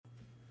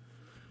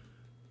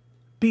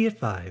Be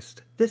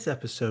advised, this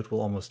episode will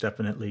almost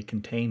definitely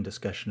contain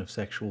discussion of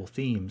sexual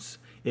themes.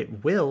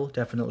 It will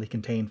definitely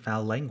contain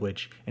foul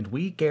language, and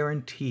we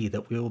guarantee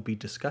that we will be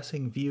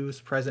discussing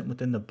views present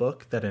within the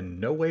book that in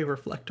no way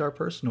reflect our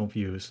personal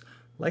views,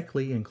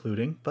 likely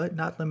including, but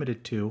not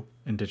limited to,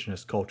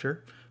 indigenous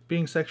culture,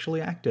 being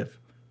sexually active,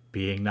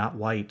 being not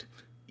white,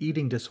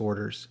 eating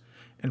disorders,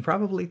 and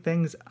probably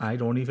things I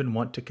don't even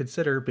want to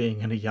consider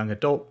being in a young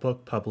adult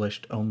book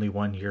published only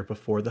 1 year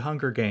before The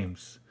Hunger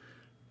Games.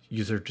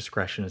 User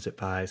discretion is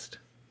advised.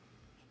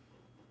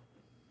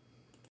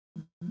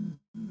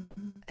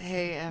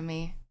 Hey,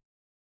 Emmy.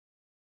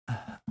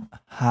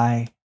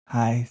 Hi,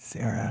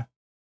 Sarah.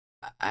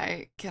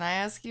 Can I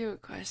ask you a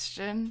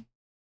question?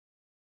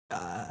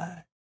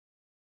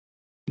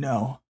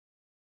 No.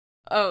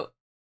 Oh.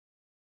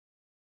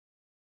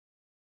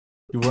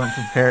 You weren't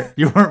prepared.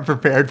 You weren't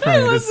prepared for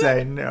me to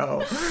say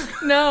no.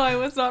 No, I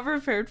was not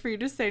prepared for you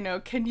to say no.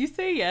 Can you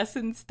say yes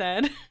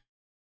instead?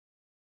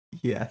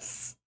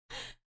 Yes.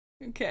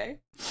 Okay.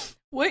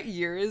 What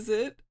year is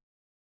it?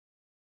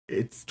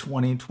 It's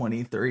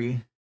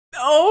 2023.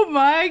 Oh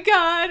my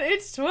god,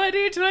 it's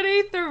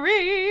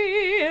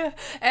 2023!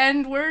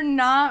 And we're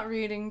not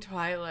reading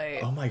Twilight.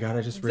 Oh my god,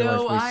 I just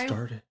realized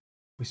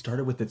we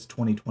started with it's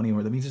 2020,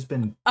 where that means it's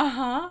been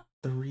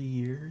 3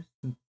 years.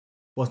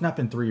 Well, it's not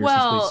been 3 years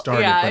since we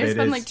started, yeah, but it's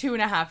been like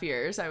 2.5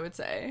 years, I would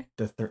say.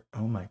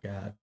 Oh my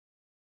god.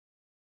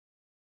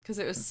 Because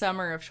it was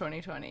summer of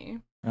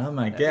 2020. Oh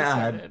my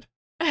god.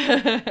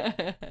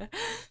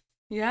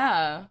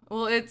 Yeah.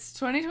 Well, it's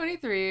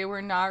 2023.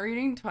 We're not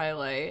reading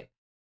Twilight.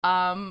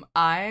 I'm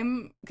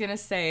gonna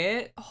say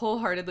it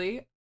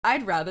wholeheartedly.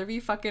 I'd rather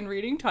be fucking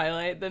reading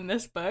Twilight than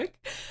this book.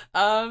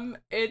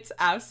 It's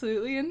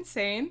absolutely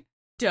insane,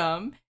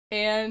 dumb,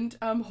 and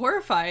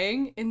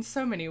horrifying in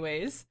so many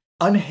ways.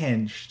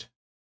 Unhinged.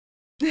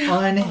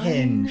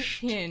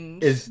 Unhinged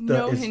is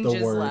no the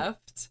hinges word.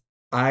 left.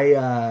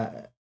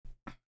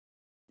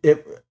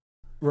 It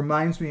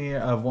reminds me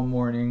of one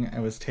morning I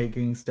was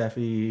taking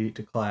Steffi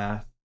to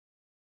class,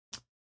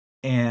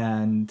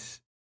 and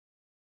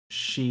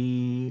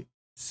she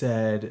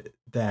said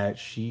that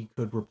she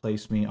could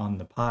replace me on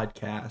the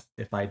podcast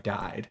if I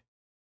died.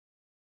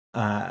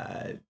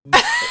 It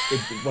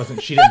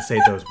wasn't. She didn't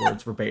say those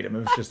words verbatim.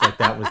 It was just like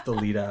that was the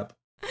lead up.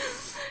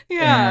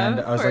 Yeah, and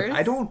I was like,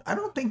 I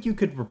don't think you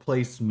could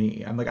replace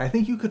me. I'm like, I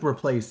think you could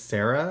replace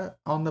Sarah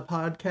on the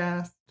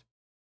podcast.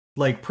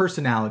 Like,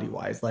 personality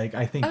wise, like,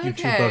 I think you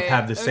two both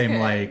have the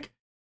same, like,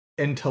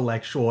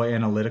 intellectual,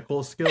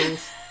 analytical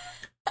skills.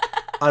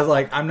 I was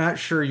like, I'm not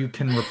sure you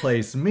can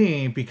replace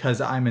me because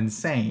I'm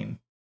insane.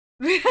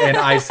 And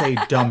I say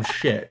dumb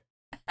shit.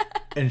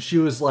 And she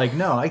was like,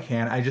 no, I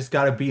can't. I just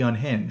gotta be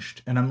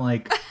unhinged. And I'm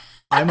like,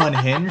 I'm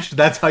unhinged?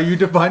 That's how you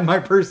define my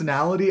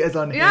personality, as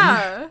unhinged?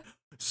 Yeah.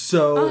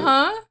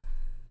 So,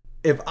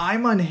 if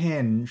I'm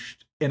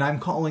unhinged and I'm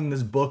calling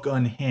this book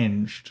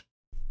Unhinged,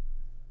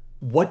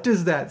 what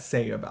does that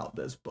say about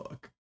this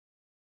book?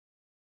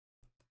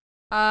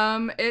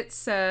 It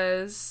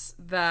says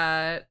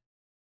that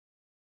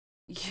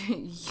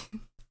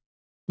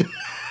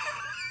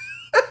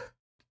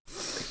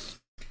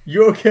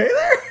You okay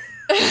there?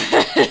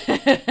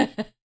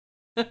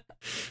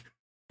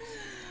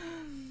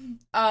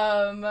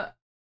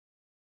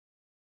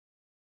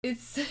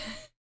 It's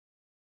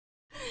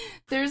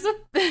there's a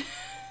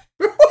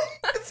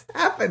what's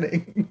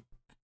happening?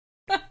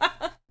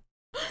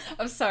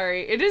 I'm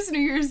sorry. It is New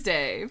Year's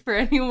Day for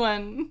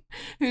anyone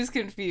who's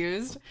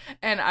confused.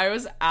 And I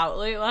was out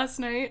late last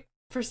night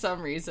for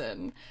some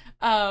reason.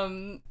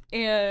 And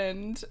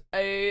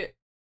I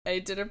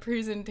did a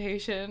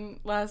presentation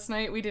last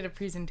night. We did a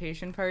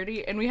presentation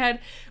party, and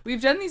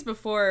we've done these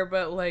before,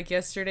 but like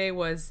yesterday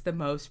was the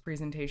most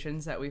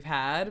presentations that we've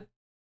had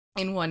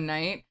in one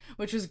night,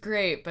 which was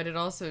great, but it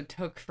also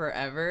took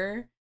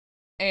forever.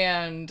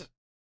 And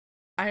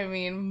I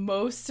mean,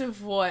 most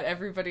of what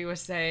everybody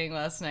was saying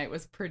last night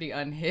was pretty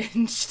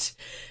unhinged.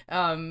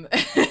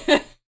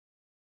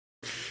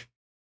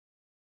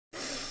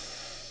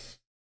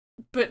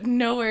 But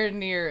nowhere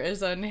near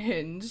as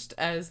unhinged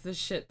as the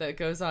shit that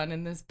goes on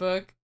in this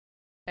book.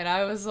 And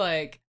I was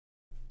like,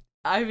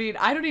 I mean,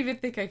 I don't even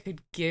think I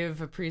could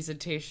give a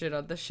presentation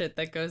on the shit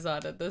that goes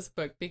on in this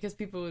book, because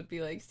people would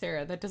be like,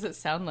 Sarah, that doesn't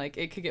sound like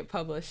it could get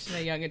published in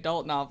a young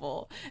adult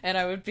novel. And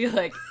I would be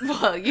like,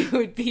 well, you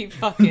would be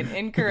fucking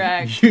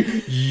incorrect.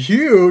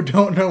 You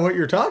don't know what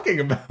you're talking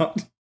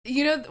about.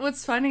 You know,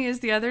 what's funny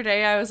is the other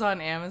day I was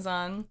on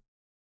Amazon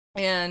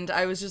and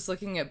I was just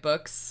looking at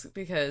books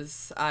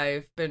because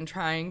I've been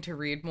trying to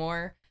read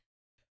more.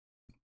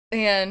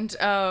 And,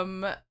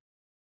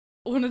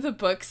 one of the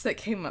books that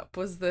came up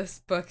was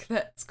this book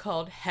that's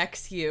called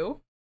Hex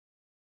You.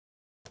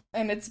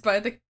 And it's by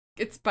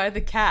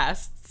the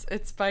casts.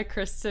 It's by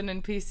Kristen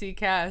and PC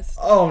Cast.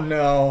 Oh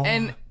no.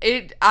 And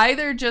it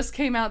either just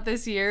came out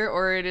this year,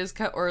 or it is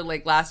or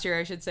like last year,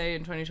 I should say,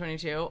 in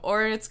 2022,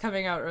 or it's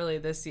coming out early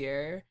this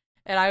year.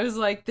 And I was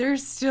like, they're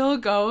still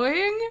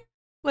going?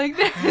 Like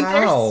they're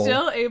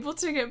still able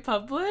to get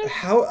published?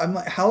 How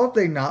have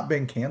they not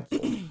been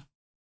canceled?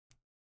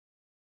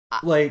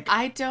 Like,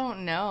 I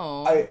don't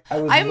know. I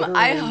was I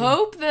literally...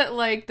 hope that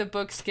like the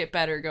books get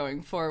better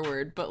going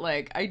forward, but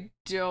like I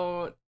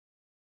don't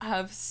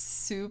have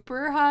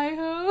super high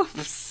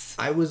hopes.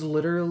 I was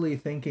literally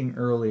thinking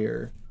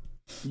earlier,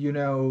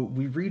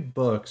 we read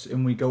books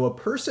and we go, a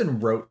person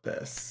wrote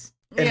this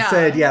and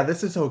said, yeah,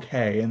 this is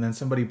okay, and then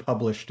somebody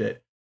published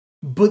it.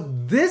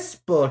 But this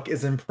book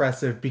is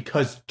impressive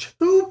because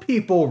 2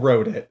 people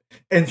wrote it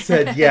and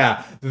said,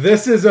 yeah,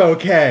 this is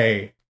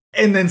okay.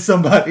 And then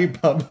somebody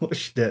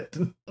published it.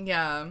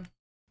 Yeah.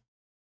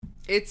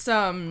 It's,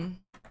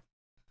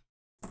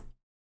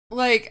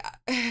 like,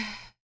 I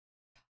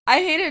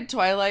hated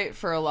Twilight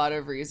for a lot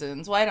of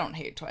reasons. Well, I don't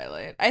hate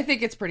Twilight. I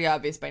think it's pretty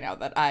obvious by now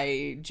that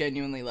I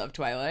genuinely love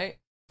Twilight.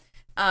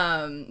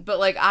 But,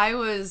 like, I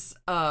was,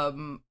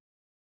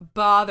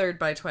 bothered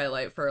by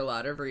Twilight for a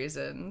lot of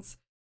reasons.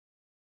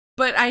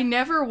 But I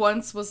never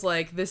once was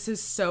like, this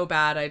is so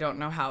bad, I don't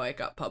know how it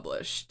got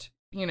published.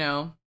 You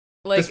know?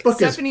 Like, this book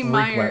Stephanie is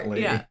Meyer...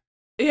 frequently...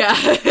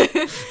 Yeah.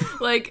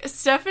 Like,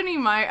 Stephanie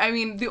Meyer... I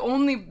mean, the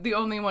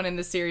only one in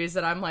the series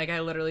that I'm like,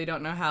 I literally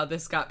don't know how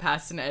this got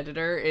past an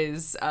editor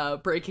is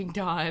Breaking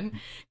Dawn.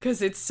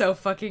 Because it's so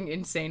fucking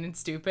insane and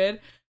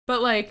stupid.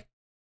 But, like,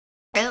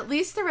 at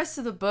least the rest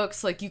of the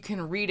books, like, you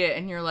can read it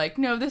and you're like,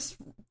 no, this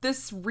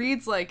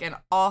reads like an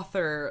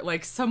author,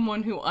 like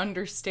someone who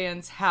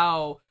understands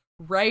how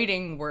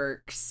writing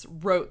works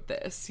wrote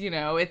this,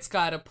 it's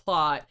got a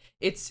plot.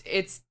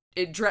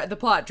 The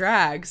plot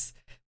drags,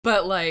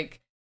 but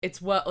like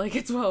it's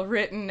well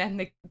written,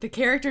 and the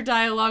character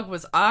dialogue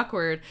was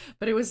awkward,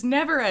 but it was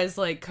never as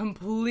like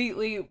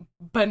completely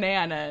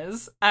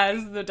bananas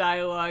as the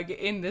dialogue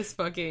in this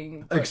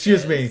fucking book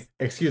Excuse me.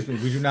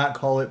 We do not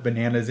call it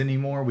bananas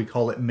anymore. We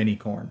call it mini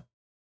corn.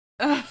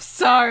 Oh,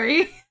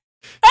 sorry.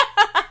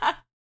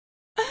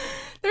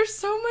 There's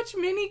so much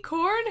mini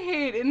corn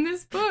hate in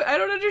this book. I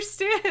don't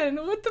understand.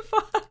 What the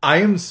fuck? I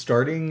am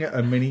starting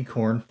a mini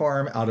corn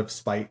farm out of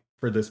spite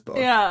for this book.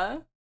 Yeah.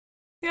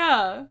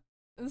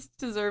 This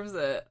deserves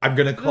it. I'm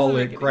gonna call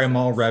it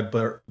Grandma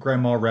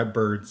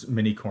Redbird's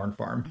mini corn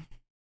farm.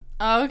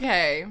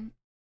 Okay.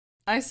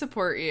 I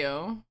support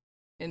you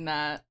in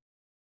that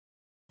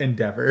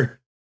endeavor.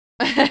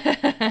 But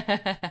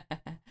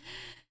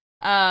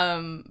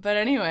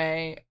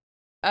anyway,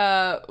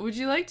 would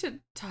you like to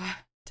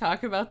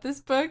talk about this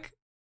book?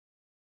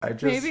 I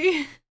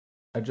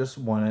just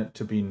want it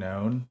to be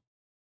known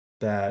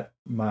that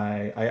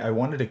I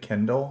wanted a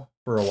Kindle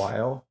for a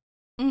while.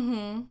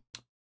 Mm-hmm.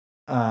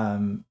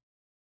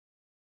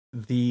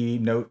 The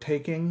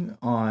note-taking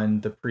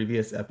on the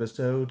previous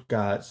episode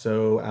got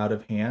so out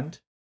of hand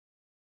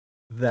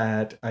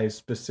that I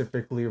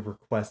specifically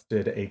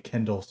requested a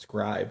Kindle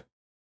Scribe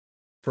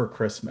for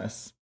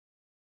Christmas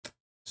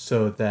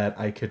so that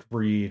I could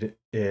read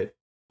it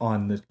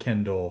on the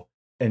Kindle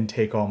and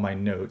take all my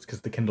notes, because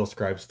the Kindle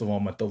Scribe's the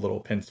one with the little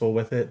pencil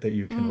with it that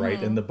you can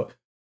write in the book.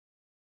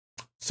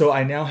 So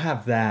I now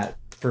have that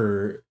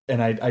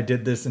and I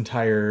did this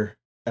entire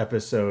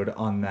episode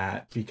on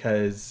that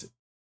because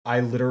I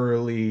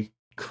literally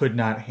could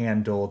not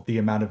handle the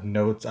amount of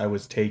notes I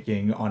was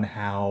taking on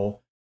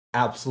how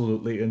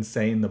absolutely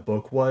insane the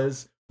book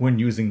was when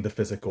using the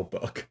physical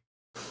book.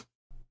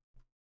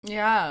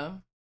 Yeah.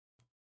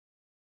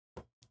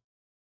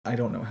 I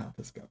don't know how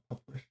this got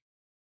published.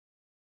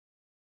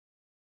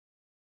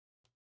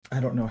 I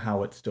don't know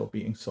how it's still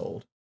being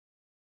sold.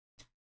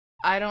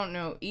 I don't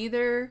know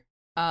either.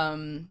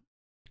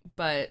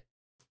 But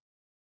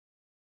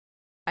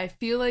I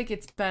feel like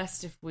it's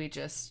best if we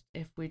just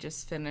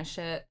finish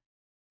it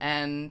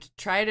and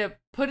try to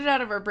put it out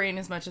of our brain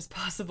as much as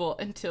possible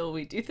until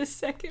we do the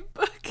second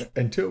book.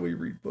 Until we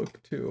read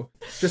book 2.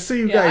 Just so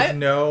you guys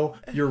know,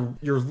 you're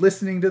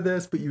listening to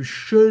this, but you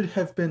should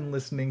have been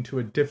listening to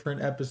a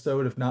different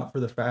episode if not for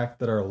the fact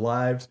that our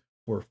lives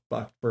were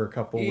fucked for a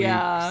couple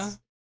weeks.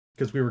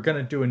 Because we were going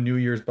to do a New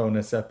Year's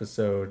bonus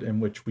episode in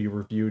which we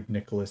reviewed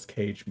Nicolas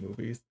Cage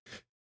movies.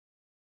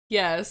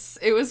 Yes,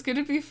 it was going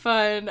to be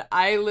fun.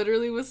 I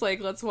literally was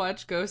like, let's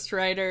watch Ghost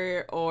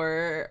Rider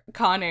or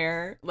Con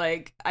Air.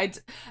 Like, I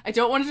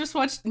don't want to just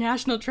watch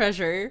National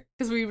Treasure,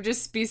 because we would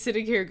just be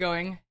sitting here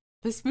going,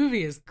 this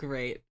movie is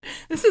great.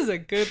 This is a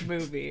good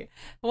movie.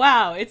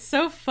 Wow, it's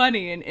so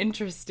funny and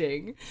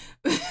interesting.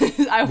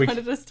 I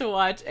wanted us to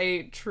watch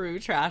a true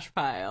trash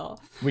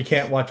pile. We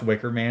can't watch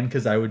Wicker Man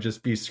because I would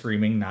just be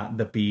screaming "not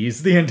the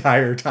bees" the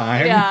entire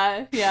time.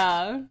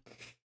 Yeah.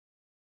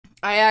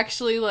 I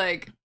actually,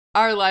 like,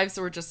 our lives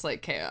were just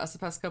like chaos the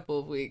past couple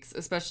of weeks,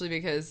 especially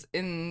because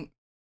in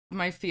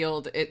my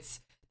field,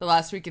 it's the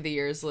last week of the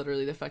year is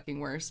literally the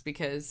fucking worst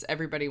because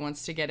everybody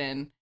wants to get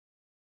in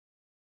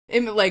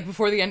like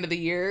before the end of the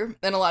year,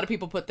 and a lot of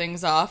people put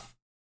things off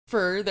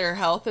for their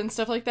health and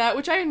stuff like that,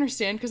 which I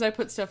understand because I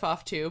put stuff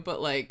off too,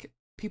 but like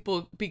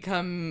people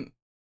become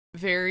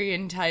very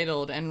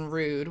entitled and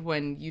rude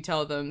when you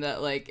tell them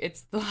that like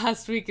it's the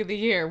last week of the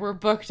year, we're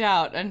booked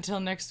out until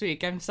next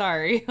week, I'm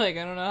sorry, like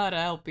I don't know how to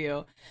help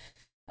you,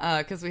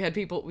 because we have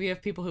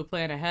people who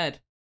plan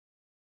ahead.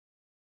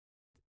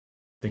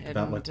 Think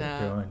about what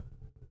they're doing.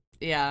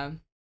 Yeah.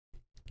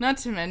 Not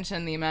to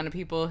mention the amount of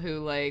people who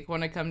like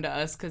want to come to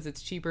us because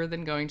it's cheaper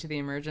than going to the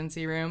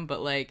emergency room,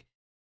 but like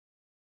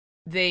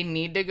they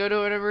need to go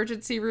to an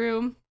emergency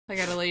room. I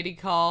got a lady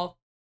call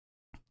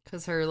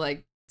because her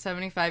like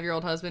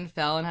 75-year-old husband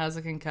fell and has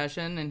a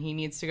concussion, and he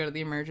needs to go to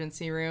the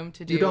emergency room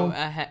to do You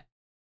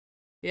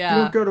yeah.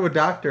 don't go to a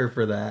doctor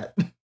for that.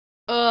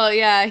 Oh,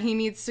 yeah, he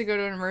needs to go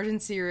to an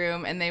emergency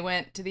room, and they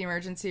went to the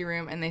emergency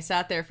room, and they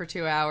sat there for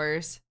 2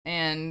 hours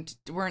and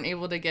weren't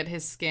able to get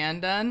his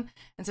scan done.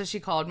 And so she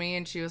called me,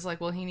 and she was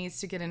like, well, he needs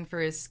to get in for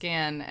his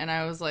scan. And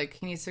I was like,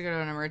 he needs to go to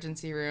an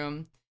emergency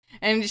room.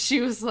 And she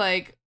was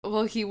like,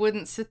 well, he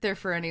wouldn't sit there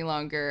for any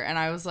longer. And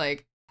I was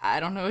like, I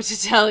don't know what to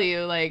tell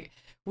you. Like,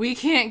 we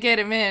can't get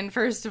him in,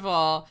 first of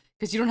all,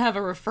 because you don't have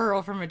a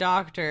referral from a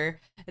doctor.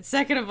 And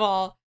second of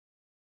all,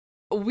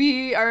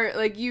 we are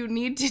like, you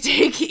need to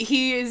take,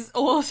 he is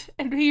old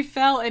and he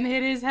fell and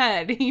hit his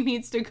head. He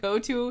needs to go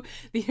to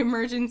the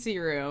emergency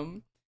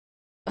room.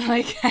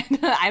 Like,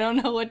 I don't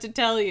know what to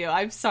tell you.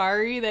 I'm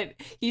sorry that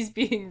he's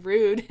being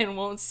rude and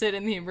won't sit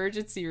in the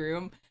emergency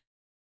room,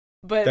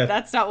 but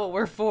that's not what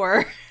we're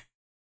for.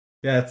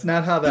 Yeah, it's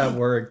not how that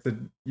works.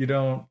 You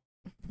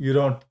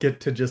don't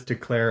get to just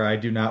declare I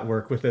do not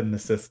work within the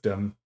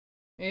system.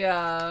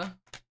 Yeah.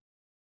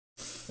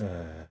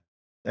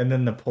 And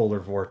then the polar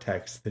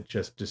vortex that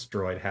just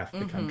destroyed half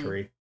the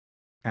country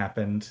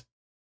happened.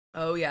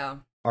 Oh, yeah.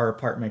 Our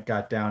apartment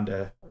got down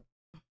to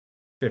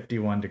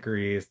 51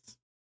 degrees.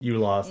 You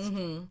lost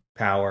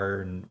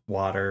power and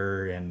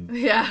water and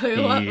yeah, we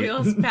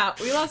lost power.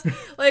 We lost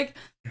like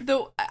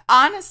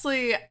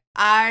honestly,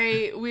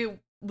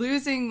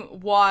 losing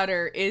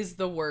water is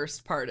the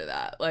worst part of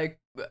that. Like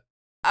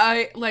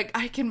I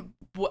can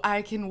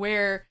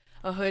wear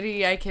a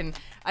hoodie. I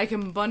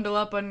can bundle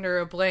up under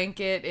a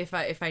blanket if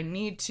I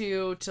need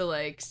to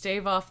like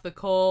stave off the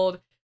cold,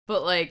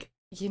 but like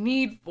you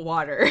need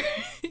water.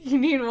 You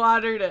need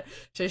water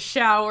to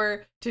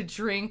shower, to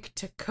drink,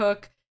 to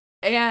cook,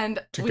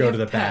 and to go to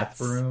the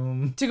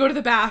bathroom. To go to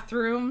the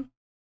bathroom.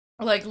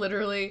 Like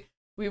literally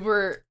we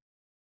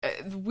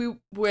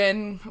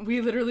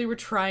literally were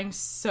trying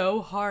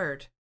so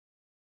hard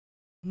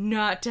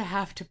not to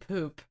have to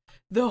poop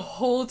the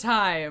whole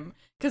time,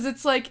 cuz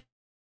it's like,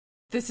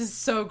 this is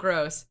so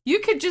gross. You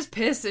could just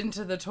piss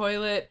into the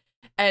toilet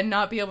and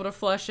not be able to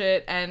flush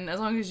it, and as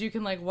long as you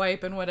can like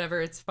wipe and whatever,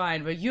 it's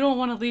fine, but you don't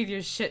want to leave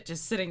your shit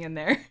just sitting in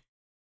there.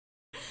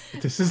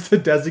 This is the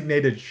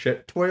designated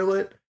shit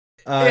toilet.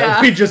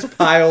 We just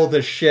pile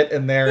the shit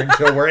in there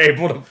until we're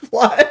able to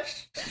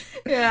flush.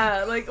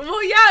 Yeah, like,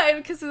 well, yeah,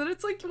 because then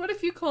it's like, what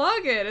if you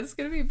clog it? It's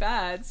gonna be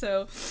bad.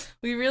 So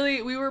we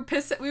were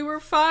pissed. We were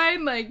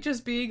fine, like,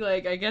 just being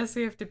like, I guess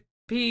we have to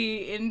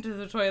pee into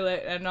the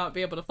toilet and not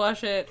be able to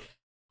flush it.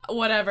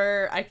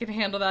 Whatever, I can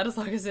handle that as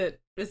long as it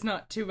is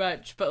not too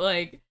much. But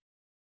like,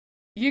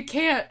 you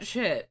can't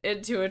shit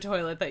into a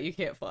toilet that you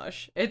can't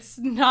flush. It's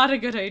not a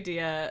good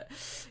idea.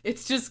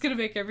 It's just gonna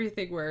make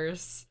everything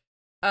worse.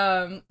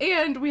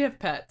 And we have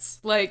pets.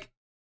 Like,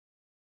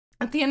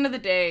 at the end of the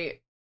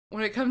day,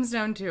 when it comes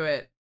down to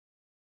it,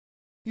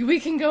 we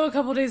can go a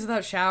couple days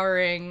without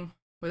showering,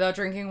 without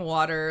drinking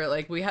water.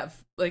 Like, we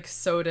have like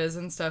sodas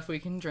and stuff we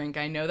can drink.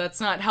 I know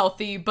that's not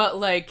healthy, but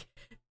like,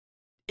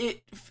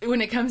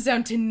 when it comes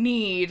down to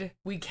need,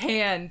 we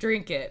can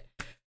drink it.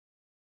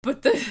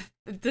 But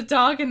the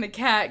dog and the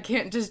cat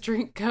can't just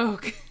drink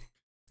Coke.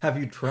 Have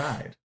you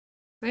tried?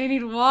 They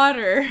need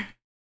water.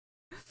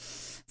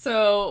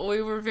 So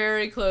we were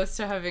very close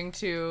to having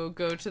to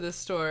go to the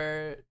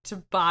store to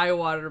buy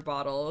water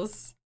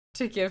bottles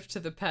to give to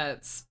the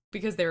pets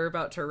because they were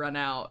about to run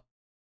out.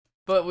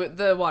 But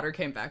the water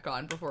came back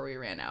on before we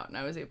ran out, and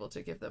I was able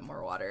to give them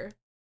more water.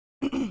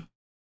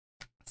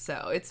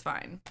 So it's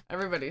fine.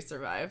 Everybody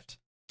survived.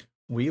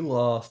 We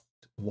lost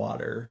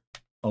water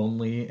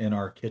only in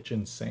our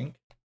kitchen sink.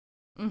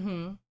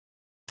 Mm-hmm.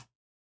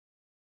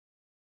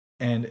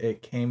 And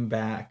it came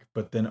back,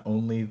 but then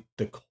only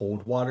the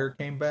cold water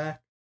came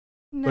back.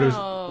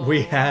 No. But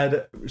we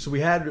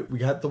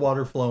got the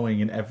water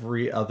flowing in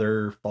every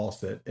other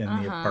faucet in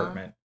the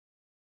apartment.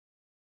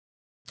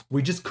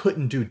 We just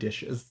couldn't do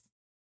dishes.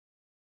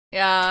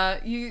 Yeah,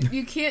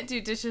 you can't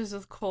do dishes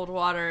with cold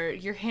water.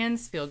 Your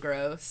hands feel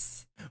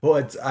gross.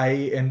 Well, I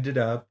ended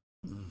up,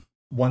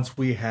 once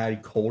we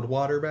had cold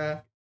water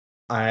back,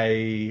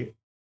 I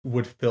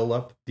would fill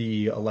up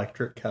the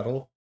electric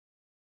kettle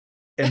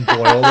and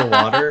boil the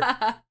water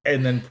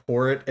and then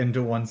pour it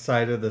into one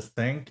side of the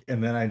sink,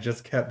 and then I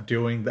just kept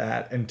doing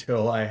that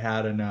until I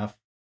had enough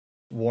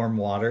warm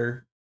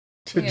water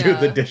to do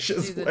the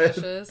dishes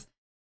with.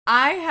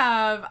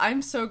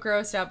 I'm so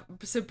grossed out.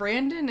 So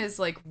Brandon is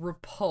like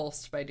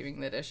repulsed by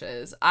doing the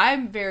dishes.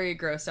 I'm very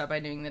grossed out by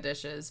doing the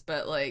dishes,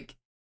 but like,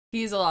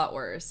 he's a lot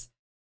worse.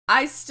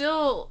 I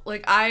still,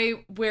 like,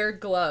 I wear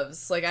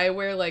gloves. Like, I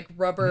wear like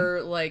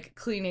rubber, like,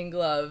 cleaning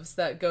gloves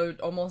that go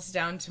almost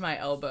down to my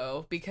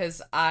elbow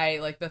because I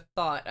like the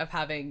thought of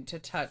having to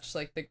touch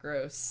like the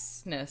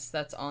grossness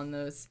that's on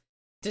those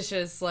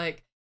dishes.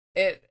 Like,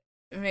 it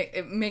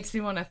makes me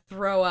want to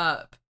throw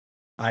up.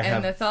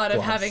 And the thought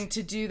of having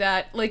to do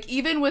that, like,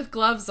 even with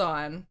gloves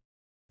on,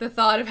 the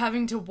thought of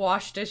having to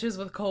wash dishes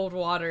with cold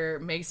water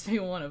makes me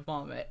want to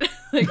vomit.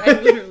 Like,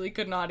 I literally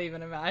could not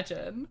even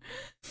imagine.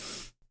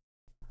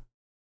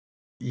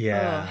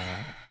 Yeah.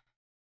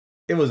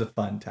 It was a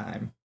fun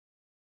time.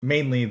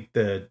 Mainly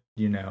the,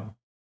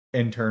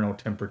 internal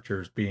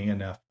temperatures being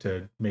enough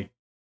to make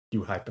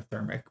you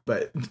hypothermic,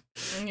 but...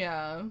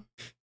 Yeah.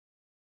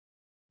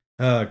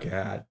 Oh,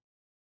 God.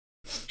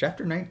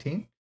 Chapter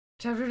 19?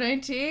 Chapter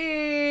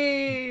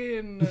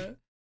 19!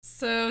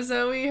 So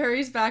Zoe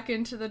hurries back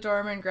into the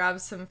dorm and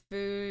grabs some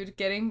food,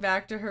 getting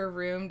back to her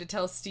room to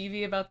tell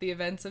Stevie about the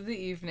events of the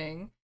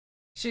evening.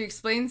 She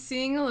explains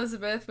seeing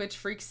Elizabeth, which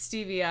freaks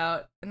Stevie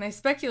out, and they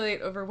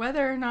speculate over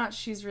whether or not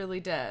she's really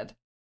dead.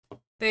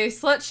 They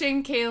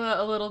slut-shame Kayla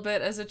a little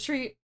bit as a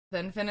treat,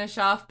 then finish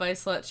off by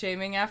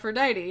slut-shaming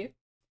Aphrodite.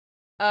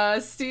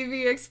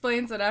 Stevie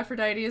explains that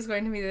Aphrodite is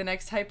going to be the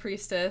next high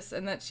priestess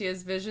and that she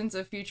has visions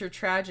of future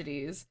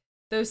tragedies,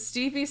 though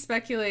Stevie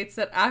speculates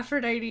that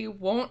Aphrodite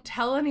won't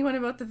tell anyone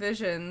about the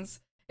visions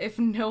if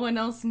no one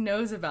else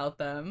knows about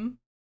them.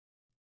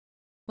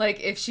 Like,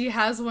 if she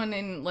has one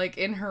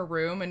in her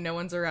room and no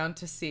one's around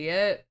to see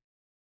it,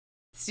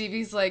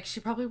 Stevie's like, she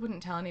probably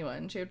wouldn't tell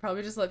anyone. She would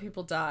probably just let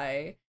people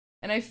die.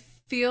 And I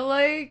feel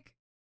like...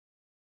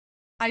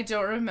 I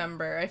don't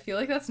remember. I feel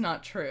like that's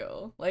not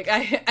true. Like,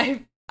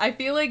 I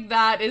feel like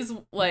that is,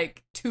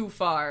 like, too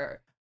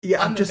far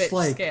on the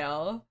bitch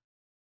scale.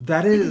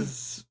 That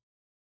is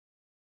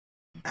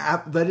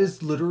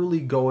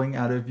literally going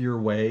out of your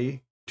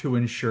way to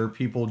ensure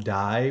people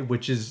die,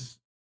 which is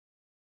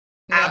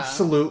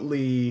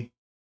absolutely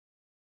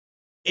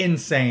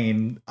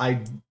insane.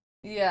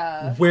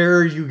 Where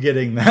are you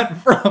getting that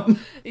from?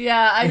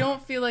 Yeah, I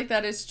don't feel like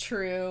that is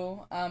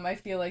true. I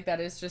feel like that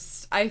is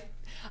just...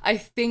 I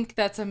think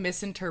that's a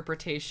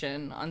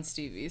misinterpretation on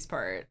Stevie's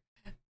part.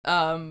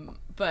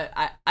 But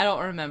I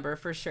don't remember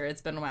for sure.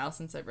 It's been a while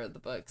since I've read the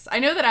books. I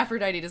know that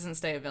Aphrodite doesn't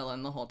stay a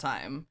villain the whole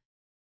time.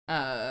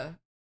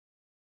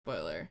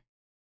 Spoiler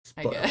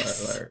I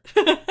guess. Alert.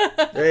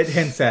 It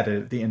hints at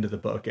it at the end of the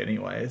book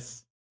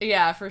anyways.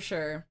 Yeah, for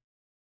sure.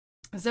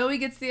 Zoe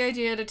gets the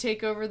idea to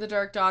take over the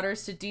Dark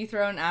Daughters to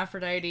dethrone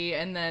Aphrodite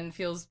and then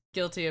feels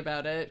guilty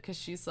about it because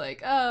she's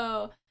like,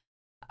 oh,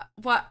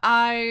 what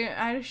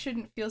I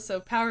shouldn't feel so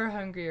power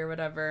hungry or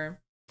whatever.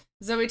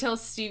 Zoe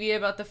tells Stevie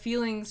about the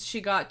feelings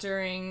she got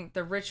during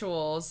the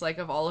rituals, like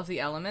of all of the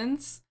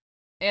elements.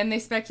 And they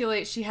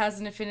speculate she has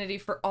an affinity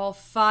for all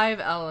 5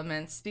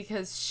 elements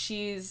because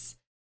she's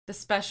the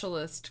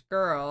specialist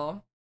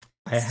girl.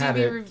 I had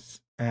it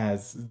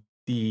as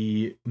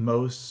the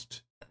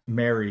most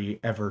Mary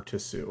ever to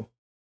sue.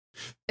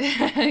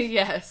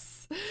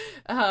 Yes.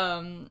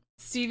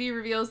 Stevie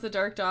reveals the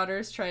Dark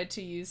Daughters tried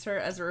to use her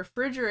as a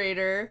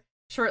refrigerator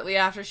shortly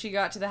after she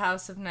got to the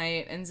House of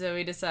Night, and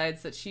Zoe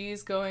decides that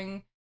she's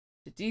going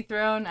to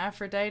dethrone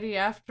Aphrodite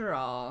after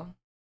all.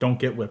 Don't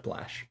get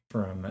whiplash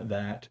from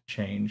that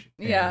change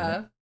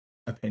in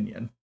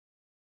opinion.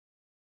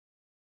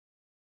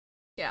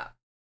 Yeah.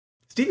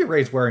 Stevie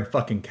Ray's wearing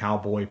fucking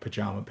cowboy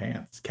pajama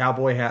pants.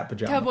 Cowboy hat,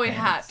 pajama cowboy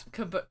pants.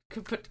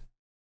 Hat.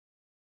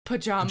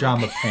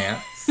 Pajama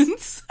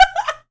pants.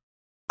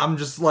 I'm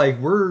just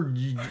like,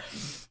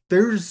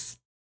 there's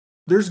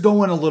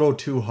going a little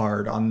too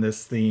hard on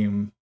this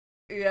theme.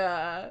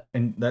 Yeah.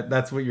 And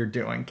that's what you're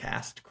doing,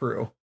 cast,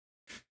 crew.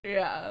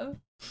 Yeah.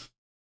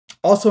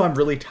 Also, I'm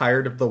really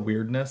tired of the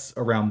weirdness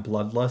around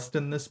bloodlust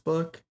in this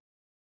book.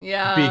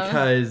 Yeah.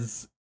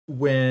 Because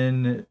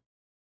when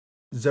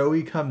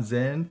Zoe comes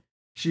in,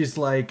 she's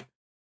like,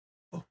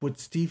 would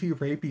Stevie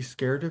Ray be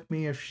scared of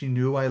me if she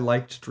knew I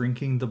liked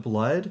drinking the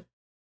blood?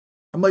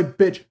 I'm like,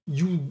 bitch,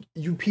 you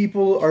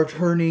people are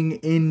turning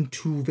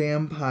into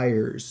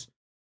vampires.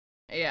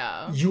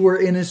 Yeah. You are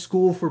in a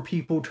school for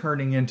people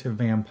turning into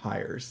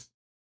vampires.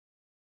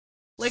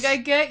 Like, I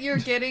get you're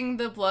getting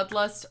the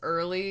bloodlust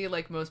early.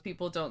 Like, most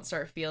people don't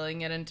start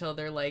feeling it until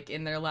they're, like,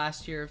 in their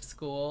last year of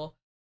school.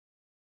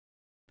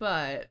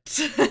 But,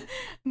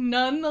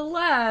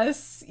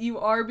 nonetheless, you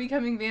are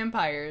becoming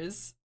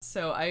vampires.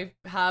 So I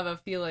have a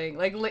feeling,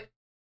 like,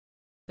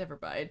 never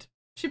mind.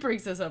 She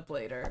brings this up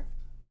later.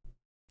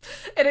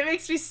 And it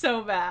makes me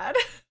so mad.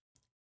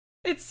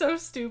 It's so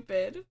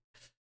stupid.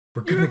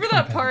 Do you remember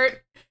that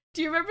part?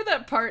 Do you remember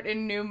that part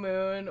in New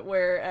Moon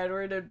where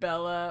Edward and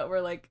Bella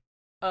were, like,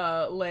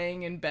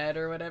 laying in bed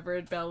or whatever,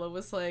 and Bella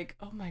was like,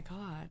 oh my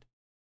god,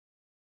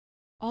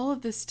 all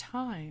of this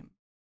time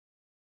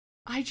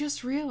I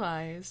just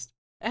realized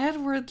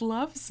Edward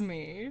loves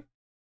me.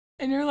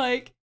 And you're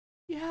like,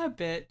 yeah,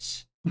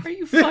 bitch, are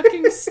you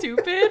fucking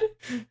stupid?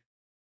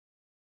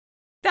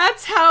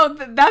 That's how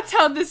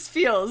this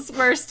feels,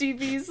 where where Zoe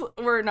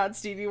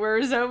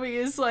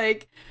is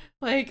like,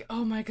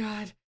 oh my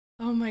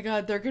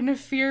god, they're gonna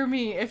fear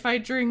me if I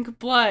drink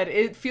blood.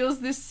 It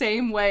feels the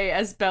same way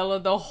as Bella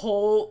the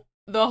whole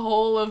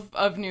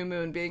of New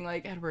Moon being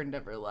like, Edward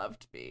never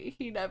loved me.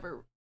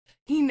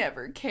 he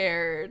never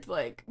cared,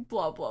 like,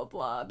 blah, blah,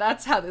 blah.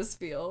 That's how this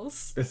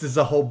feels. This is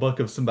a whole book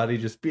of somebody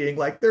just being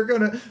like,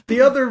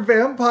 the other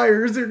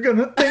vampires are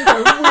gonna think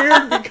I'm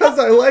weird because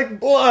I like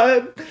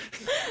blood.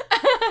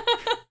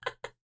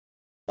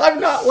 I'm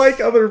not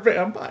like other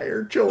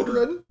vampire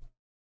children.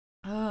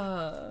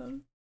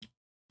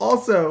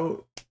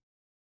 Also,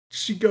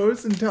 she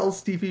goes and tells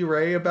Stevie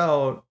Ray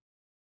about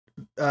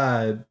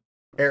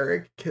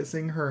Eric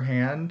kissing her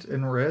hand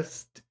and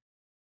wrist.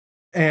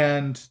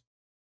 And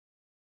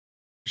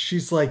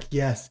she's like,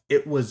 yes,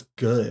 it was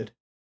good.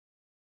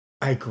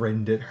 I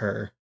grinned at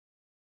her.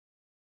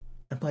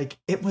 I'm like,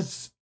 it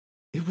was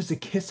a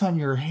kiss on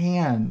your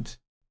hand.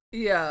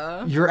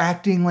 Yeah. You're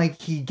acting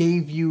like he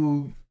gave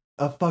you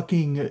a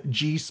fucking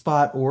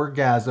G-spot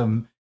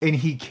orgasm and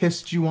he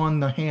kissed you on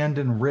the hand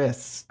and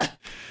wrist.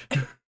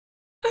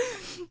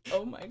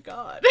 Oh my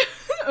god.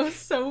 It was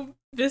so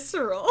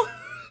visceral.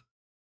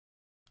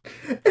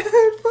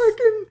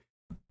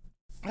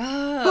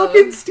 And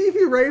fucking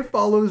Stevie Ray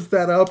follows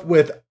that up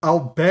with, I'll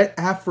bet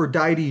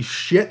Aphrodite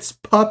shits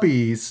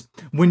puppies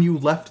when you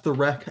left the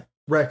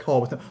rec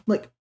hall with him. I'm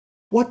like,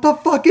 what the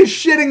fuck is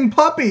shitting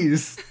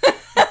puppies?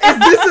 Is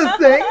this a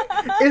thing?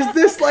 Is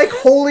this like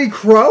Holy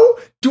Crow?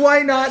 Do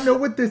I not know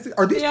what this is?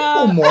 Are these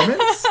people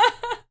Mormons?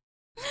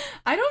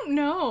 I don't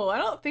know. I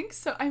don't think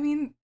so. I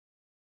mean,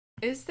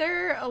 is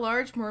there a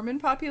large Mormon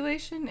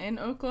population in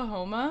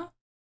Oklahoma?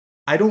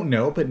 I don't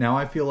know, but now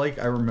I feel like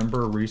I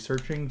remember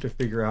researching to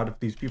figure out if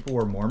these people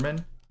were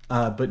Mormon.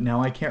 But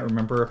now I can't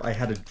remember if I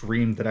had a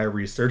dream that I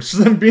researched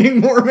them being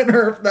Mormon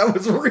or if that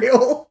was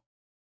real.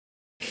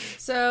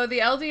 So the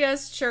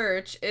LDS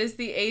Church is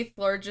the 8th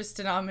largest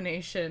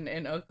denomination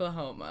in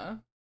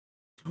Oklahoma.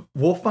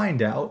 We'll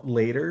find out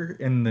later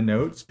in the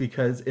notes,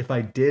 because if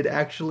I did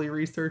actually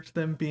research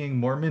them being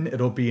Mormon,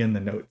 it'll be in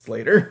the notes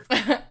later.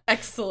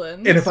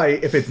 Excellent. And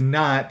if it's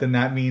not, then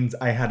that means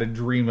I had a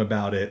dream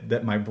about it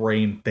that my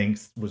brain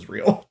thinks was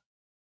real.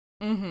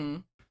 Mm-hmm.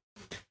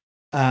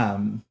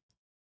 From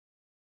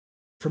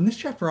this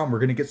chapter on, we're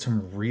going to get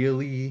some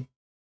really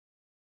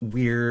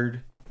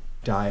weird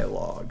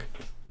dialogue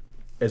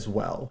as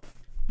well.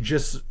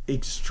 Just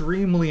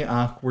extremely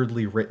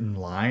awkwardly written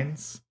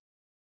lines.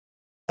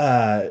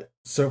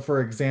 So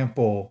for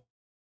example,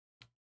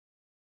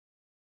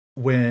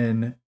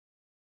 when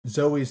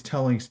Zoe's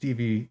telling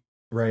Stevie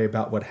Ray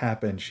about what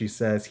happened, she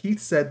says, he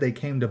said they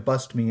came to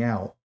bust me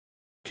out.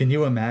 Can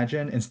you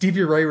imagine? And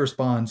Stevie Ray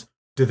responds,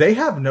 do they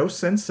have no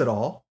sense at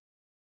all?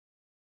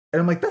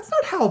 And I'm like, that's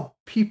not how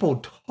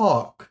people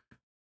talk.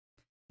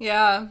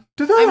 Yeah.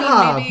 Do they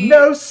have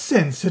no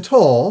sense at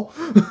all?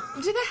 Do they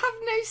have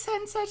no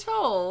sense at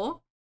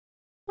all?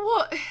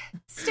 What?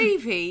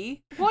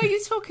 Stevie, why are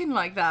you talking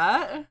like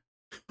that?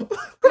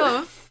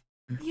 Love,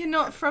 you're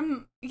not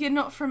from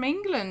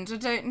England. I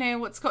don't know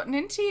what's gotten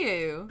into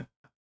you.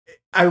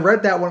 I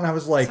read that one and I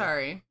was like,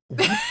 sorry. What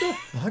the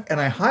fuck?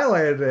 And I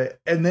highlighted it,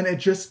 and then it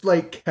just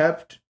like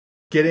kept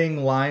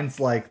getting lines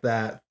like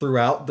that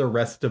throughout the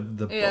rest of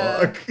the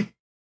book.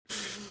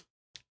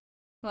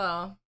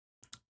 Well,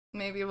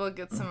 maybe we'll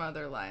get some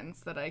other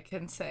lines that I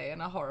can say in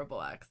a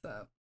horrible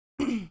accent.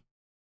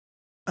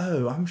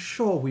 Oh, I'm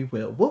sure we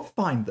will. We'll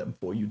find them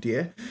for you,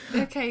 dear.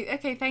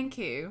 Okay, thank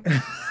you.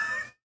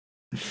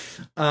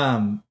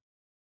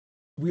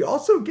 We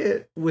also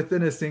get,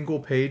 within a single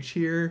page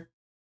here,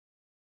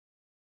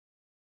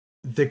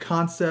 the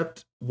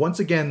concept, once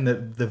again,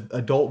 that the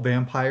adult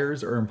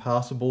vampires are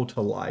impossible to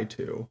lie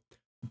to.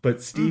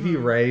 But Stevie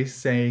Ray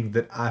saying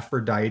that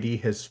Aphrodite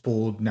has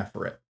fooled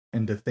Neferet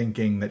into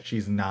thinking that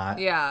she's not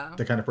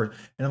the kind of person.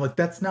 And I'm like,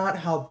 that's not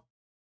how...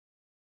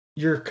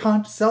 You're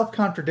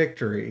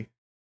self-contradictory.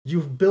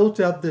 You've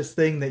built up this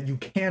thing that you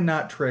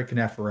cannot trick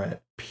Neferet,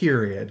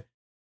 period.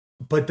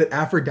 But that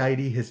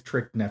Aphrodite has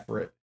tricked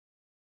Neferet.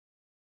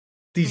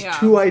 These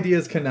two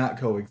ideas cannot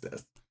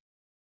coexist.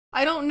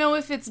 I don't know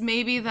if it's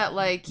maybe that,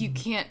 like, you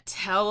can't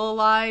tell a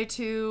lie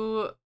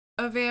to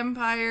a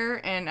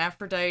vampire, and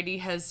Aphrodite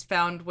has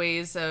found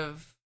ways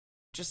of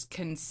just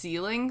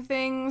concealing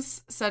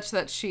things such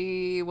that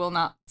she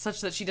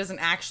doesn't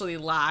actually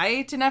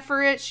lie to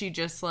Neferet. She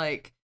just,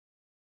 like,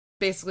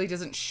 basically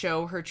doesn't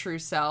show her true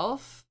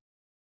self.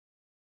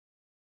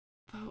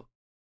 But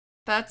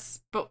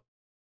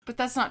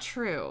that's not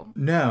true.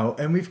 No,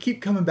 and we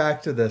keep coming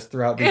back to this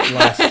throughout these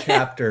last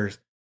chapters,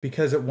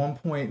 because at one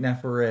point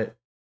Neferet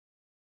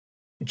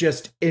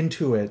just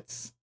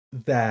intuits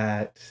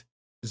that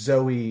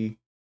Zoe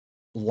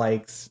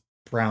likes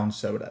brown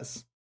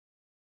sodas.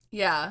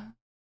 Yeah.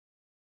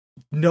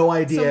 No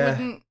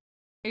idea.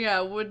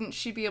 So wouldn't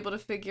she be able to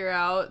figure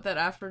out that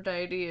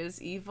Aphrodite is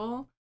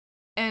evil?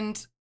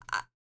 And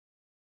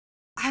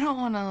I don't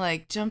want to,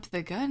 like, jump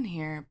the gun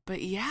here,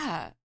 but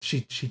yeah.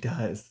 She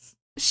does.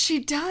 She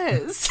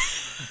does.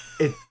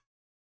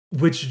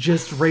 Which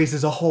just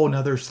raises a whole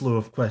nother slew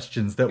of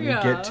questions that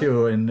we'll get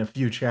to in a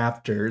few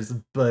chapters,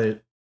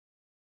 but...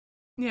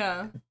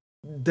 Yeah.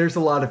 There's a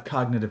lot of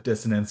cognitive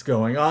dissonance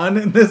going on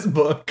in this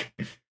book.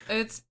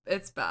 It's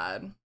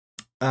bad.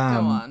 Go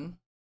on.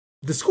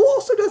 the school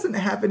also doesn't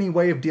have any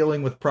way of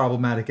dealing with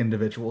problematic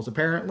individuals,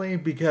 apparently,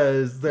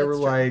 because they were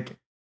That's true. like,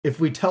 if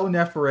we tell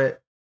Neferet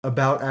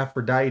about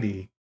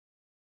Aphrodite,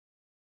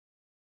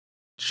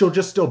 she'll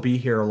just still be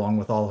here along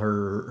with all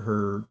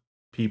her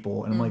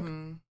people. And I'm like,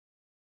 Mhm.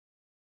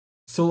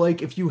 so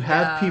like if you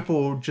have Yeah.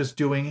 people just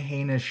doing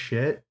heinous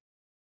shit,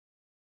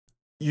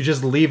 you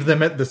just leave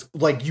them at this,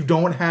 like, you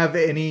don't have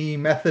any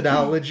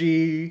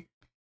methodology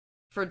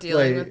For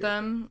dealing like, with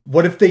them.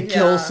 what if they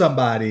kill Yeah.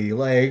 somebody?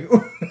 Like,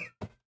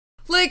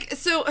 Like,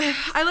 so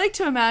I like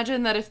to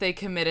imagine that if they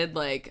committed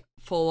like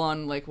full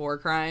on like war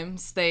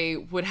crimes, they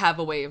would have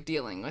a way of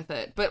dealing with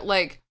it. But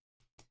like,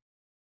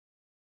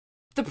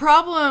 the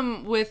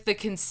problem with the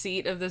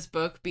conceit of this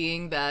book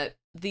being that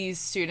these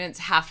students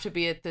have to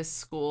be at this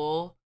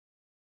school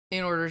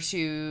in order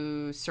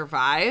to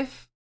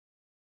survive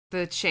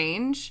the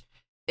change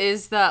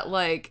is that,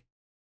 like,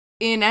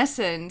 in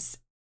essence,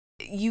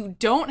 you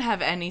don't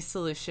have any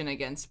solution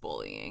against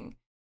bullying,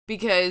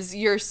 because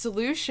your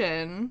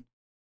solution,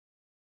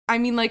 I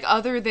mean, like,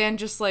 other than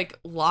just like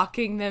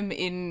locking them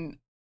in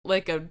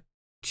like a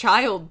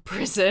child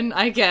prison,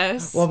 I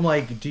guess. well, I'm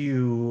like,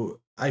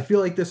 I feel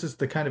like this is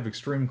the kind of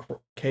extreme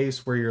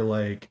case where you're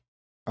like,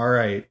 all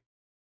right,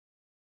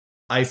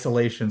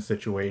 isolation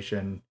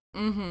situation.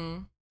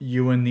 Mm-hmm.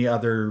 You and the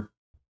other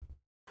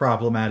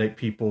problematic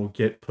people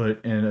get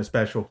put in a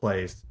special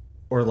place,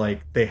 or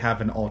like they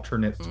have an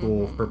alternate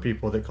school for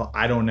people that call,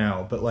 I don't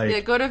know, but like, Yeah,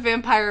 go to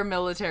vampire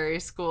military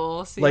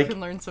school so like, you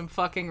can learn some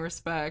fucking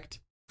respect.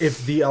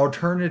 if the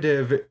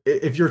alternative,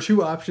 if your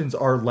two options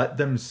are let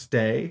them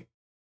stay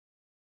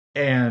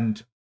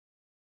and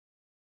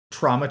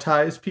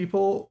traumatize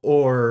people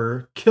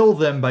or kill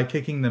them by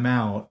kicking them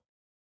out,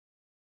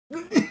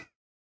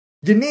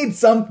 you need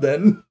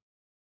something.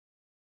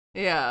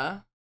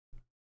 Yeah.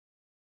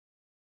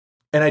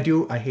 And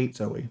I hate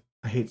Zoe.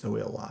 I hate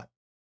Zoe a lot.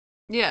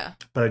 Yeah.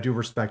 But I do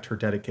respect her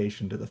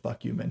dedication to the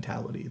fuck you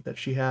mentality that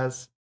she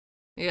has.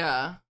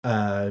 Yeah.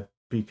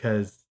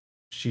 Because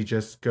she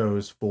just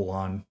goes full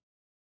on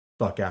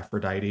fuck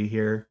Aphrodite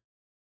here.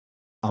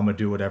 I'm gonna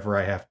do whatever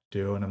I have to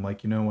do, and I'm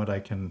like, you know what, I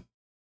can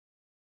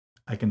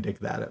dig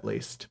that at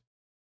least.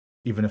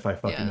 Even if I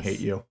fucking hate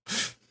you.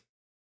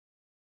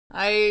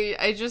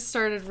 I just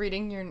started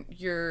reading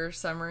your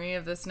summary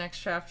of this next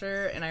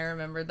chapter, and I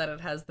remembered that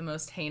it has the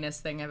most heinous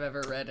thing I've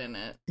ever read in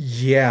it.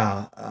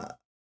 Yeah.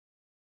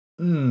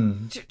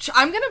 I'm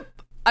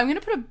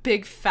gonna put a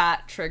big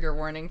fat trigger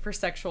warning for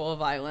sexual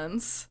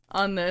violence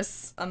on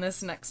this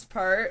next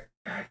part.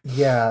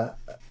 Yeah.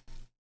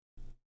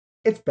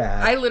 It's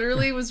bad. I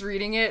literally was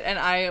reading it, and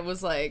I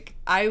was like,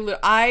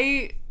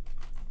 I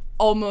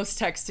almost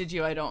texted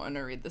you, I don't want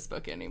to read this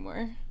book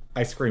anymore.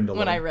 I screamed a little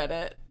when I read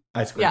it.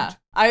 I screamed. Yeah,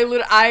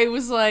 I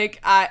was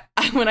like,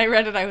 when I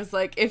read it, I was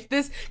like, if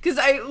this, because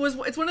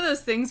it's one of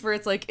those things where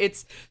it's like,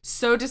 it's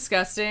so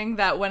disgusting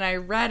that when I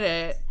read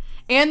it,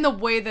 and the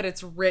way that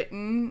it's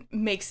written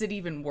makes it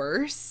even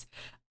worse.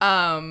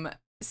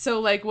 So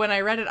like when I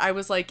read it, I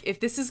was like,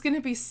 if this is going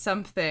to be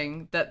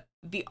something that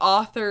the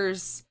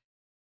authors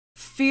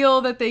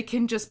feel that they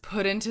can just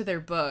put into their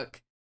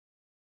book,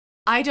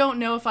 I don't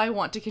know if I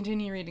want to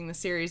continue reading the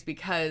series,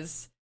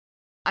 because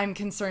I'm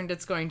concerned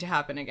it's going to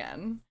happen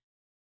again.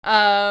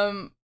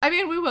 I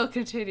mean, we will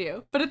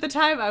continue, but at the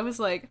time I was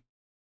like,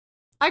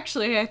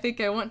 actually, I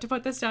think I want to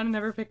put this down and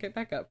never pick it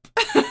back up.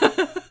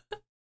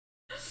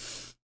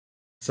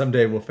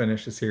 Someday we'll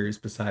finish a series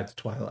besides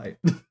Twilight.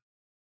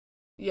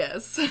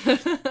 Yes.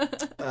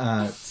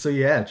 So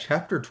yeah,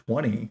 chapter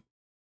 20.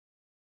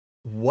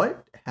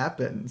 What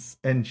happens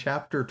in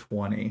chapter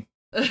 20?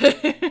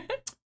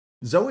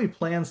 Zoe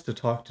plans to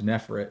talk to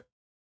Neferet,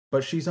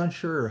 but she's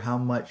unsure how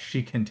much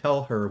she can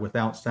tell her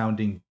without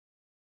sounding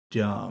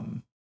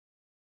dumb.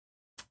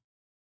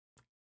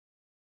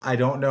 I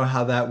don't know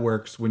how that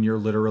works when you're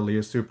literally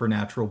a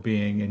supernatural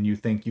being and you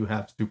think you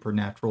have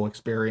supernatural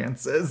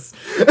experiences.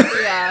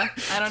 Yeah,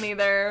 I don't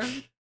either.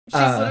 She's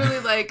literally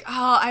like,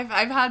 oh, I've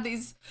had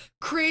these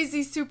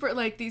crazy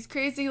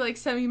like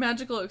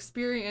semi-magical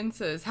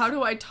experiences. How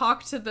do I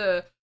talk to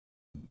the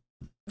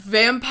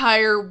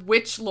vampire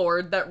witch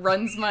lord that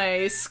runs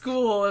my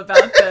school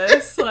about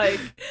this? Like,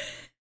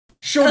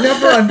 she'll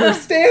never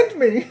understand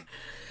me.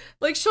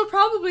 Like, she'll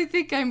probably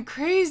think I'm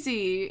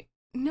crazy.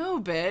 No,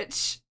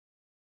 bitch.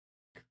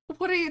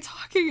 What are you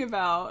talking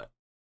about?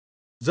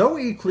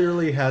 Zoe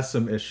clearly has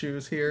some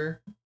issues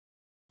here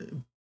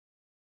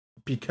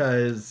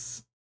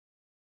because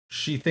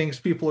she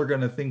thinks people are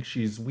going to think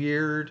she's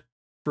weird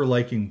for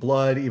liking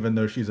blood, even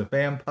though she's a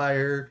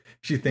vampire.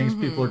 She thinks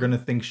people are going to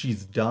think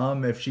she's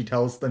dumb if she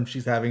tells them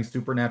she's having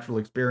supernatural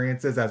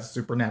experiences as a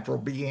supernatural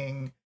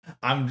being.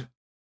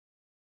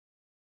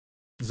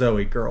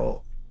 Zoe,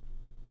 girl,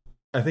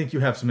 I think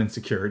you have some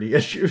insecurity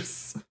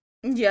issues.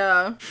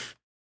 Yeah.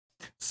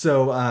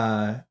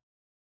 So,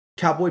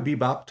 Cowboy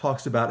Bebop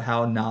talks about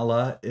how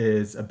Nala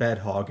is a bed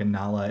hog and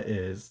Nala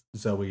is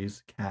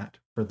Zoe's cat,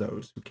 for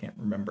those who can't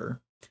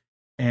remember,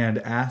 and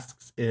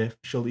asks if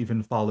she'll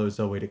even follow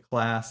Zoe to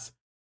class.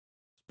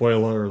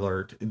 Spoiler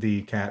alert,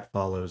 the cat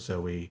follows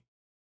Zoe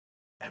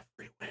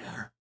everywhere.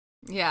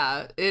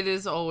 Yeah, it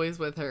is always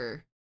with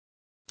her.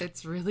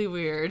 It's really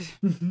weird.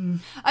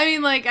 I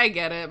mean, like, I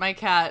get it. My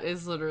cat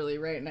is literally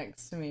right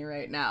next to me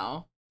right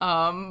now.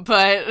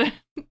 But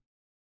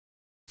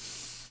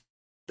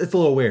It's a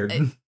little weird.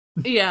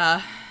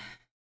 Yeah.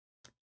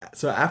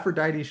 So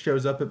Aphrodite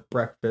shows up at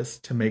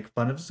breakfast to make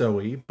fun of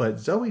Zoe, but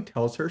Zoe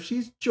tells her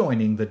she's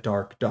joining the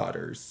Dark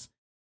Daughters,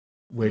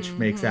 which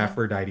makes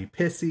Aphrodite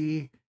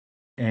pissy.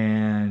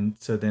 And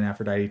so then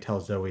Aphrodite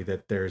tells Zoe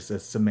that there's a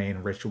Semaine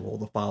ritual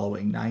the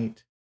following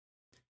night.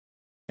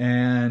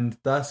 And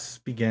thus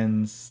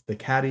begins the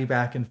catty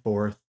back and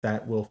forth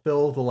that will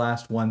fill the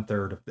last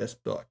 1/3 of this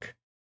book.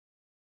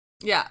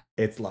 Yeah.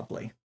 It's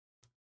lovely.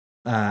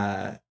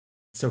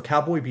 So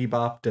Cowboy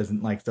Bebop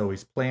doesn't like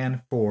Zoe's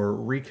plan for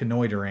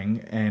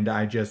reconnoitering, and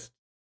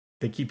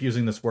they keep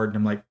using this word, and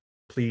I'm like,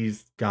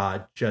 please,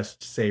 God,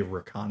 just say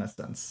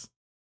reconnaissance.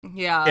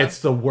 Yeah. It's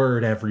the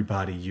word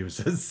everybody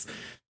uses.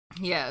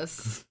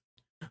 Yes.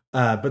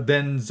 But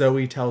then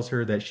Zoe tells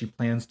her that she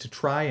plans to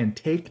try and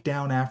take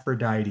down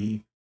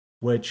Aphrodite,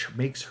 which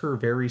makes her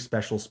very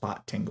special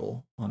spot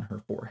tingle on her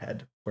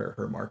forehead where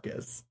her mark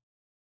is.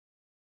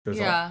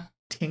 There's all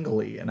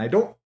tingly, and I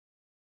don't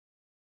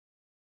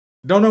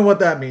know what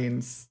that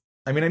means.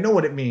 I mean, I know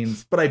what it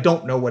means, but I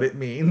don't know what it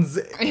means.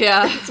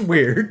 Yeah. It's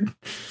weird.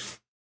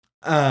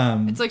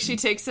 It's like she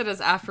takes it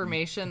as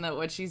affirmation that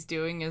what she's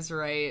doing is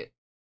right.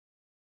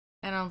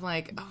 And I'm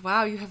like, oh,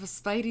 wow, you have a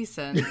spidey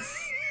sense.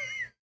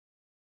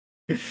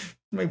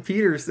 My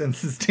Peter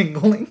sense is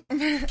tingling.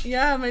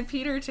 Yeah, my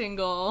Peter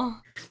tingle.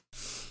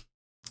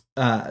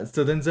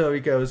 So then Zoe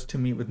goes to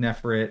meet with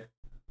Neferet,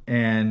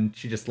 and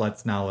she just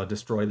lets Nala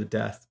destroy the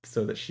desk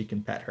so that she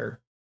can pet her.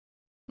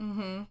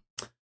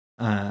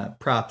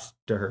 Props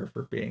to her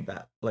for being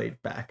that laid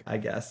back, I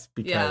guess,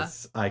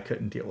 because I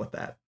couldn't deal with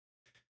that.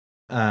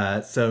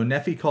 So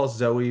Neffy calls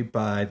Zoe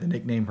by the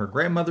nickname her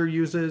grandmother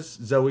uses,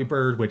 Zoe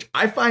Bird, which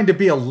I find to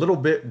be a little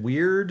bit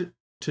weird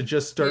to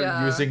just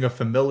start using a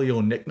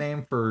familial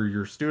nickname for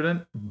your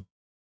student.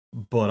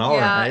 But all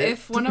right.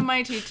 If one of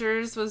my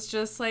teachers was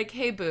just like,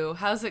 hey, boo,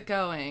 how's it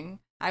going?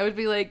 I would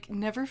be like,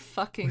 never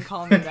fucking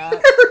call me that.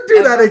 Never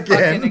do that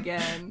again.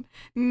 Again.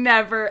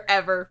 Never,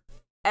 ever,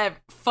 ever.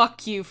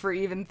 Fuck you for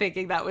even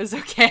thinking that was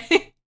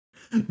okay.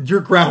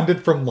 You're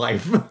grounded from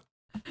life.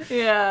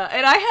 Yeah,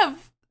 and I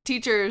have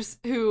teachers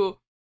who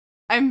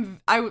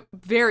I'm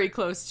very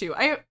close to.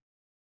 I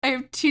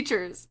have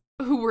teachers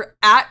who were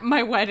at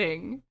my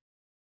wedding,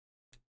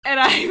 and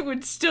I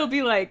would still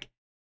be like,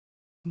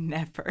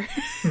 never,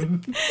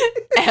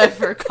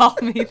 ever call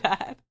me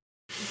that.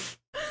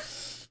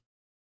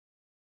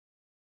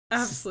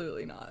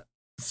 Absolutely not.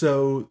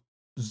 So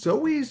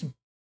Zoe's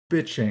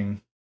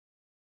bitching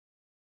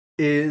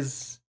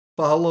is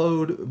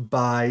followed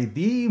by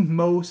the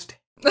most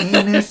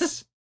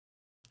heinous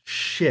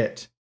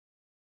shit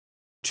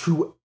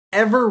to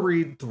ever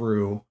read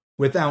through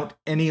without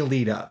any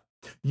lead up.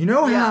 You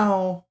know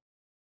how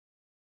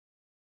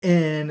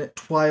in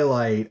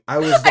Twilight I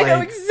was like, I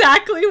know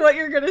exactly what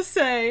you're gonna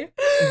say.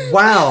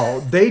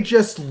 Wow, they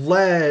just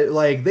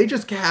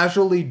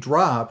casually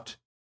dropped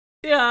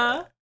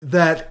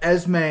that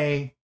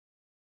Esme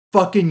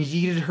fucking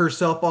yeeted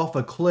herself off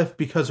a cliff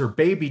because her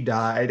baby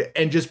died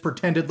and just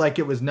pretended like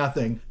it was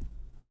nothing.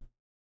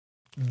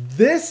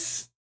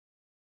 This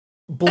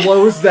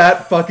blows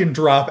that fucking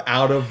drop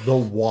out of the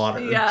water.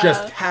 Yeah.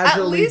 Just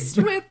casually.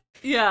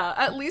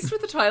 At least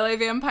with the Twilight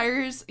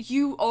vampires,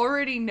 you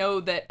already know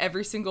that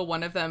every single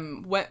one of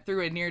them went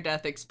through a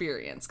near-death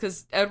experience,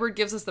 because Edward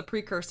gives us the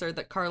precursor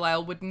that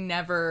Carlisle would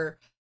never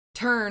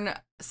turn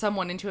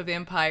someone into a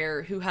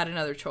vampire who had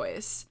another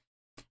choice.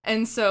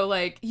 And so,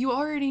 like, you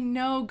already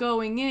know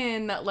going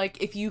in that,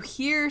 like, if you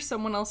hear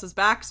someone else's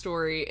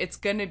backstory, it's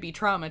gonna be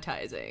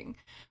traumatizing.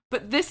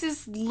 But this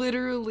is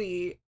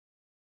literally...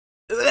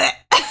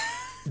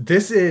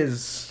 This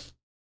is...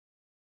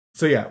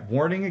 So yeah,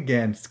 warning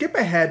again. Skip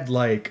ahead,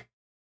 like,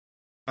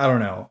 I don't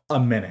know, a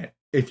minute.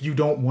 If you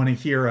don't want to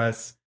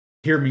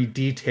hear me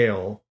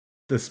detail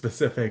the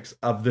specifics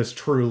of this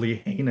truly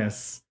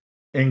heinous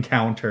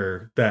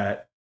encounter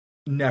that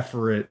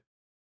Neferet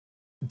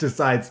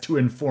decides to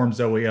inform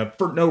Zoe of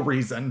for no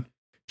reason.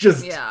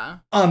 Just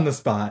on the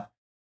spot.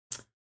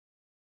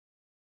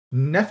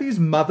 Neffy's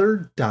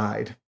mother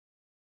died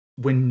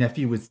when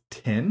Neffy was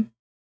 10.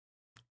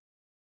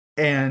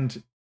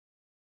 And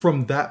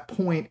from that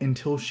point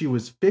until she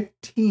was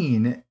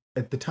 15,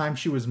 at the time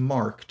she was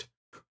marked,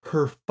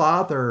 her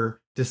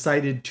father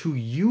decided to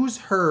use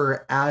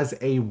her as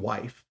a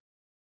wife.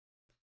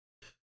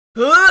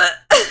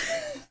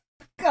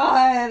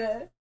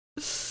 God.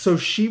 So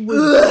she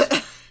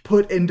was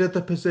put into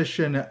the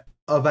position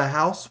of a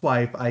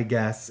housewife, I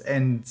guess,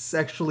 and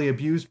sexually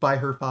abused by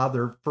her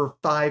father for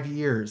 5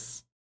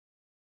 years.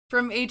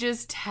 From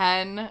ages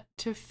 10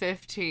 to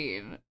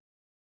 15.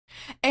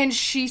 And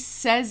she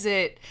says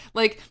it,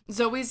 like,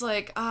 Zoe's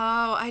like,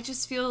 oh, I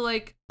just feel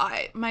like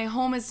my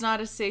home is not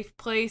a safe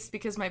place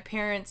because my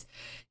parents,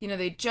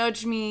 they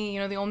judge me.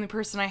 The only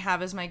person I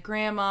have is my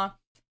grandma.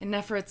 And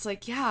Nefert's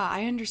like, yeah,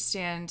 I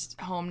understand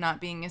home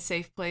not being a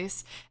safe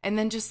place. And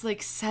then just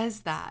like says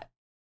that.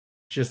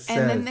 Just and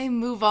says. then they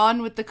move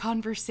on with the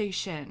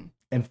conversation.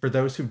 And for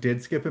those who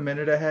did skip a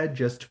minute ahead,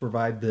 just to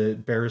provide the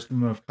barest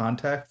amount of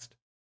context,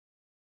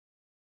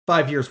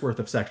 5 years worth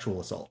of sexual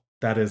assault.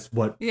 That is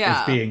what is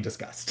being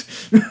discussed.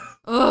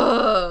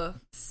 Ugh,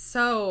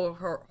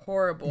 so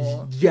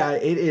horrible. Yeah,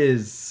 it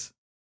is.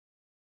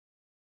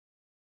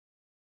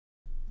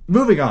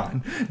 Moving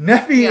on.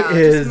 Nephi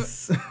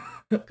is...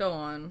 Go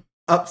on.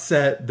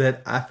 upset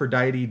that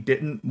Aphrodite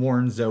didn't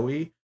warn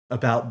Zoe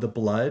about the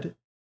blood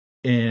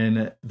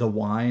in the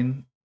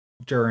wine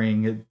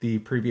during the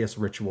previous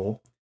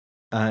ritual.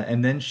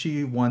 And then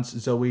she wants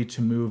Zoe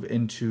to move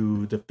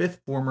into the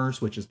fifth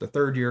formers, which is the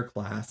third year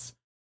class,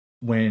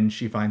 when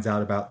she finds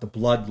out about the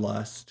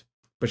bloodlust.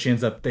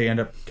 But they end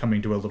up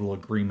coming to a little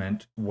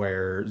agreement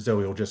where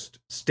Zoe will just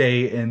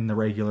stay in the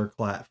regular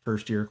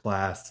first year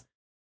class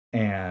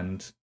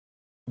and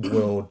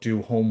will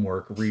do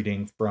homework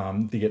reading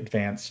from the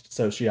advanced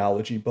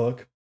sociology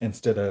book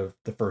instead of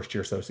the first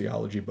year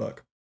sociology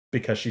book,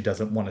 because she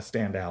doesn't want to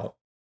stand out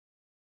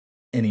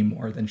any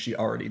more than she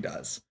already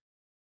does.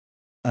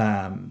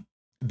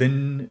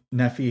 Then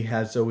Nephi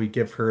has Zoe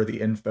give her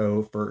the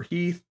info for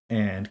Heath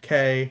and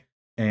Kay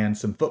and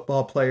some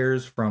football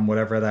players from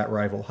whatever that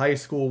rival high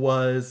school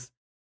was,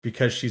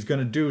 because she's going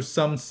to do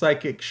some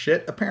psychic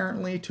shit,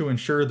 apparently, to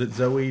ensure that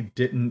Zoe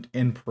didn't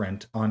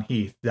imprint on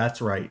Heath.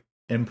 That's right.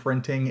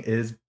 Imprinting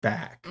is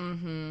back.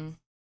 Mm-hmm.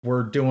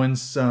 We're doing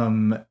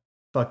some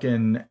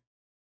fucking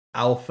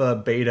alpha,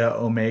 beta,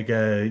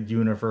 omega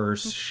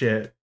universe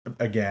shit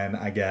again,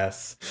 I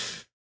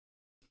guess.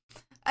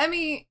 I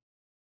mean,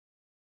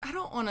 I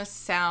don't want to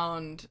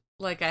sound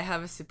like I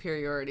have a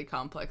superiority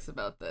complex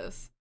about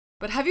this,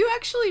 but have you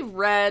actually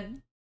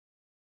read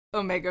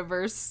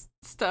Omegaverse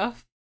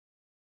stuff?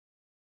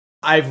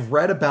 I've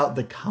read about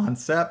the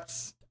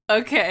concepts.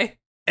 Okay.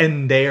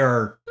 And they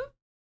are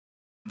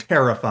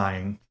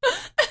terrifying.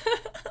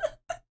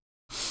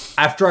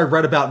 After I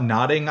read about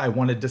nodding, I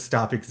wanted to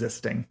stop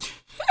existing.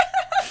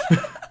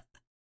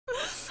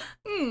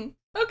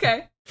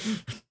 Okay.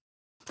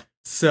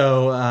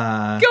 So,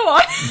 go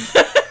on.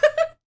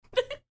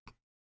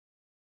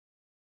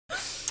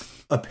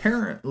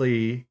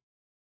 Apparently,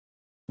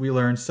 we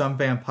learned some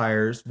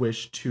vampires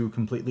wish to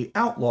completely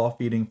outlaw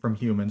feeding from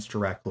humans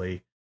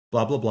directly.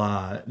 Blah, blah,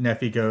 blah.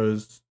 Nephi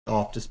goes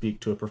off to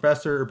speak to a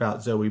professor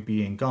about Zoe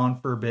being gone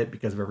for a bit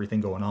because of everything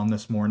going on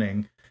this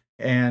morning,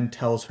 and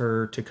tells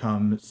her to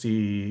come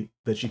see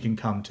that she can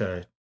come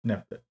to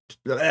Nefert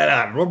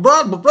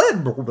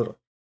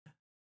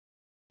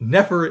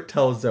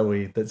tells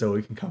Zoe that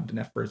Zoe can come to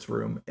Nefert's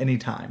room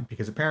anytime,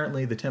 because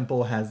apparently the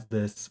temple has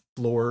this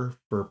floor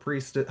for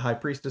high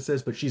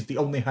priestesses, but she's the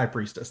only high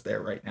priestess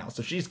there right now.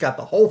 So she's got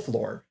the whole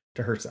floor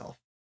to herself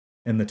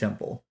in the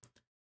temple.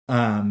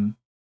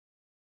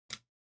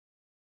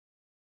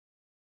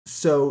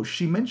 So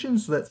she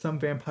mentions that some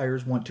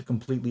vampires want to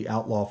completely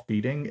outlaw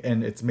feeding,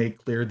 and it's made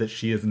clear that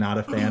she is not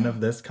a fan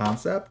of this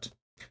concept.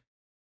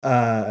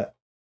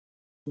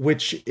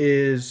 Which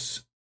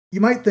is, you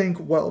might think,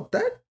 well,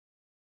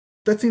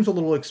 that seems a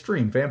little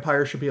extreme.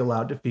 Vampires should be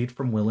allowed to feed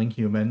from willing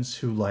humans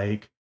who,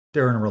 like,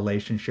 they're in a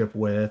relationship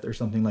with or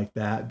something like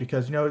that,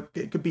 because, you know,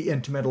 it could be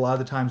intimate a lot of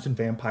the times in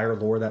vampire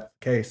lore. That's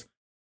the case.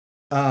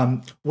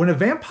 When a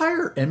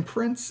vampire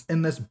imprints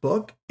in this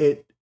book,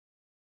 it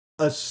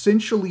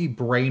essentially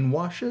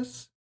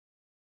brainwashes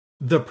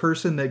the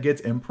person that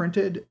gets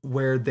imprinted,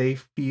 where they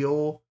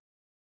feel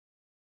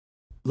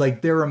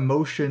like their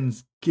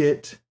emotions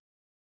get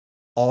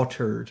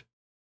altered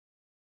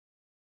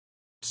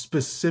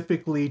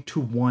specifically to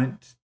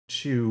want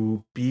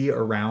to be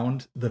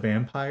around the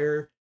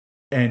vampire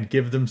and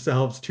give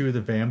themselves to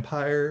the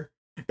vampire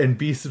and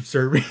be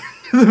subservient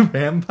to the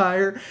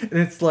vampire. And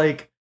it's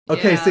like,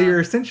 okay, so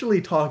you're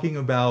essentially talking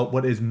about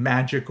what is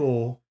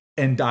magical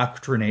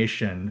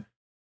indoctrination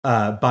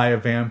by a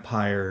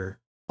vampire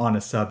on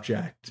a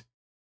subject.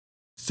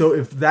 So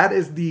if that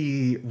is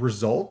the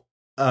result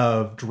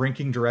of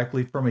drinking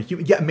directly from a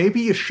human,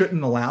 maybe you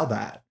shouldn't allow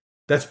that.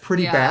 That's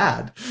pretty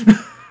bad.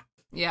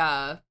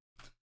 Yeah.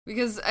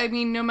 Because, I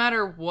mean, no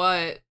matter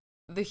what,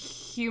 the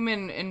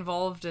human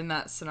involved in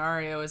that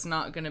scenario is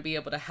not going to be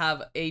able to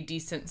have a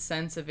decent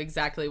sense of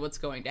exactly what's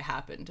going to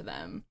happen to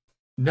them.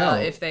 No.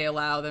 If they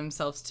allow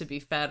themselves to be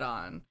fed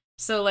on.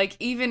 So, like,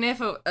 even if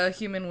a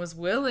human was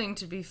willing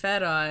to be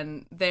fed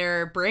on,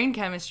 their brain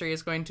chemistry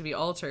is going to be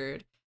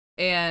altered.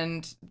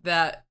 And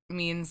that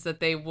means that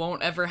they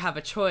won't ever have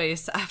a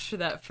choice after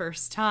that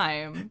first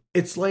time.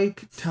 It's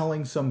like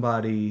telling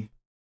somebody,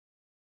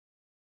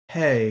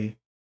 hey,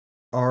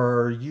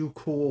 are you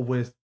cool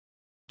with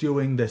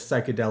doing this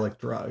psychedelic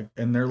drug?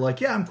 And they're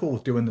like, yeah, I'm cool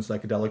with doing the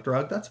psychedelic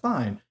drug. That's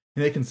fine.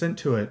 And they consent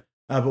to it.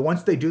 But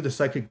once they do the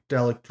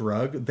psychedelic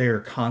drug, they're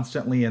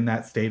constantly in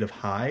that state of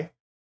high.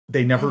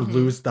 They never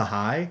lose the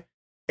high.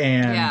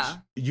 And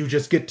you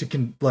just get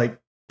to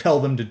tell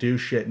them to do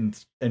shit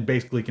and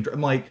basically control.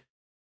 I'm like,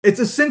 it's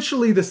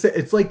essentially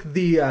it's like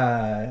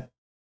the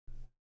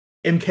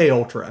MK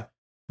Ultra,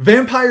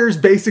 Vampires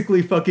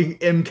basically fucking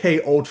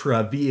MK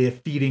Ultra via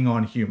feeding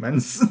on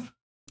humans.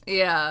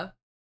 Yeah.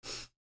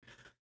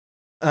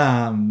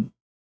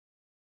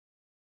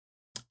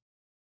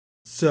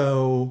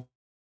 So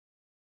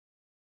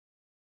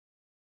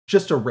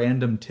just a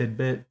random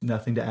tidbit,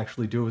 nothing to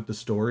actually do with the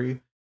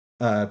story.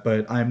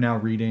 But I'm now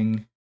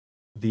reading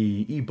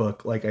the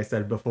ebook, like I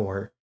said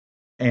before,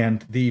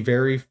 and the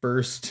very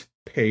first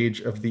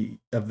page of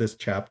this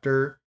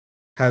chapter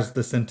has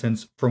the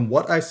sentence, "From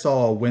what I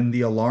saw when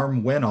the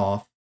alarm went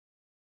off,"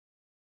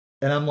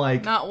 and I'm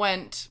like, not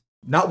went,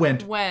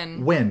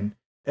 when,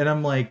 and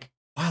I'm like,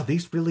 wow,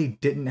 these really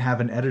didn't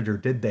have an editor,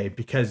 did they?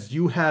 Because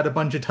you had a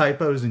bunch of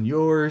typos in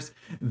yours.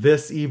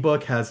 This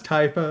ebook has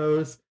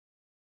typos.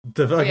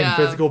 The fucking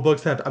physical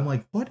books have. I'm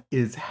like, what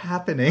is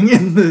happening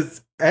in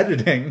this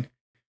editing?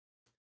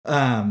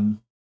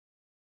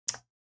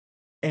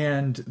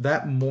 And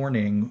that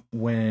morning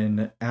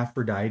when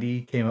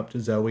Aphrodite came up to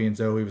Zoe and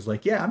Zoe was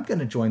like, yeah, I'm going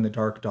to join the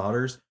Dark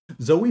Daughters,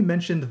 Zoe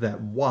mentioned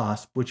that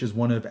Wasp, which is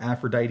one of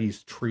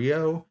Aphrodite's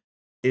trio,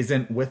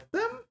 isn't with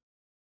them.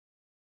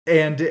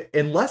 And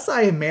unless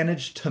I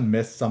managed to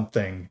miss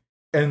something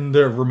in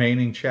the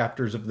remaining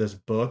chapters of this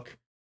book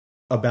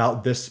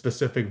about this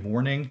specific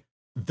morning,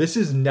 this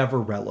is never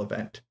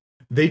relevant.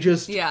 They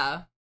just...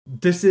 Yeah.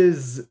 This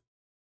is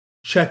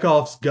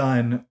Chekhov's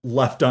gun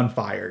left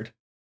unfired.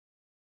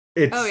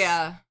 It's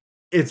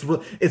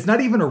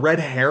not even a red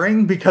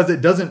herring because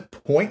it doesn't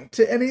point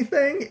to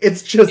anything.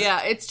 It's just...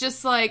 Yeah, it's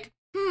just like,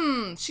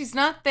 she's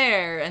not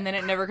there, and then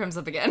it never comes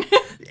up again.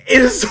 It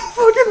is so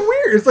fucking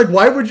weird. It's like,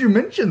 why would you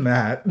mention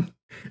that?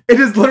 It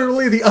is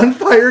literally the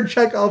unfired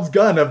Chekhov's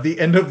gun of the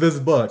end of this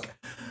book.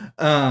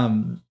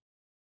 And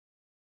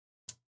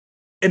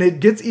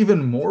it gets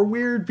even more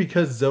weird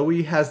because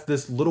Zoe has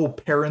this little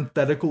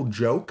parenthetical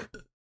joke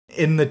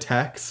in the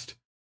text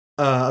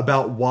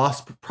about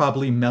Wasp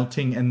probably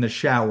melting in the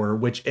shower,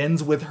 which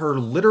ends with her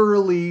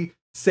literally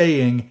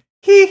saying,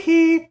 hee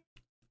hee,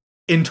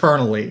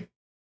 internally.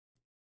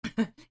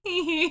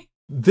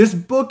 This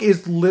book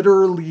is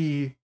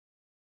literally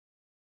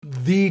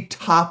the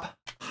top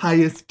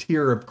highest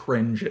tier of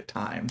cringe at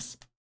times.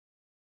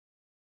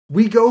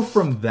 We go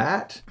from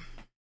that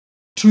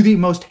to the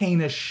most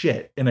heinous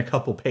shit in a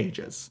couple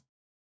pages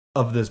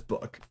of this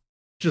book.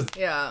 Just,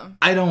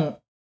 I don't...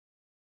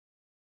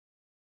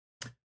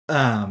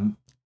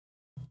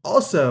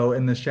 Also,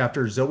 in this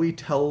chapter, Zoe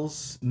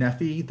tells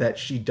Nephi that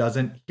she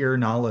doesn't hear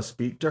Nala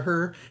speak to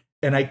her,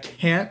 and I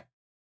can't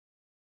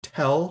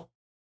tell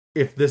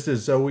if this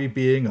is Zoe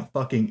being a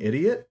fucking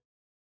idiot,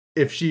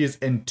 if she is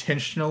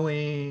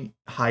intentionally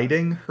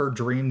hiding her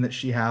dream that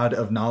she had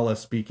of Nala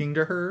speaking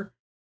to her,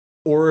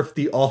 or if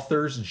the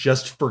authors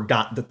just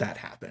forgot that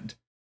happened.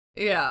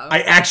 Yeah.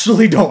 I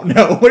actually don't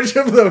know which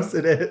of those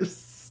it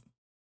is.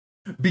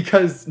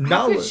 Because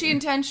Nala... How could she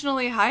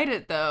intentionally hide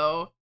it,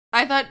 though?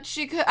 I thought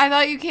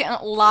you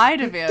can't lie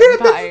to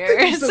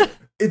vampires. So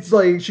it's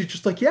like, she's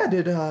just like, yeah,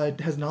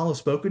 has Nala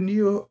spoken to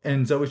you?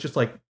 And Zoe's just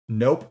like,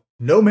 nope.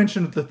 No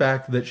mention of the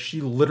fact that she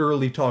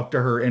literally talked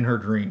to her in her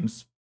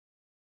dreams.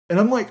 And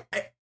I'm like,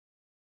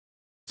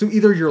 so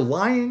either you're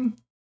lying,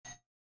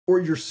 or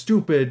you're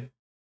stupid,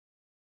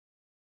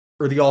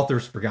 or the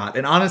authors forgot.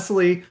 And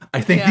honestly,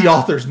 I think the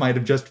authors might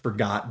have just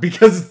forgot,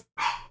 because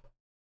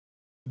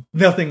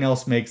nothing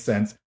else makes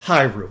sense.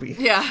 Hi, Ruby.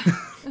 Yeah.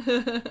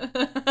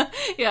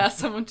 Yeah,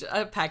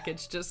 a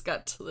package just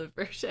got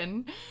delivered,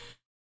 and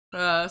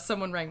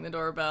someone rang the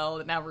doorbell,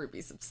 and now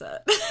Ruby's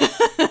upset.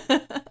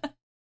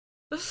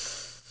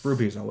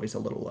 Ruby's always a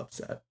little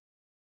upset.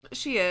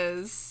 She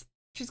is.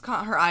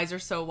 Her eyes are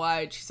so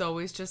wide. She's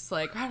always just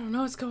like, I don't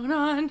know what's going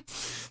on.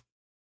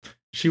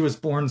 She was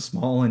born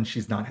small, and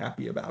she's not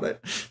happy about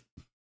it.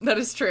 That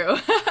is true.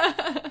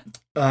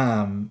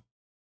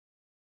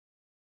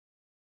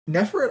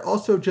 Neferet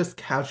also just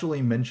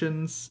casually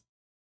mentions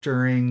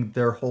during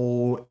their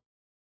whole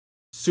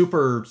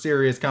super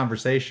serious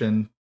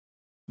conversation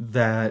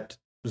that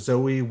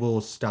Zoe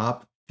will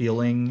stop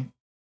feeling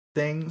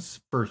things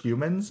for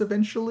humans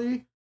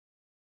eventually,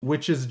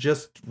 which is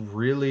just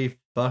really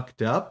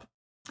fucked up.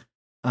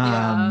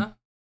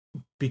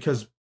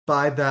 Because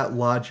by that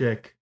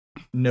logic,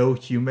 no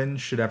human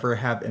should ever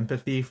have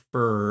empathy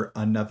for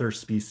another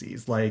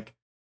species. Like,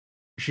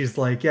 she's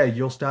like, yeah,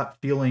 you'll stop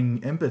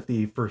feeling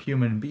empathy for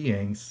human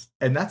beings,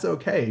 and that's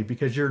okay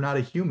because you're not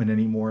a human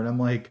anymore. And I'm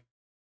like,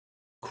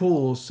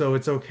 cool, so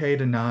it's okay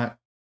to not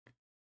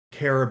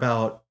care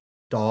about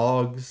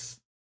dogs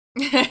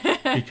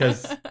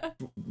because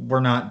we're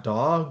not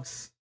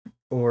dogs,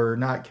 or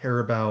not care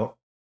about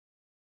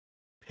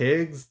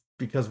pigs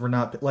because we're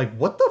not... Like,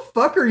 what the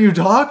fuck are you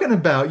talking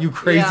about, you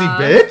crazy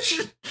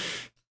bitch?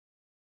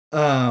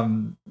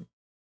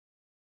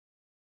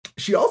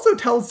 She also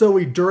tells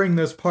Zoe during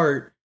this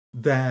part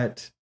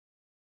that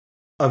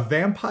a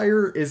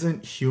vampire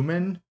isn't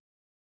human,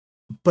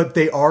 but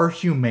they are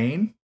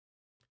humane.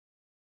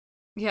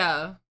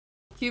 Yeah.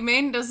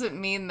 Humane doesn't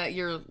mean that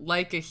you're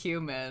like a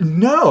human.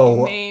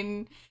 No.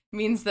 Humane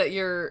means that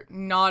you're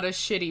not a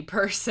shitty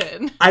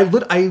person. I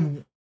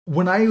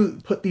when I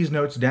put these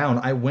notes down,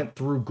 I went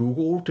through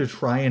Google to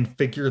try and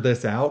figure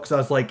this out because I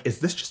was like, is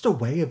this just a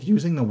way of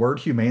using the word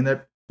humane?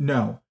 That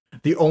no.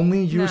 The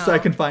only use I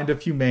can find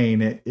of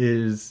humane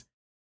is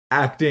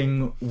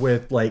acting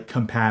with like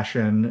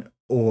compassion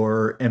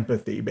or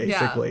empathy,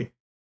 basically. Yeah.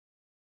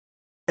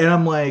 And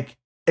I'm like,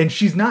 and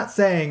she's not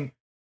saying,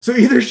 so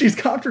either she's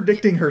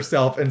contradicting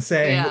herself and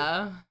saying,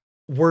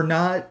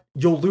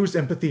 you'll lose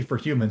empathy for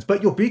humans,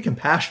 but you'll be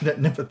compassionate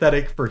and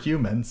empathetic for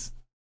humans.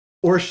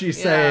 Or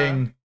she's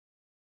saying,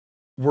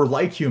 we're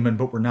like human,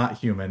 but we're not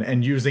human,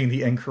 and using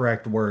the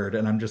incorrect word.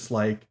 And I'm just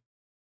like,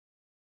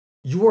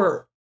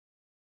 you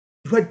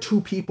had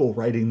 2 people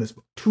writing this,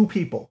 2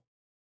 people,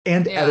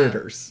 and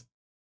editors.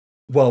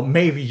 Well,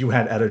 maybe you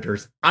had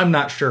editors. I'm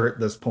not sure at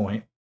this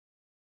point.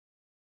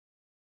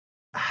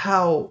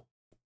 How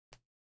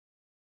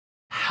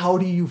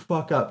do you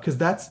fuck up? Because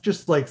that's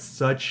just like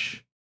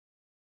such...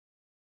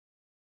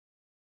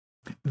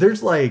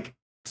 There's like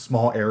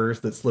small errors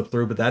that slip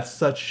through, but that's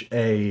such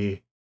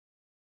a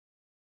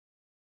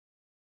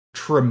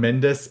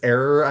tremendous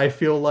error, I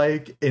feel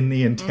like, in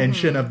the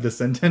intention of the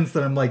sentence,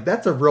 that I'm like,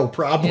 that's a real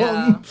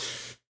problem.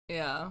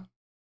 Yeah.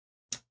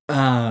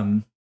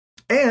 And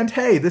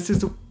hey, this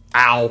is...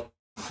 Ow.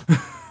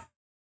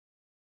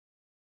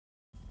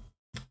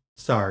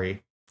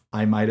 Sorry.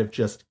 I might have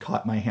just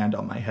caught my hand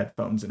on my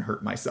headphones and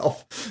hurt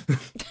myself.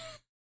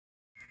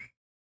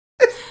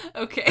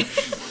 Okay.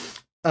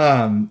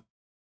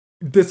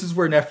 This is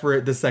where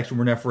this section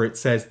where Neferet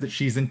says that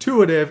she's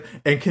intuitive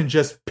and can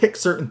just pick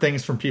certain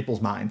things from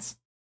people's minds.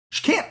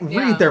 She can't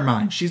read their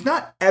minds. She's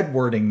not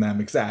Edwarding them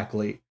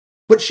exactly,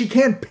 but she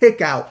can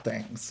pick out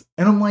things.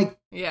 And I'm like,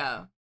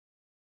 yeah,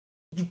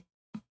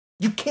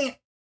 you can't.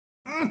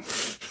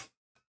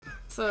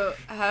 So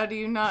how do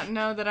you not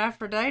know that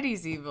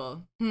Aphrodite's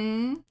evil?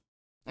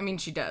 I mean,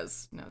 she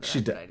does know that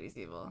Aphrodite's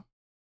evil.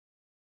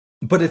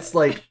 But it's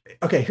like,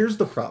 okay, here's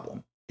the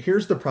problem.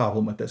 Here's the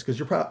problem with this,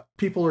 because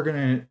people are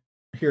going to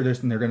hear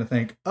this and they're going to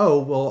think, oh,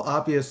 well,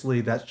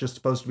 obviously that's just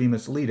supposed to be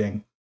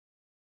misleading.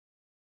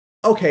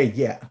 Okay,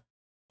 yeah,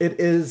 it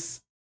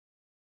is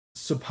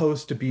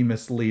supposed to be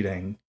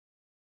misleading.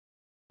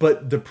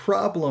 But the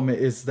problem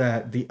is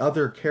that the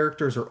other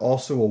characters are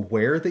also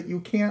aware that you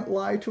can't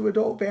lie to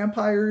adult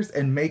vampires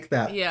and make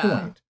that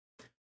point.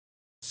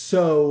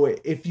 So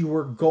if you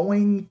were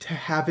going to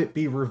have it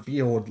be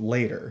revealed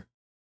later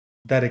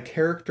that a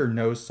character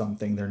knows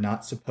something they're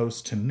not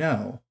supposed to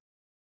know,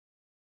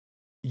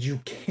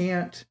 you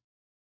can't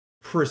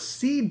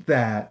precede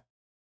that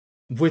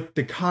with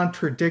the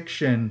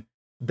contradiction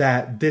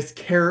that this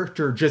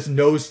character just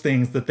knows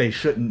things that they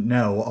shouldn't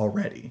know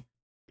already.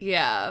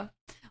 Yeah.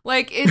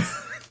 Like,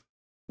 it's...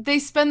 They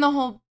spend the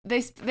whole...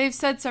 They've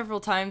said several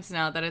times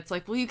now that it's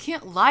like, well, you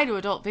can't lie to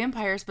adult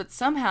vampires, but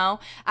somehow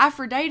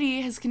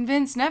Aphrodite has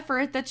convinced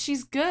Neferet that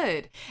she's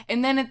good.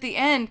 And then at the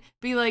end,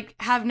 be like,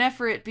 have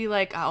Neferet be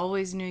like, I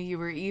always knew you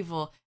were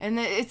evil. And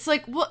then it's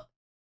like, what?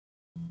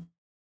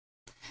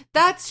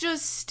 That's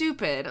just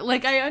stupid.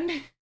 Like, I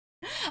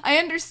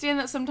understand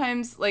that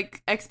sometimes,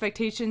 like,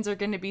 expectations are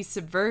going to be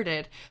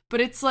subverted,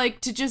 but it's like,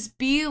 to just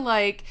be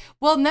like,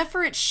 well,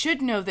 Neferet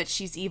should know that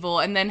she's evil,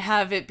 and then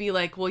have it be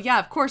like, well, yeah,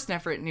 of course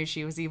Neferet knew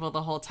she was evil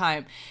the whole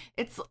time.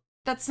 It's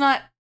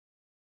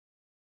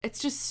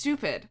just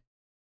stupid.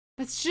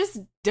 That's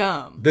just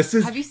dumb.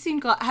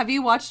 Have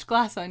you watched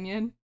Glass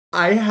Onion?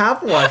 I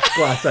have watched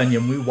Glass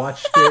Onion. We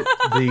watched it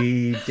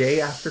the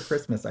day after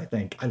Christmas, I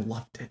think. I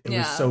loved it. It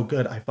was so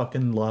good. I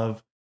fucking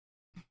love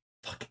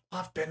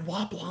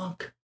Benoit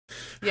Blanc.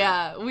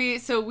 Yeah, we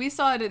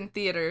saw it in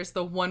theaters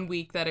the 1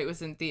 week that it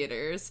was in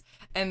theaters,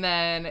 and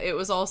then it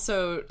was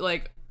also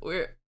like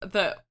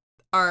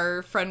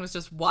our friend was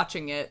just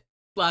watching it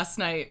last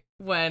night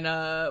when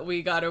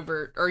we got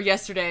over, or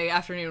yesterday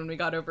afternoon when we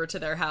got over to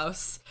their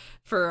house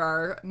for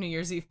our New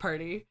Year's Eve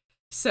party.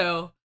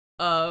 So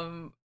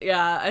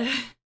yeah,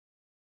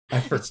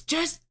 it's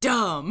just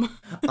dumb.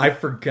 I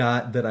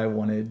forgot that I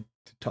wanted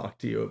to talk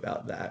to you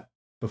about that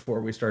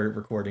before we started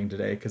recording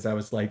today, because I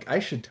was like, I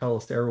should tell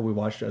Sarah we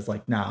watched it. I was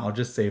like, nah, I'll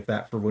just save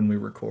that for when we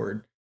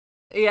record.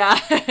 Yeah.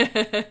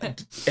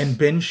 And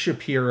Ben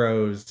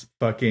Shapiro's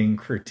fucking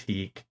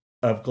critique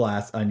of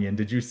Glass Onion.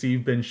 Did you see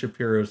Ben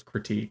Shapiro's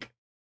critique?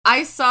 I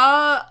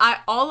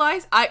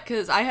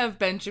because I have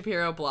Ben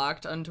Shapiro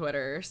blocked on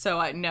Twitter, so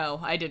I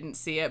didn't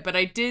see it, but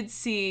I did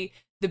see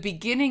the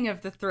beginning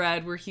of the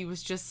thread where he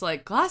was just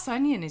like, Glass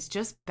Onion is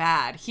just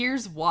bad.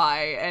 Here's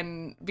why.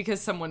 And because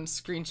someone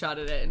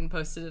screenshotted it and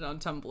posted it on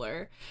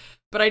Tumblr.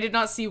 But I did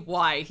not see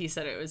why he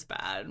said it was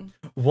bad.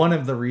 One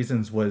of the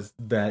reasons was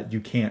that you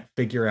can't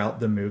figure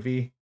out the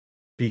movie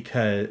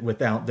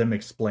without them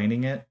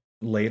explaining it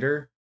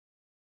later.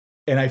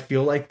 And I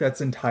feel like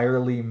that's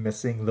entirely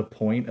missing the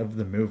point of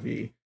the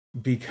movie,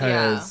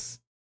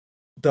 because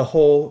the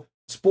whole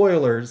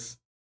spoilers,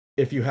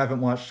 if you haven't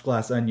watched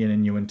Glass Onion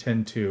and you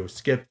intend to,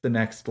 skip the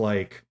next,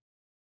 like,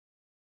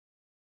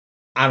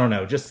 I don't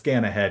know, just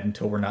scan ahead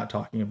until we're not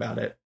talking about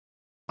it.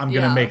 I'm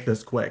going to make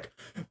this quick.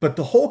 But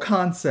the whole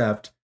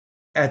concept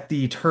at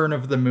the turn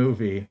of the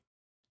movie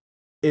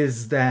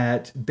is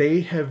that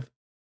they have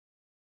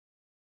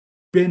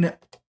been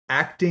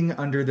acting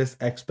under this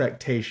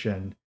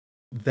expectation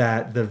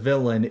that the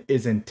villain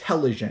is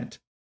intelligent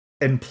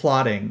and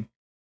plotting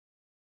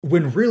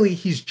when really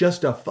he's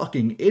just a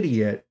fucking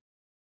idiot.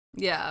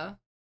 Yeah.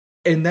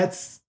 And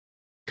that's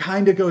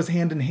kind of goes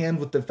hand in hand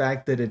with the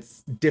fact that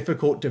it's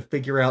difficult to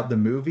figure out the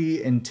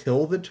movie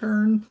until the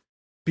turn,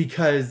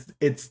 because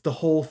it's the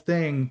whole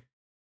thing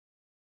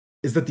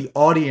is that the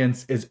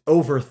audience is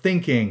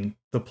overthinking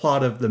the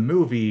plot of the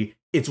movie.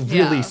 It's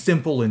really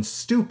simple and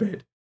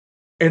stupid.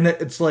 And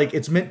it's like,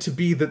 it's meant to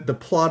be that the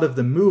plot of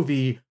the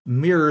movie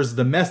mirrors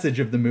the message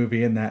of the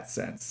movie in that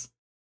sense.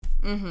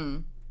 Mm-hmm.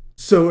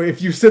 So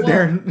if you sit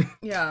there and...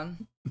 Yeah.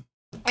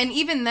 And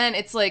even then,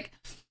 it's like,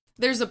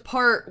 there's a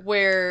part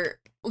where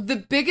the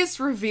biggest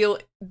reveal,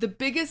 the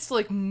biggest,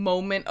 like,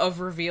 moment of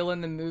reveal in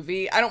the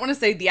movie, I don't want to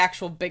say the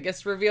actual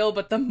biggest reveal,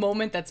 but the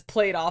moment that's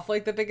played off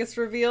like the biggest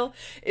reveal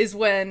is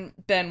when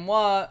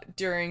Benoit,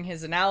 during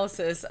his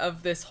analysis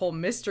of this whole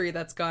mystery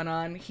that's gone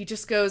on, he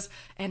just goes,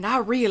 and I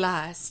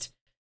realized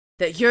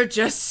that you're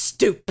just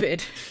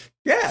stupid.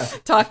 Yeah.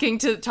 Talking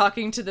to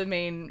the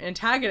main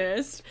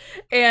antagonist.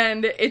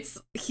 And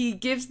he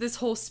gives this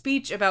whole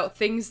speech about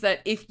things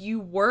that if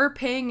you were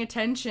paying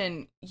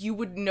attention, you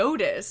would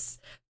notice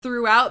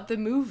throughout the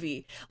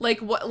movie.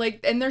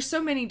 And there's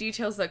so many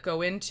details that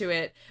go into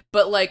it,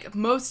 but like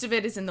most of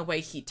it is in the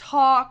way he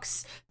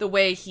talks, the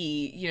way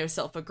he,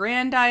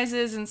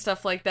 self-aggrandizes and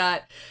stuff like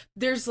that.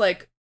 There's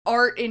like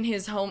art in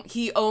his home.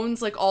 He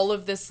owns like all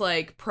of this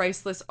like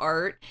priceless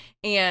art,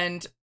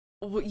 and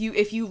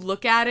if you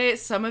look at it,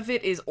 some of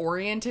it is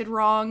oriented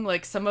wrong.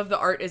 Like some of the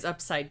art is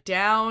upside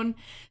down.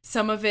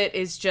 Some of it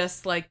is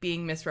just like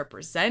being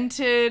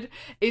misrepresented.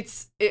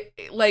 There's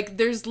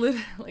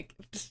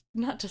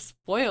not to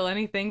spoil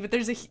anything, but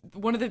there's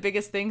one of the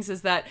biggest things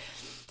is that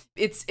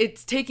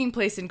it's taking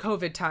place in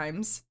COVID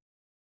times,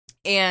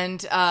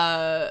 and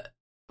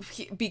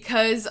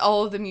because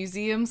all of the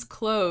museums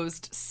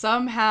closed,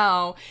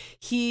 somehow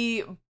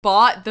he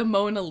bought the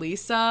Mona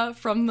Lisa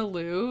from the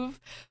Louvre,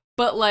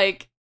 but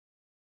like,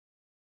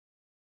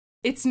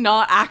 it's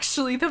not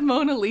actually the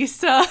Mona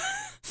Lisa.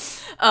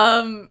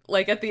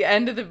 Like at the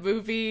end of the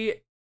movie,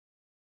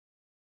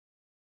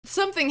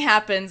 something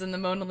happens and the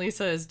Mona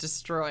Lisa is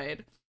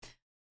destroyed,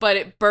 but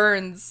it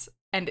burns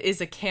and is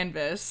a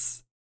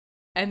canvas,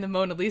 and the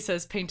Mona Lisa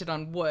is painted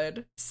on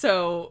wood.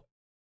 So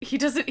he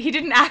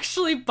didn't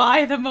actually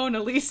buy the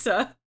Mona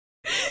Lisa.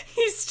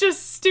 He's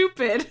just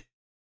stupid.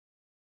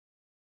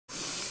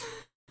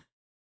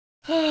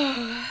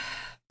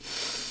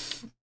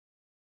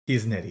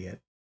 He's an idiot.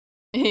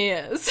 He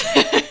is.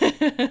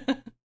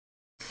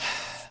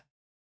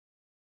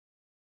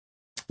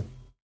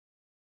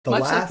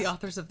 Much like the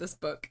authors of this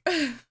book.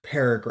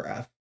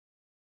 Paragraph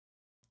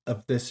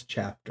of this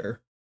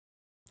chapter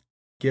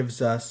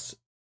gives us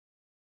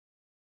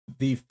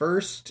the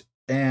first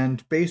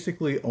and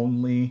basically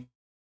only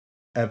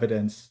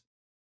evidence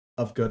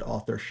of good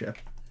authorship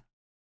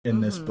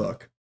in this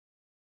book.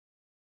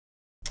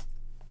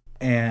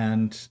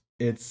 And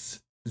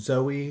it's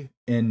Zoe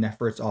in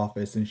Nefert's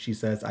office, and she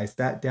says, I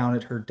sat down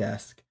at her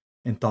desk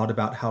and thought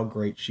about how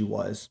great she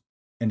was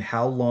and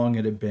how long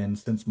it had been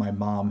since my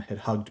mom had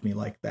hugged me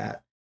like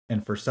that.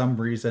 And for some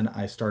reason,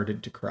 I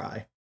started to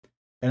cry.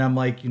 And I'm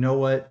like, you know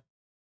what?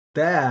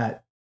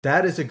 That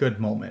is a good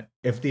moment.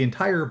 If the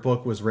entire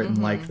book was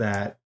written like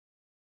that,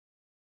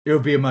 it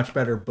would be a much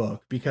better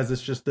book, because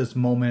it's just this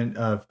moment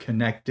of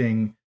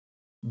connecting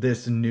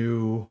this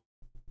new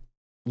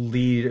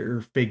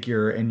leader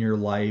figure in your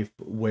life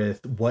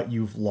with what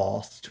you've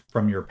lost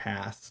from your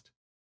past,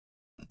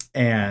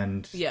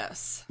 and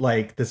yes,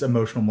 like this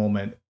emotional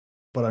moment.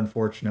 But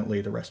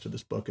unfortunately, the rest of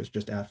this book is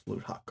just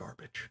absolute hot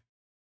garbage.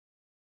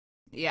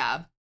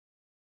 Yeah,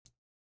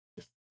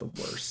 just the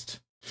worst.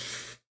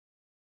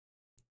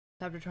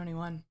 Chapter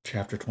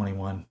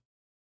 21.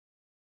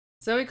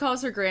 Zoe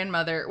calls her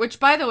grandmother, which,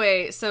 by the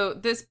way,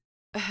 so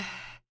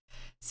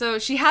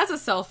she has a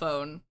cell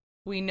phone,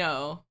 we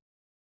know.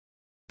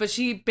 But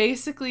she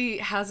basically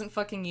hasn't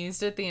fucking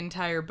used it the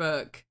entire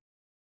book.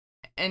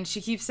 And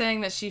she keeps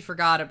saying that she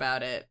forgot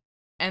about it.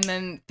 And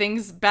then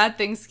bad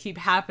things keep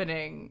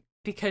happening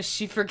because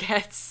she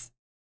forgets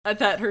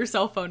that her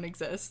cell phone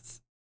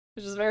exists.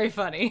 Which is very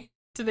funny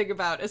to think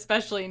about,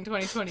 especially in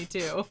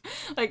 2022.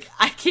 Like,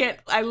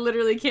 I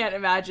literally can't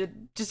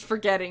imagine just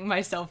forgetting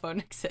my cell phone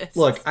exists.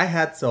 Look, I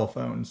had cell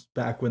phones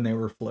back when they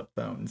were flip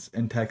phones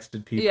and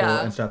texted people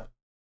and stuff.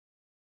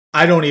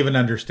 I don't even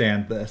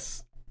understand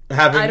this.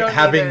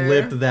 Having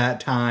lived that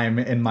time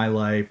in my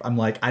life, I'm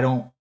like,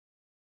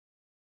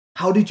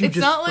 how did you it's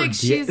just not like forget?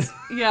 She's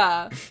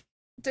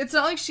it's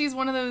not like she's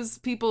one of those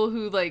people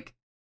who like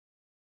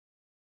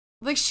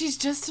she's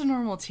just a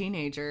normal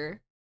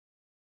teenager.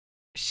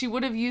 She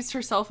would have used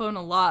her cell phone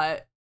a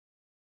lot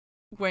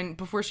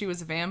before she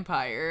was a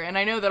vampire, and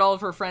I know that all of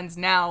her friends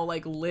now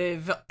like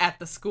live at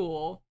the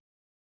school.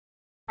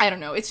 I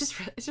don't know. It's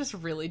just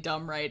really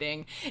dumb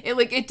writing.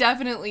 It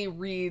definitely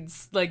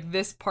reads like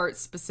this part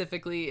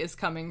specifically is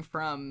coming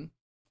from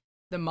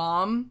the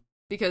mom,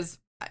 because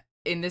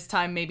in this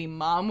time maybe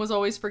mom was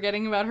always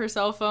forgetting about her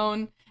cell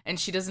phone, and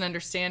she doesn't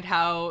understand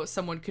how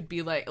someone could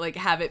be like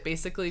have it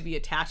basically be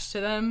attached to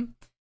them.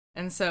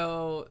 And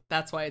so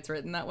that's why it's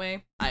written that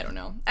way. I don't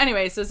know.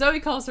 Anyway, so Zoe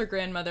calls her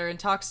grandmother and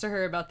talks to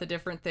her about the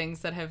different things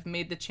that have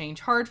made the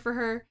change hard for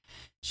her.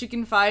 She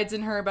confides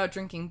in her about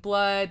drinking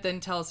blood, then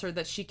tells her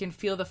that she can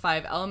feel the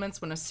 5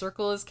 elements when a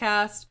circle is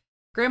cast.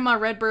 Grandma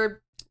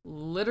Redbird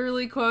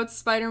literally quotes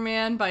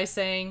Spider-Man by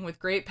saying, "With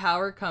great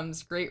power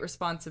comes great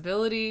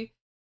responsibility."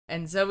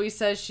 And Zoe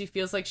says she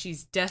feels like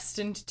she's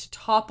destined to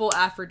topple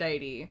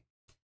Aphrodite.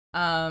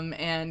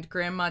 And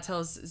Grandma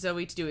tells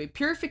Zoe to do a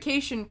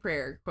purification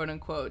prayer, quote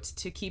unquote,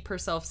 to keep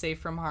herself safe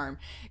from harm.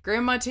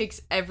 Grandma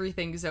takes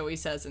everything Zoe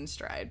says in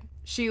stride.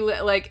 She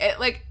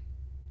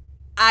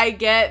I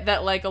get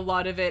that like a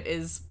lot of it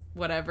is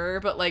whatever,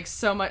 but like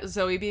so much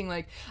Zoe being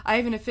like, I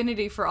have an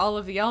affinity for all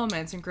of the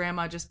elements, and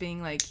Grandma just being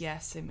like,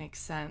 yes, it makes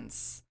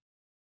sense.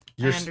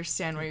 I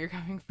understand where you're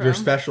coming from. You're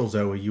special,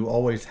 Zoe. You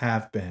always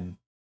have been.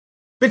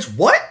 Bitch,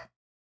 what?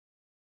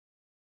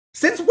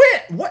 Since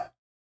when? What?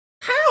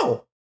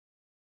 How?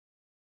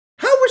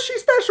 How was she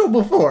special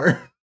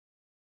before?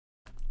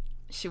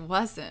 She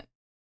wasn't.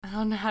 I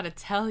don't know how to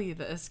tell you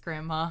this,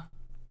 Grandma.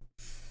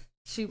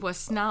 She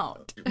was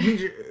not.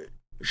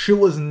 She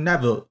was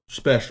never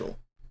special,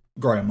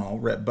 Grandma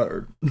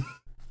Redbird.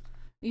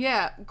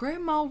 Yeah,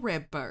 Grandma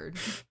Redbird.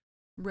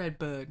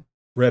 Redbird.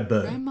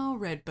 Redbird. Grandma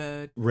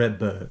Redbird.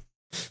 Redbird.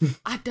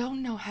 I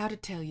don't know how to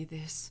tell you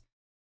this,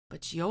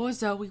 but your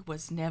Zoe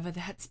was never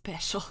that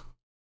special.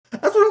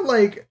 That's what I'm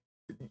like.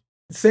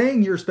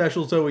 Saying you're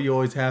special, Zoe, you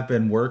always have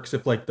been works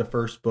if, like, the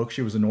first book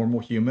she was a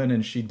normal human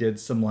and she did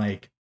some,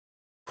 like,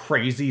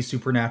 crazy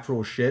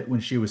supernatural shit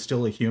when she was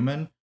still a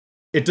human.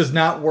 It does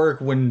not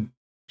work when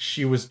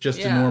she was just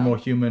a normal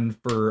human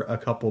for a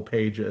couple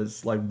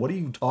pages. Like, what are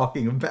you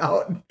talking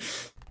about?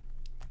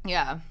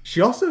 Yeah.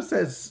 She also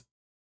says,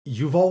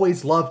 "You've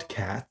always loved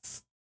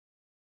cats,"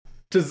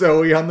 to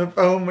Zoe on the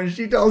phone when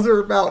she tells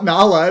her about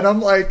Nala, and I'm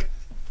like,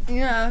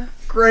 yeah.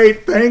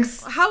 Great,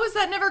 thanks. How has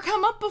that never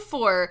come up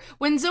before?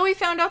 When Zoe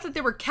found out that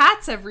there were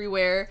cats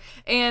everywhere,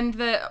 and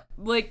that,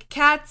 like,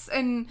 cats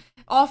and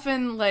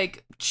often,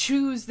 like,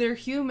 choose their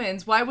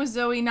humans, why was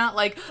Zoe not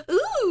like,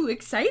 ooh,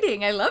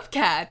 exciting, I love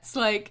cats?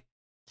 Like,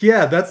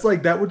 yeah, that's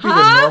like, that would be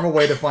the normal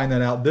way to find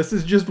that out. This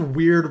is just a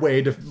weird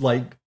way to,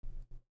 like,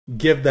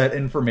 give that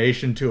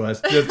information to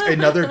us. Just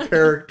another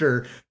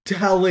character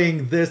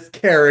telling this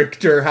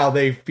character how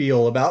they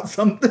feel about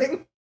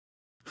something.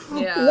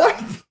 Yeah.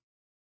 What?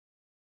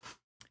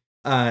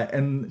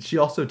 And she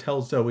also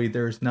tells Zoe,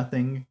 "There's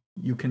nothing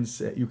you could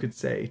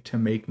say to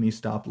make me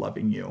stop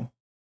loving you."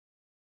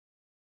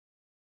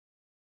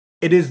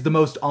 It is the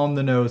most on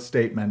the nose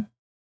statement,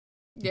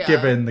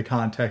 given the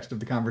context of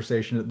the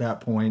conversation at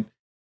that point.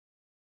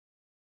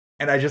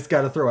 And I just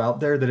got to throw out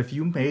there that if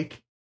you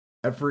make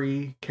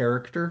every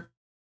character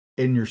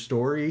in your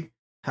story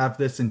have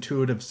this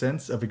intuitive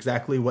sense of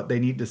exactly what they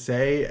need to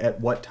say at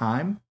what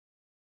time,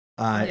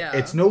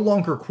 it's no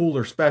longer cool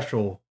or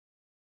special.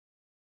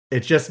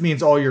 It just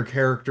means all your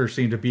characters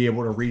seem to be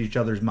able to read each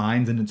other's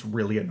minds, and it's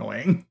really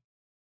annoying.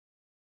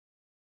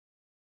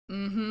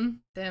 Mm-hmm.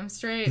 Damn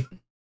straight.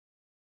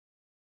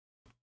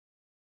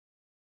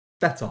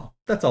 That's all.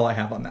 That's all I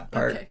have on that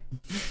part. Okay.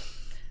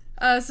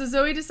 So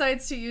Zoe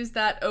decides to use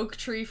that oak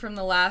tree from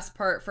the last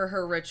part for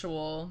her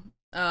ritual,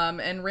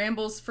 and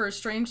rambles for a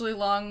strangely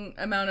long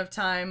amount of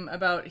time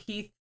about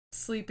Heath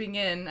sleeping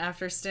in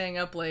after staying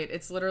up late.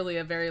 It's literally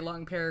a very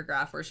long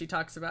paragraph where she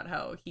talks about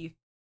how Heath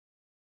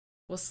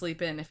will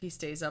sleep in if he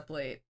stays up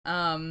late.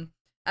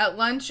 At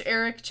lunch,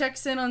 Eric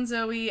checks in on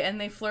Zoe and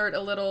they flirt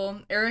a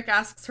little. Eric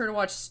asks her to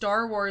watch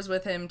Star Wars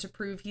with him to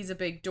prove he's a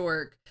big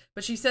dork,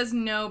 but she says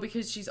no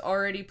because she's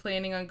already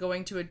planning on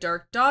going to a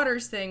Dark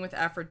Daughters thing with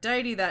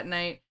Aphrodite that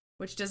night,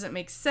 which doesn't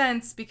make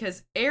sense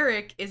because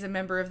Eric is a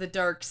member of the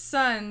Dark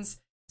Sons,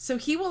 so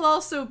he will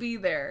also be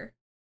there.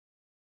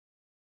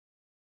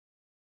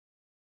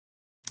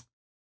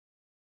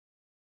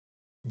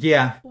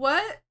 Yeah.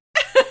 What?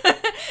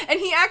 And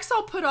he acts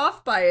all put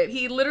off by it.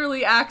 He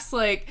literally acts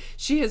like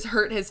she has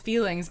hurt his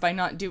feelings by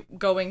not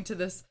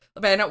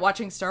by not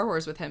watching Star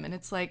Wars with him. And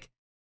it's like,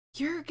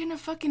 you're gonna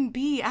fucking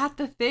be at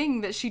the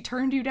thing that she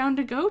turned you down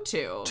to go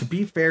to. To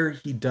be fair,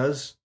 he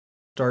does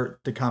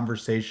start the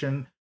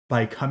conversation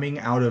by coming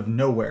out of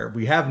nowhere.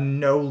 We have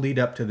no lead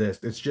up to this.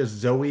 It's just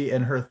Zoe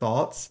and her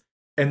thoughts.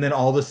 And then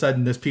all of a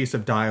sudden, this piece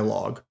of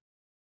dialogue.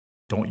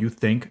 Don't you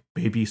think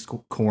baby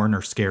corn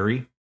are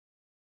scary?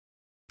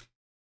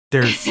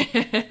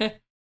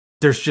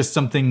 There's just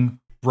something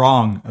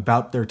wrong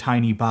about their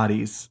tiny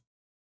bodies.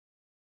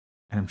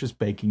 And I'm just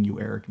begging you,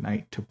 Eric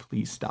Knight, to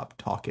please stop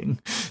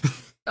talking.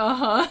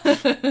 Uh-huh.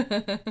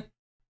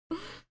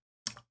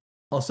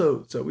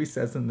 Also, Zoe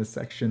says in this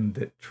section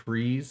that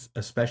trees,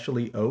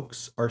 especially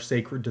oaks, are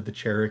sacred to the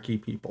Cherokee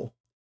people.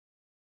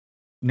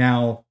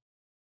 Now,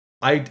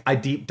 I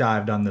deep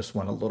dived on this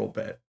one a little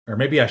bit. Or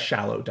maybe I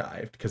shallow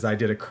dived, because I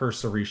did a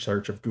cursory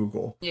search of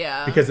Google.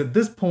 Yeah. Because at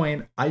this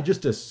point, I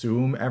just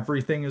assume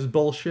everything is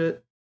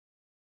bullshit.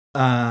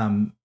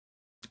 And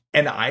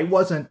I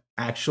wasn't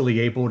actually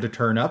able to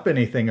turn up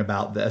anything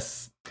about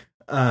this.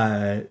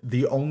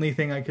 The only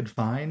thing I could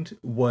find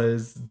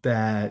was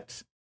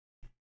that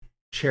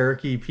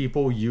Cherokee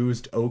people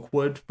used oak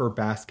wood for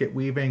basket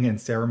weaving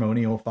and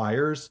ceremonial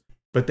fires,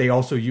 but they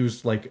also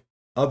used like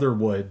other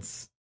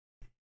woods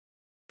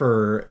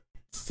for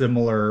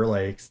similar,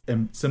 like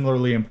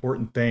similarly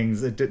important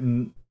things. It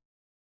didn't.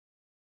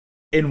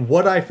 In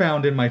what I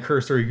found in my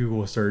cursory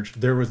Google search,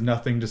 there was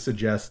nothing to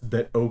suggest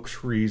that oak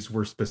trees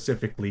were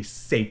specifically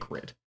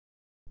sacred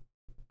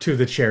to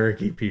the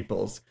Cherokee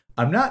peoples.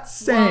 I'm not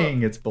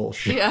saying it's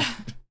bullshit. Yeah.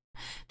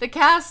 The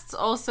casts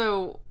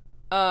also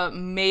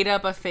made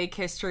up a fake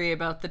history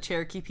about the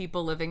Cherokee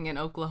people living in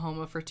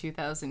Oklahoma for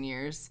 2,000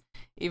 years,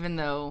 even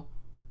though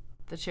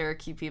the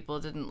Cherokee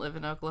people didn't live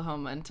in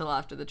Oklahoma until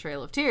after the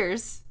Trail of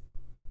Tears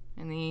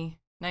in the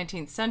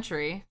 19th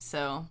century,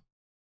 so...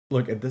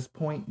 Look, at this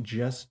point,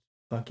 just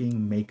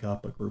fucking make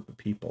up a group of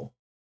people.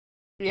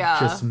 Yeah.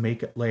 Just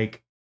make it,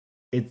 like,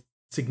 it's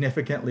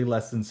significantly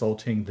less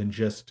insulting than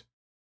just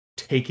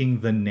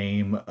taking the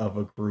name of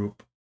a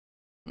group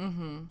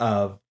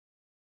of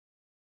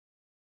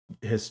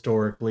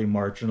historically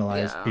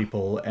marginalized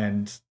people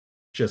and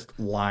just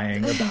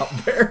lying about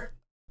their...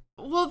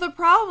 Well, the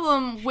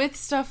problem with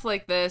stuff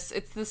like this,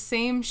 it's the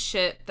same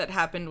shit that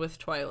happened with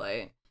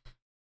Twilight.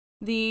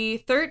 The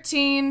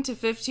 13 to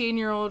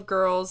 15-year-old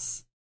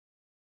girls...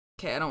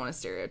 Okay, I don't want to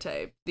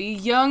stereotype. The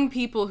young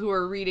people who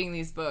are reading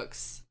these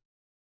books,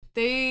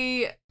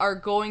 they are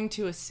going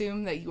to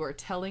assume that you are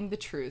telling the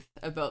truth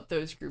about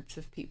those groups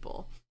of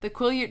people. The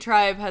Quileute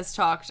tribe has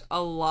talked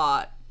a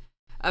lot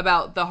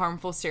about the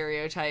harmful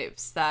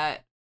stereotypes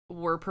that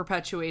were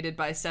perpetuated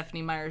by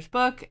Stephenie Meyer's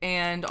book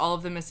and all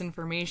of the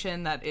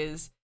misinformation that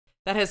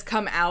has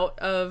come out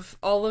of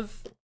all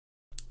of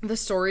the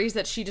stories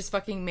that she just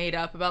fucking made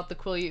up about the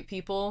Quileute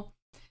people.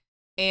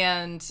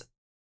 And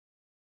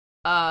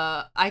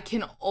I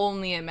can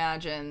only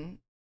imagine,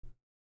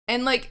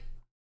 and like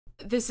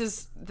this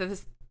is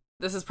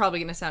probably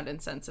going to sound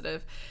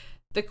insensitive.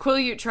 The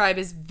Quileute tribe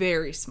is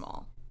very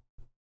small.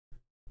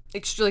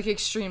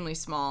 Extremely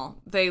small.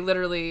 They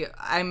literally,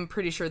 I'm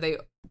pretty sure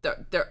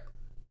they're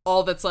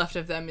all that's left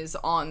of them is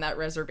on that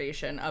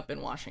reservation up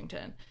in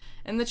Washington.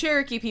 And the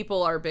Cherokee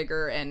people are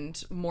bigger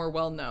and more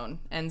well-known.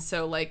 And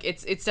so, like,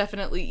 it's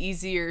definitely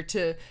easier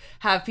to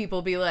have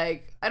people be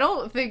like, I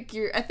think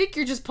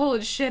you're just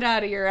pulling shit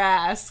out of your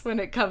ass when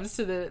it comes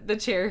to the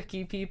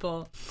Cherokee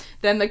people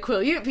than the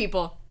Quileute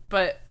people.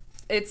 But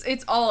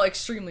it's all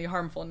extremely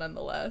harmful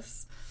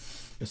nonetheless.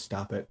 Just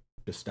stop it.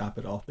 Just stop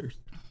it, authors.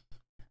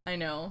 I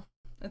know.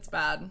 It's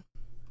bad.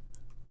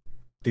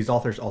 These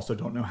authors also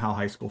don't know how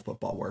high school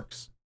football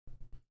works.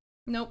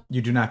 Nope.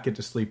 You do not get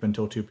to sleep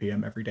until 2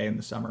 p.m. every day in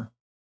the summer.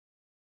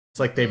 It's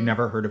like they've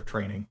never heard of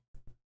training.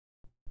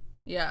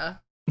 Yeah.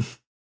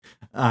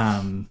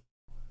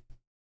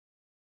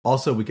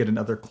 Also, we get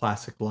another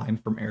classic line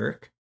from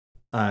Eric.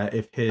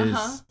 If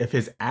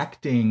his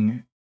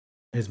acting,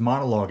 his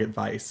monologue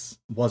advice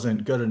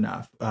wasn't good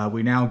enough,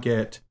 we now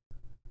get,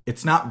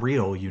 it's not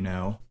real, you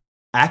know.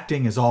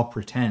 Acting is all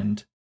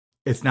pretend.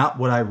 It's not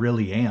what I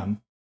really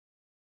am.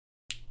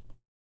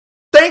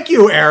 Thank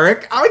you,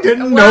 Eric. I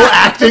didn't know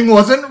acting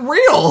wasn't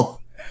real.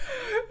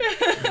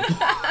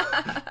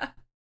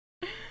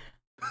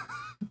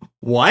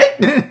 What?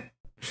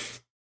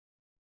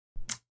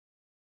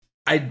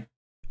 And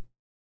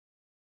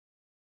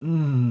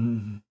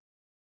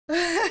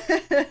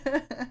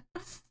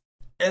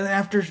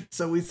after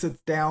Zoe sits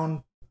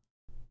down,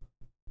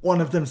 one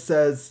of them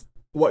says,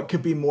 what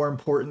could be more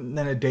important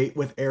than a date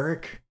with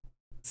Eric?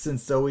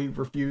 Since Zoe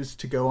refused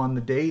to go on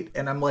the date.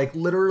 And I'm like,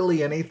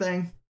 literally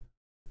anything?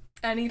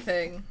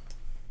 Anything.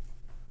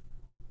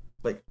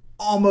 Like,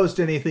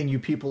 almost anything. You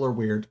people are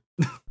weird.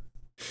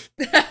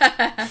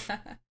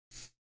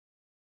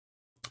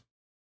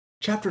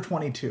 Chapter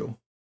 22.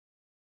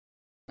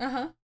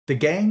 The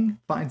gang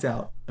finds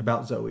out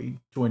about Zoe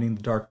joining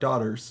the Dark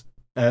Daughters,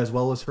 as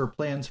well as her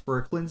plans for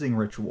a cleansing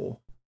ritual,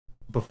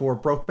 before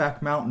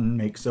Brokeback Mountain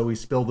makes Zoe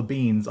spill the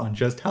beans on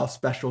just how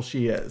special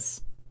she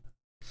is.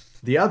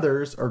 The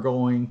others are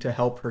going to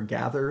help her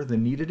gather the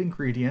needed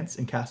ingredients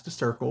and cast a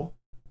circle,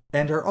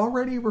 and are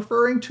already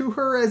referring to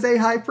her as a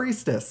high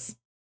priestess.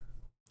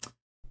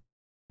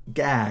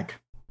 Gag.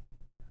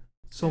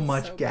 So That's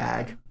much so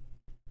gag.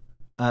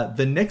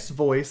 The Nyx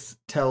voice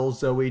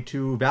tells Zoe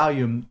to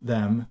value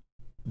them.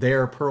 They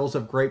are pearls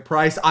of great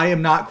price. I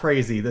am not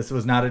crazy. This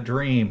was not a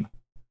dream.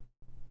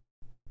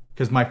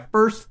 Because my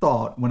first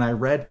thought when I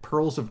read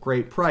Pearls of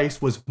Great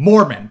Price was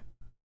Mormon.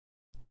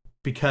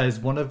 Because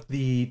one of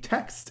the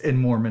texts in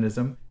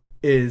Mormonism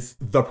is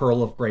the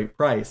Pearl of Great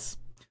Price.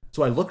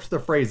 So I looked the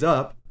phrase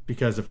up,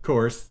 because of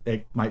course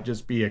it might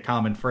just be a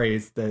common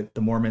phrase that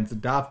the Mormons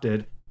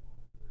adopted.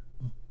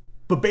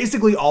 But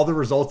basically all the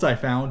results I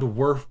found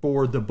were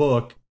for the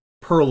book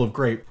Pearl of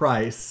Great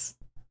Price.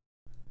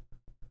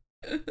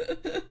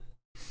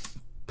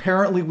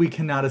 Apparently we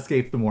cannot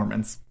escape the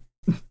Mormons.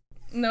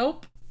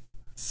 Nope.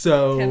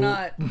 So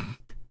cannot.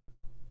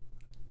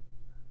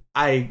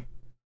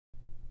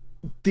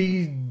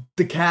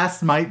 The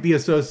cast might be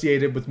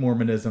associated with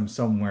Mormonism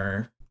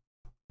somewhere.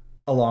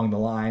 along the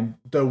line,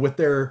 though with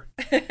their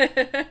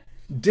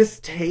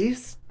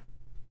distaste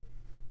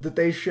that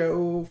they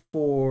show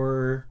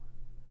for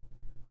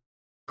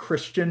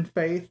Christian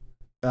faith,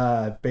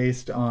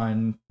 based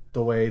on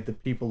the way the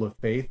people of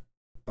faith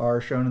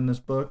are shown in this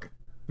book,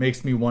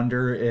 makes me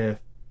wonder if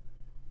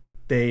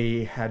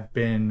they had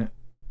been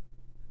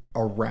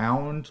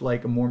around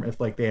like a Mormon, if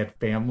like they had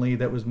family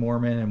that was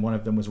Mormon and one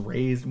of them was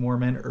raised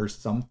Mormon or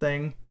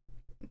something.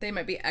 They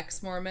might be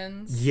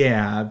ex-Mormons.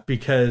 Yeah,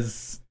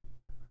 because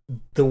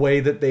the way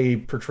that they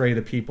portray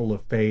the people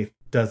of faith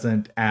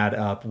doesn't add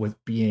up with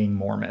being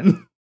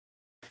Mormon.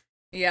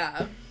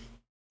 Yeah.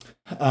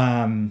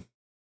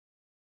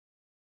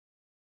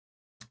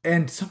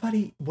 And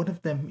somebody, one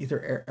of them,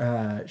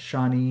 either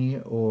Shawnee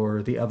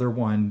or the other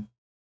one,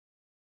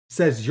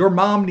 says your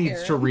mom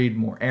needs to read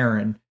more.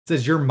 Aaron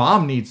says your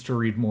mom needs to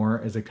read more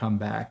as a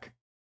comeback.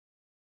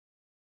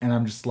 And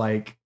I'm just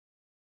like,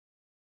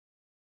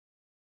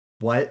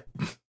 what?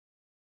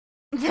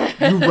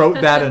 You wrote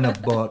that in a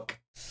book.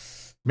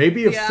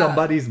 Maybe if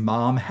somebody's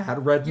mom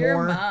had read your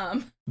more,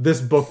 mom.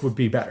 This book would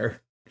be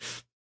better.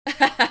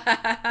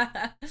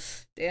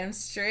 Damn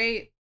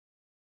straight.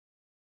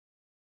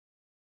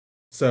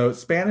 So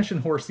Spanish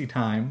and horsey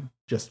time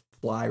just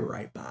fly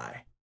right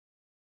by.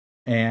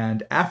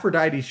 And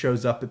Aphrodite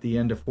shows up at the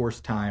end of horse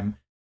time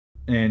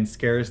and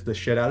scares the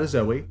shit out of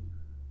Zoe.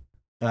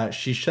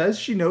 She says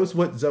she knows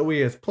what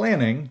Zoe is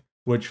planning,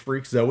 which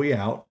freaks Zoe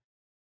out,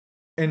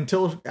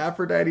 until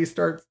Aphrodite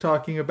starts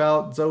talking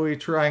about Zoe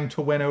trying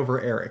to win over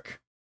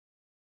Eric.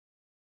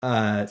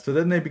 So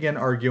then they begin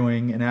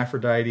arguing, and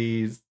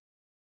Aphrodite's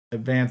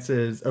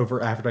advances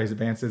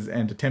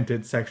and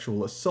attempted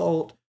sexual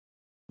assault,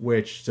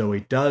 which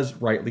Zoe does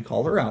rightly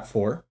call her out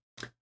for.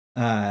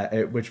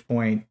 At which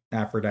point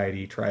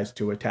Aphrodite tries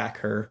to attack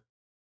her,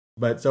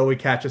 but Zoe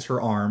catches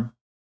her arm,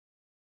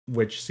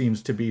 which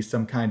seems to be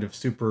some kind of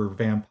super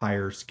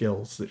vampire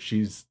skills that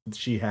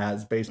she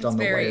has based on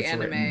the way it's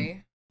anime.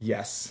 Written.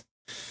 Yes.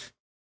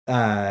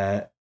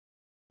 And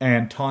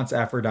taunts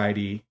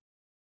Aphrodite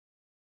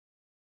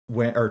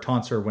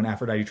taunts her when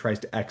Aphrodite tries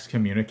to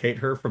excommunicate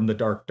her from the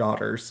Dark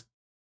Daughters,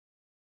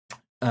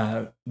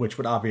 which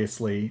would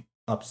obviously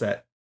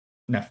upset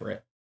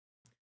Neferet.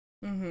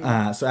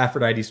 Mm-hmm. So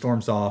Aphrodite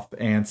storms off,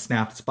 and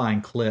Snap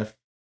Spine Cliff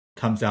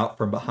comes out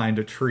from behind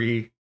a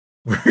tree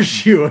where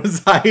she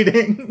was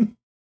hiding.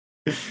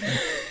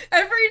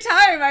 Every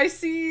time I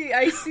see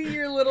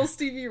your little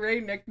Stevie Ray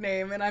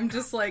nickname, and I'm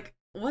just like,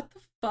 what the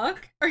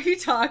fuck are you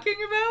talking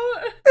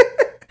about?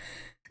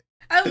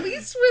 At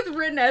least with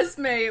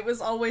Renesmee, it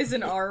was always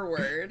an R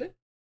word,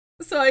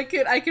 so I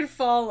could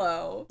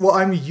follow. Well,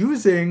 I'm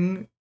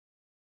using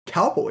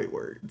cowboy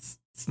words.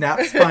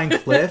 Snap Spine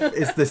Cliff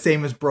is the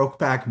same as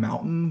Brokeback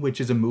Mountain, which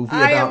is a movie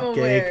about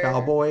gay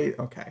cowboy.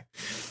 Okay.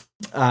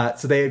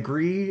 So they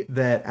agree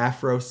that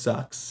Afro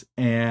sucks,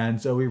 and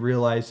Zoe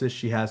realizes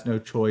she has no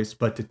choice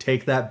but to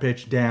take that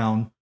bitch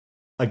down.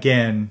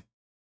 Again,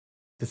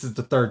 this is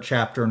the third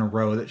chapter in a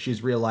row that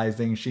she's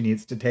realizing she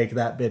needs to take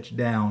that bitch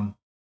down.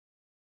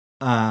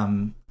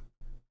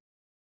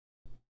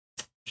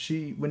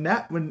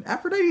 When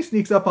Aphrodite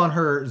sneaks up on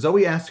her,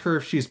 Zoe asks her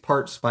if she's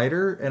part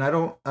spider, and I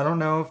don't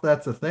know if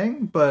that's a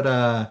thing,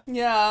 but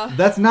yeah,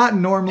 that's not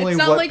normally. It's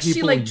not what like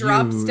she like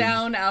drops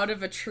down out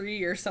of a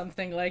tree or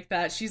something like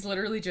that. She's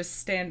literally just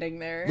standing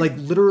there. Like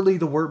literally,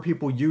 the word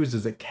people use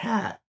is a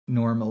cat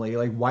normally.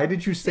 Like, why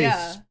did you say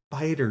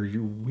spider,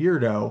 you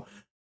weirdo?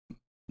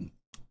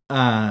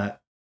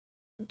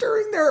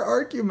 During their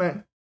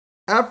argument,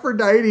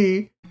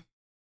 Aphrodite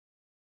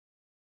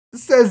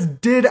says,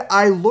 did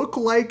I look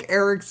like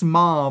Eric's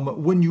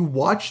mom when you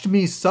watched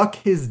me suck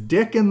his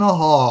dick in the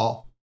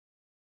hall?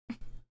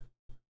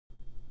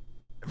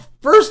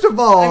 First of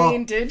all, I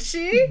mean, did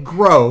she?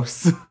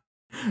 Gross.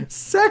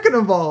 Second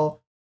of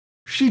all,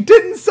 she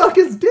didn't suck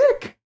his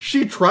dick.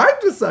 She tried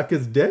to suck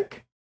his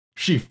dick.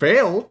 She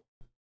failed.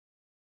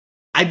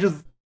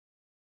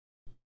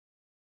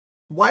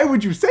 Why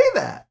would you say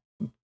that?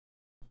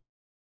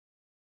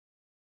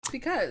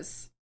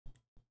 Because.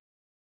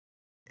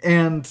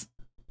 And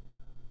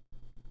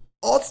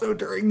also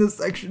during this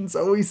section,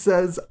 Zoe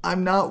says,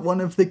 I'm not one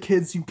of the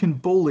kids you can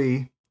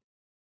bully.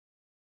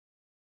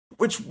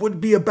 Which would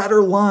be a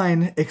better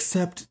line,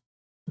 except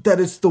that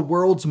it's the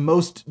world's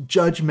most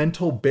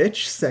judgmental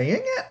bitch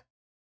saying it.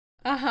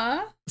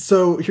 Uh-huh.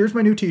 So here's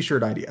my new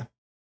t-shirt idea.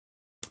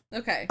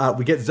 Okay.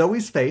 We get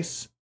Zoe's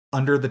face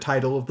under the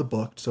title of the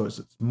book, so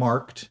it's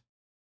marked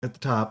at the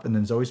top, and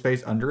then Zoe's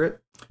face under it.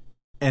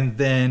 And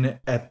then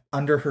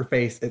under her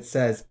face, it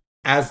says,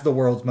 as the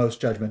world's most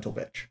judgmental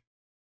bitch.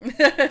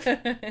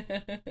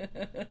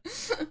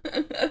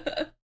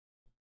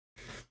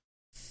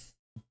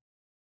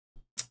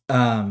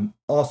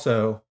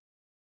 Also,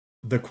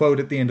 the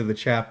quote at the end of the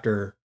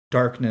chapter,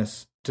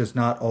 darkness does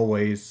not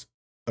always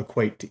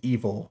equate to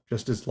evil,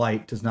 just as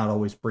light does not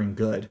always bring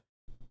good,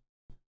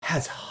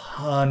 has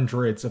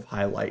hundreds of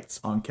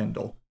highlights on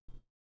Kindle.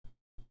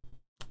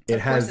 It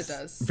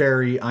has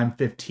very I'm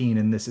 15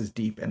 and this is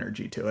deep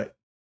energy to it.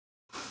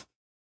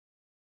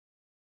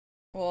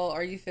 Well,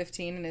 are you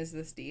 15 and is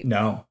this deep?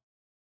 No,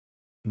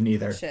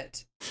 neither.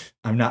 Shit.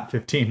 I'm not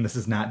 15. This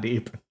is not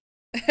deep.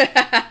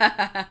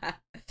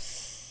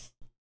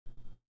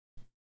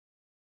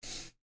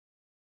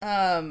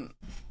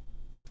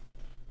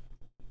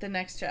 The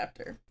next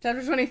chapter.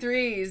 Chapter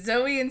 23.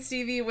 Zoe and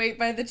Stevie wait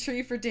by the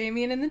tree for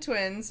Damien and the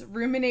twins,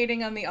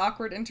 ruminating on the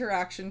awkward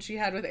interaction she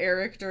had with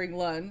Eric during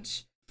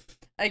lunch.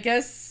 I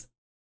guess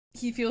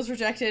he feels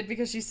rejected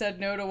because she said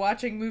no to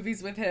watching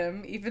movies with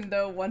him, even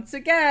though, once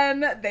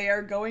again, they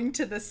are going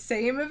to the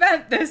same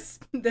event this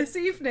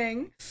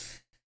evening.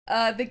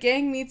 The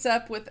gang meets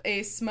up with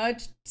a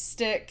smudge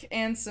stick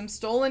and some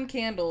stolen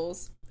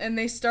candles, and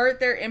they start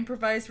their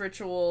improvised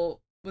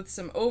ritual with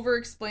some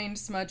over-explained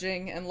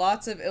smudging and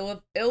lots of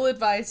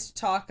ill-advised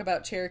talk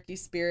about Cherokee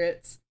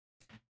spirits.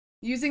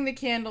 Using the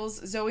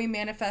candles, Zoe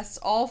manifests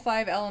all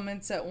 5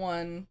 elements at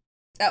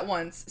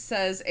once,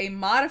 says a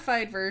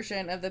modified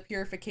version of the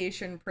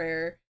purification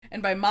prayer,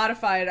 and by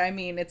modified, I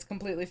mean it's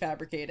completely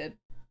fabricated,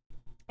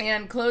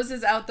 and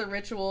closes out the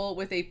ritual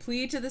with a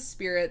plea to the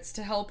spirits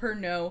to help her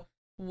know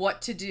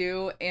what to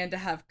do and to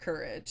have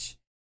courage.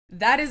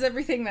 That is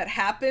everything that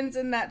happens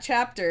in that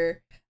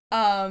chapter.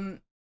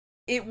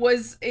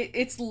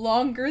 It's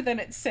longer than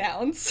it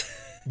sounds.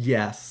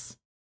 Yes.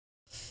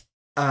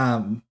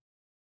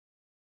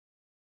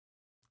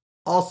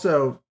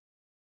 Also,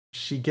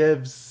 she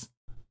gives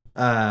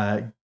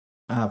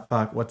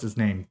what's his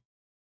name?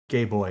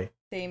 Gay boy.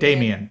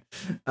 Damien.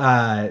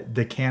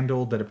 The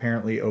candle that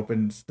apparently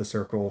opens the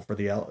circle for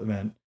the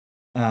element.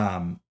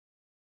 And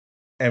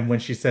when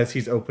she says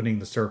he's opening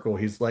the circle,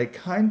 he's like,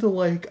 kind of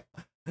like,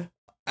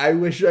 I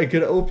wish I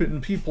could open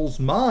people's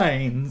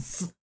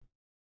minds.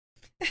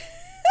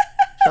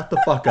 Shut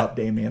the fuck up,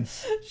 Damien.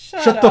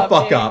 Shut the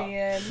fuck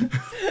Damien.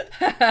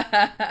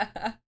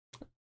 Up.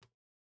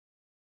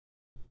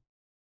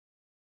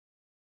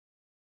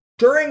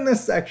 During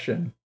this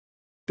section,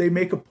 they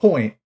make a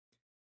point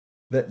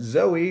that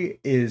Zoe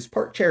is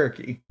part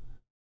Cherokee,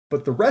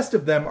 but the rest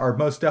of them are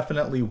most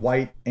definitely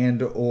white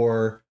and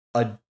or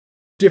a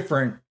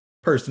different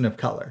person of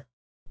color.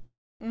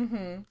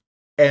 Mm-hmm.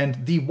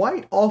 And the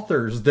white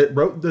authors that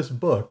wrote this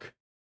book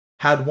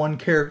had one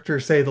character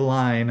say the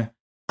line,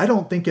 I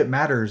don't think it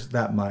matters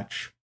that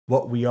much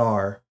what we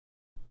are.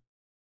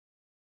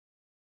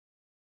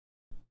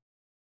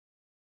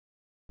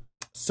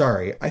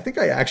 Sorry, I think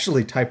I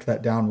actually typed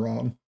that down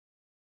wrong.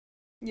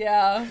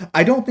 Yeah.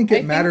 I don't think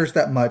it matters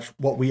that much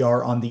what we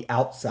are on the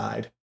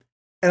outside.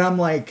 And I'm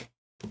like,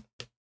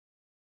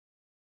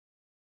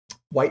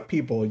 white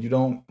people, you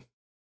don't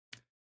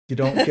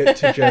get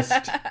to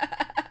just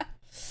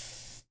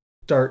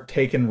start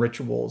taking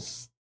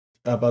rituals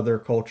of other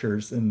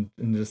cultures and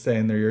just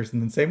saying they're yours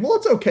and then saying, well,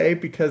 it's okay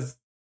because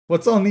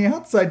what's on the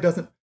outside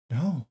doesn't.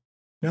 No.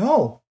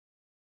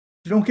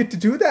 You don't get to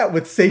do that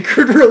with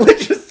sacred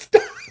religious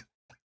stuff.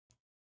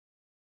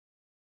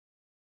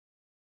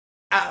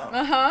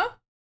 Uh-huh.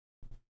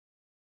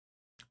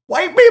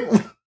 White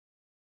people.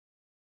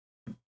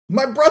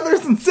 My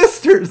brothers and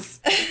sisters.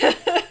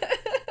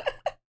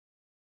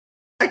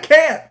 I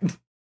can't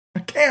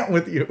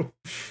with you.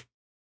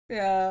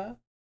 Yeah.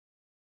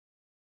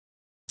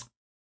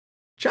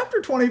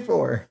 Chapter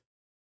 24.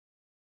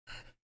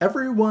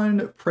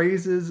 Everyone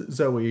praises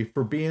Zoe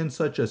for being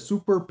such a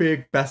super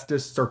big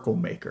bestest circle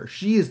maker.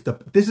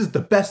 This is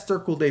the best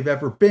circle they've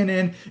ever been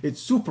in. It's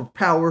super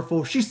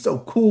powerful. She's so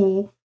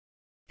cool.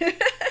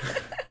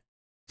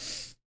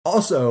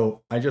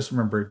 Also, I just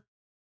remembered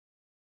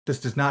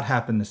this does not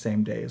happen the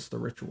same day as the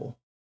ritual.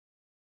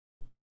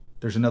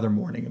 There's another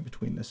morning in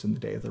between this and the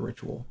day of the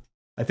ritual.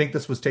 I think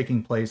this was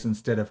taking place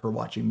instead of her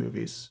watching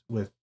movies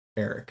with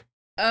Eric.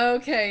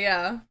 Okay,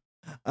 yeah.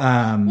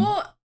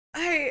 Well,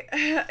 they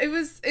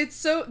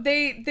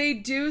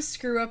do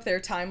screw up their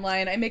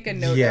timeline. I make a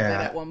note of it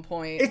at one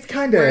point. It's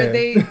kind of where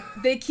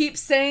they keep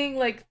saying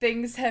like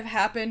things have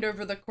happened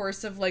over the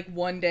course of like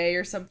one day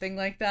or something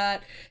like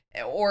that,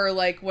 or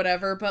like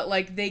whatever, but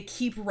like they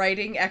keep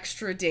writing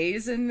extra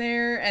days in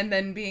there and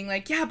then being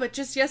like, yeah, but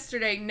just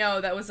yesterday. No,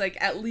 that was like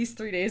at least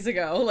 3 days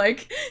ago.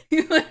 Like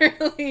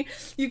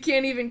you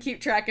can't even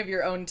keep track of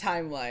your own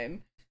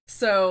timeline.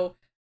 So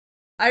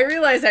I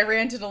realize I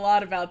ranted a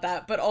lot about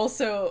that, but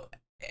also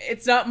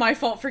it's not my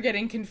fault for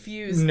getting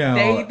confused. No.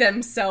 They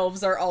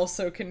themselves are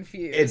also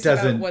confused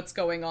about what's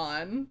going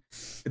on.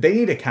 They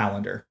need a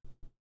calendar.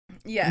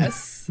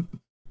 Yes.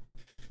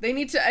 They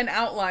need an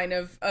outline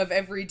of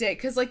every day.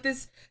 Because, like,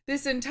 this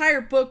entire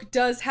book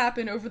does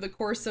happen over the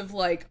course of,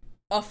 like,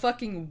 a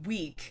fucking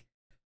week.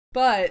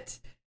 But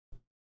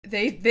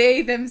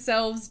they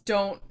themselves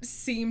don't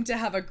seem to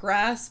have a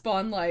grasp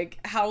on, like,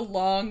 how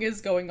long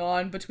is going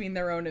on between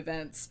their own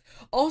events.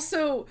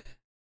 Also,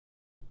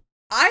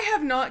 I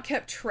have not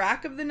kept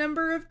track of the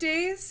number of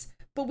days,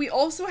 but we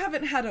also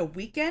haven't had a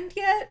weekend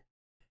yet.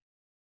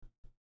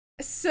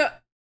 So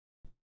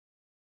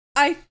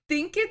I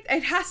think it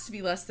has to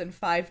be less than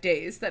 5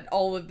 days that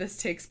all of this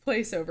takes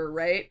place over,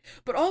 right?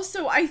 But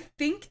also, I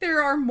think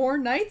there are more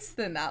nights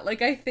than that.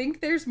 Like, I think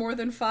there's more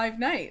than 5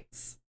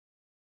 nights.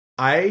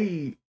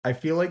 I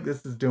feel like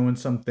this is doing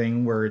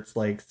something where it's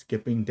like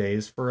skipping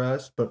days for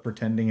us, but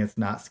pretending it's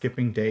not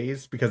skipping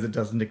days because it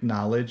doesn't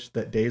acknowledge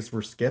that days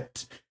were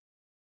skipped.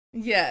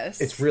 Yes.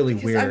 It's really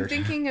because weird. I'm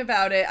thinking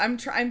about it. I'm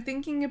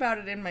thinking about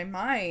it in my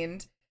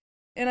mind.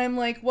 And I'm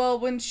like, well,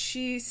 when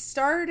she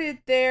started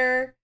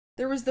there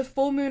was the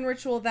full moon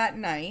ritual that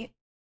night.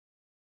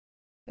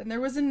 Then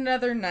there was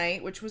another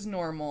night, which was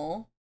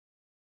normal.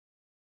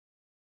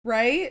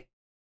 Right?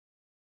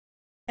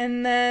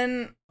 And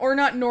then, or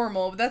not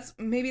normal, but that's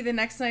maybe the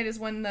next night is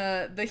when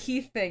the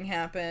Heath thing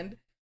happened.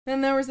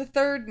 Then there was a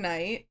third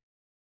night.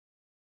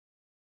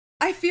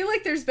 I feel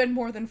like there's been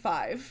more than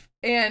 5.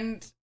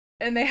 And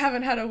they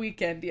haven't had a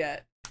weekend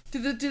yet.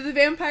 Do the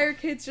vampire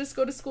kids just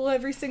go to school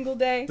every single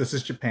day? This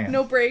is Japan.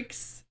 No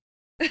breaks.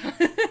 They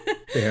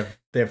have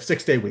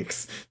 6-day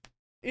weeks.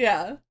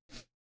 Yeah.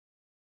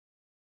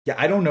 Yeah,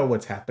 I don't know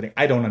what's happening.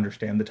 I don't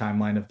understand the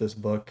timeline of this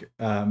book.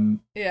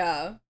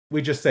 Yeah.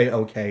 We just say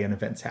okay and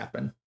events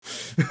happen.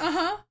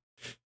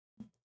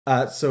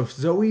 So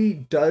Zoe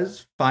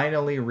does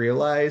finally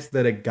realize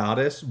that a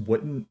goddess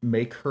wouldn't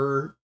make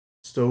her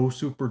so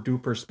super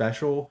duper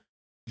special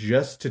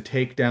just to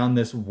take down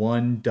this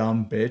one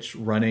dumb bitch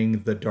running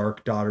the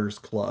Dark Daughters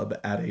Club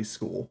at a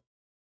school.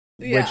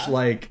 Yeah. Which,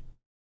 like,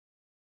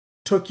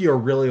 took you a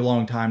really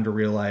long time to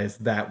realize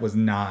that was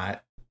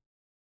not...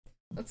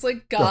 It's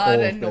like God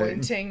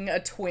anointing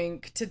a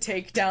twink to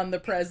take down the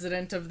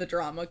president of the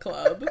drama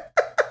club.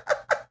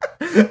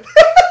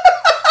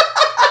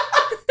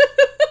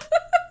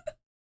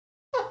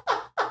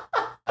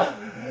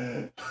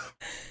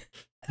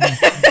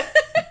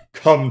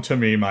 Come to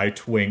me, my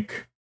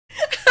twink.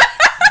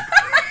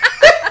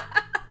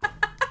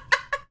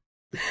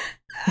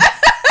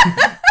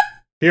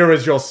 Here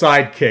is your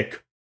sidekick,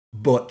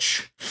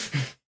 Butch.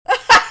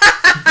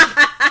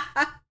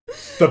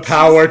 The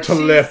power to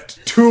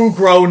lift 2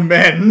 grown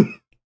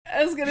men.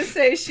 I was gonna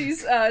say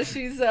she's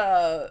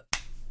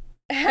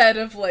head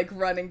of like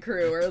running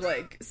crew or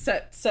like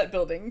set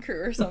building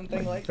crew or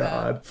something like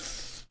that.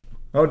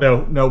 Oh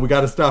no, we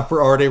gotta stop.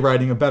 We're already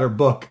writing a better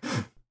book.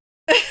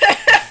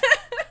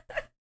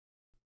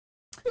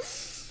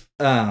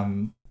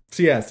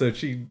 So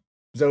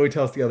Zoe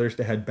tells the others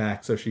to head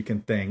back so she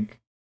can think.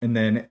 And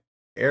then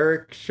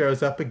Eric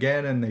shows up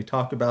again and they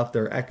talk about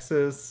their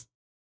exes.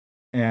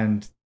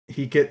 And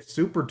he gets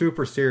super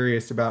duper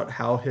serious about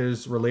how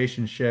his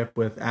relationship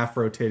with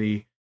Afro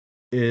Titty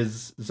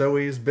is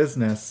Zoe's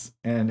business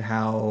and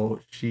how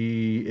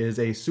she is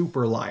a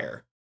super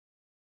liar.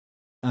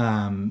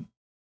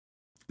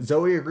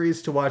 Zoe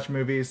agrees to watch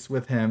movies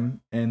with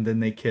him and then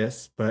they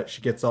kiss, but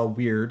she gets all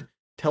weird,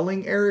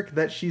 telling Eric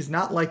that she's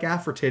not like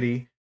Afro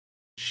Titty.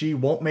 She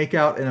won't make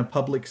out in a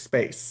public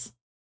space.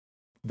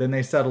 Then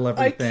they settle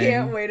everything. I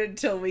can't wait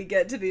until we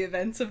get to the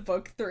events of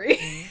book 3.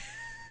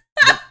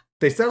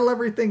 They settle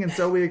everything and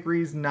Zoe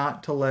agrees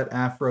not to let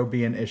Afro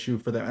be an issue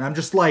for them. And I'm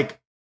just like,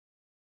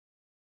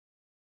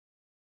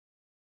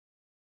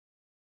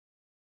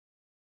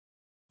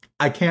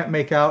 I can't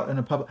make out in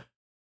a public...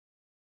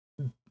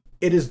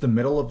 It is the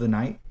middle of the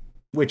night,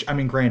 which, I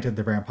mean, granted,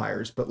 they're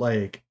vampires, but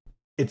like,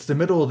 it's the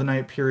middle of the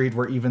night period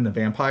where even the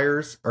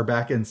vampires are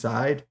back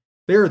inside.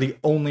 They're the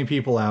only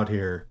people out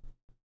here.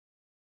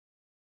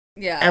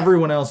 Yeah.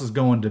 Everyone else is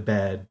going to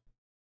bed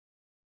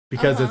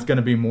because it's going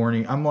to be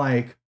morning. I'm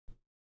like,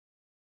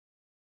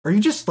 are you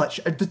just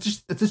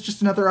is this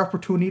just another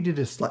opportunity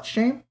to slut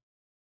shame?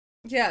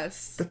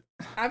 Yes,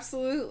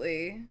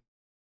 absolutely.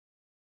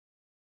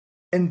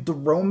 And the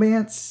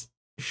romance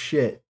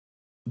shit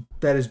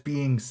that is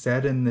being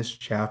said in this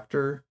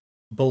chapter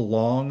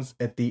belongs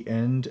at the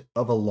end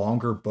of a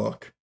longer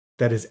book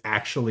that is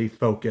actually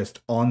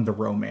focused on the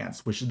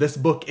romance, which this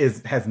book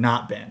has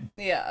not been.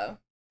 Yeah.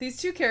 These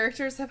 2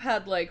 characters have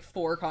had like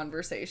 4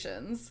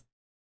 conversations.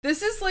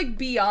 This is like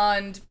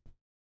beyond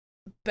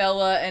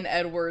Bella and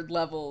Edward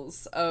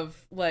levels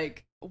of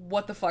like,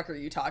 what the fuck are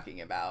you talking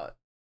about?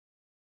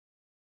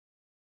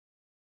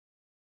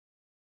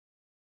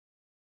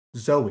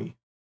 Zoe,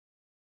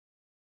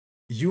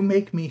 you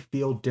make me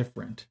feel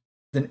different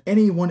than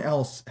anyone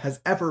else has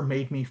ever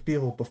made me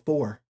feel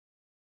before.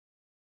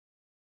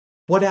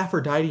 What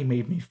Aphrodite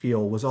made me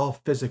feel was all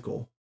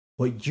physical.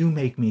 What you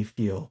make me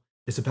feel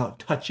is about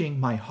touching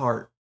my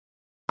heart.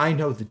 I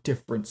know the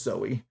difference,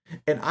 Zoe,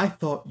 and I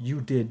thought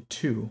you did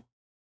too.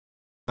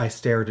 I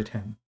stared at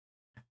him,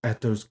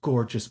 at those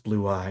gorgeous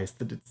blue eyes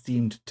that had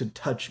seemed to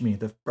touch me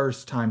the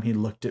first time he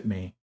looked at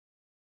me.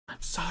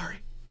 I'm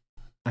sorry,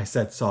 I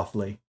said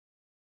softly.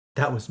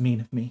 That was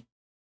mean of me.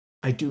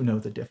 I do know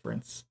the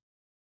difference.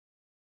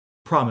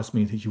 Promise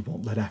me that you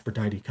won't let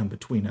Aphrodite come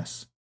between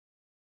us.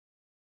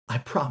 I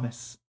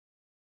promise.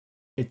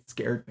 It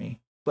scared me,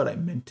 but I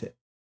meant it.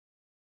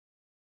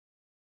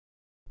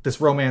 This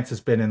romance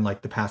has been in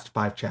like the past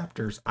 5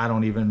 chapters. I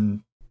don't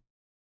even...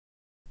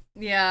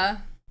 Yeah.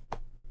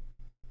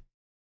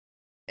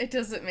 It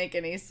doesn't make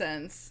any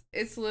sense.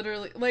 It's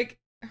literally like...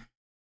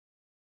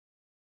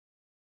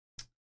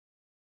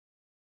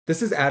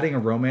 This is adding a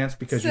romance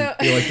because you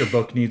feel like your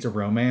book needs a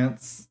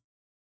romance.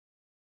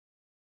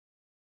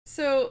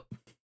 So,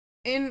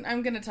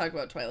 I'm gonna talk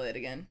about Twilight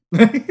again.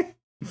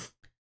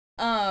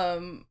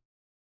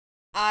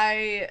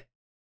 I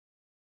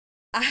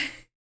I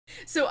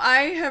so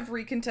I have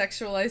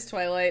recontextualized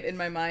Twilight in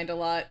my mind a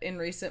lot in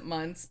recent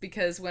months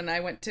because when I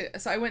went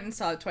and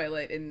saw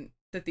Twilight in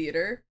the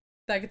theater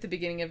back at the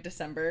beginning of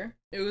December.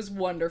 It was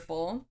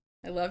wonderful.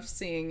 I loved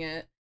seeing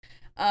it.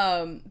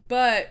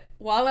 But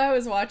while I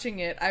was watching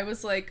it, I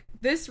was like,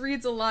 this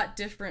reads a lot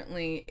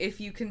differently if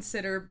you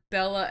consider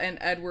Bella and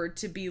Edward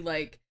to be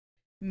like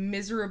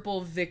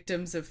miserable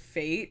victims of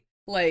fate.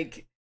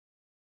 Like,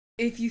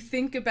 if you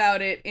think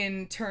about it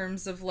in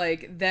terms of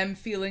like them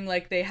feeling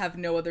like they have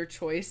no other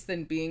choice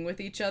than being with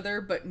each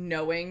other, but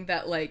knowing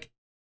that like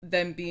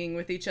them being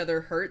with each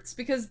other hurts,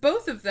 because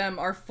both of them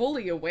are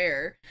fully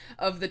aware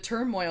of the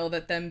turmoil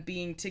that them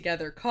being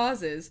together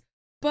causes,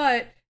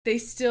 but they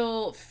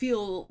still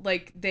feel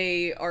like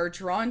they are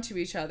drawn to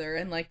each other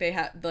and like they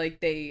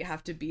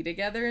have to be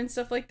together and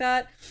stuff like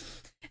that.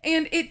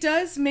 And it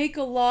does make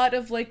a lot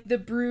of like the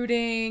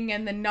brooding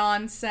and the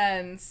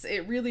nonsense.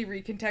 It really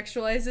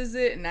recontextualizes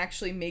it and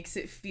actually makes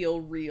it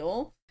feel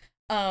real.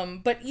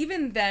 But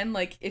even then,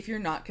 like, if you're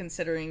not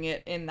considering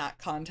it in that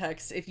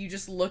context, if you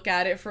just look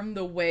at it from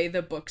the way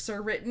the books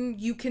are written,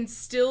 you can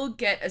still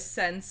get a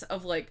sense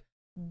of like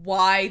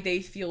why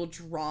they feel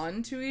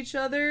drawn to each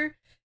other.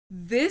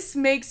 This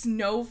makes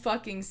no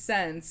fucking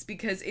sense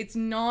because it's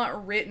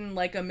not written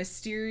like a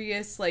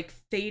mysterious, like,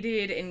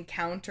 fated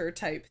encounter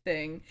type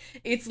thing.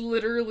 It's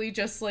literally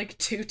just like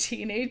two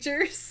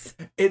teenagers.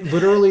 It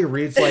literally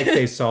reads like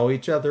they saw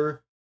each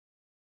other,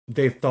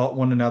 they thought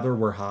one another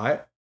were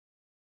hot,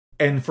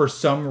 and for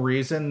some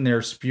reason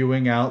they're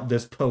spewing out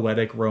this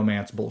poetic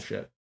romance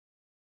bullshit.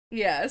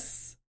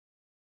 Yes.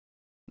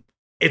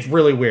 It's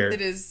really weird.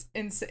 It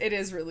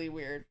is really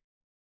weird.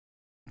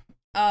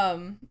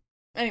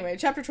 Anyway,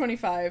 chapter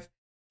 25.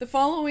 The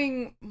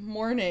following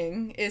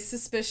morning is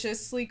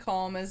suspiciously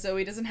calm as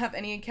Zoe doesn't have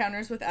any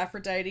encounters with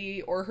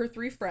Aphrodite or her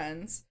three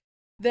friends.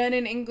 Then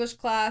in English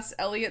class,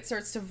 Elliot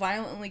starts to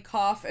violently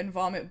cough and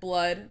vomit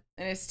blood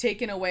and is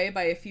taken away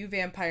by a few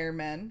vampire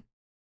men.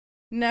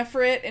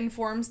 Nefrit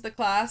informs the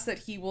class that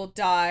he will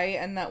die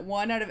and that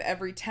 1 out of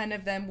every 10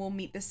 of them will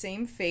meet the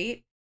same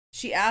fate.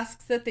 She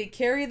asks that they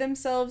carry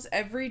themselves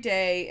every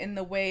day in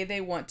the way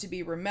they want to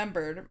be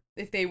remembered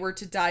if they were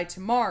to die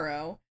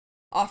tomorrow,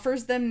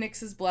 offers them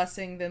Nyx's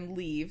blessing, then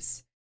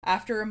leaves.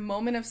 After a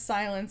moment of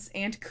silence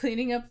and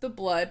cleaning up the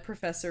blood,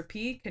 Professor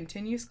P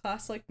continues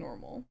class like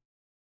normal.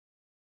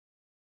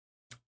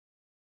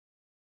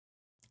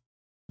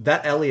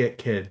 That Elliot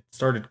kid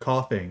started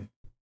coughing.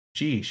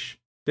 Sheesh.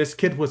 This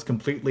kid was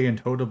completely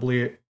and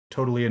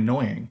totally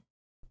annoying.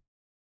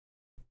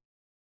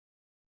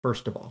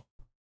 First of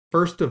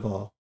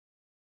all,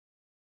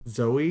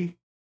 Zoe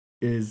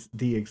is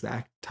the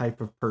exact type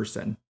of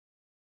person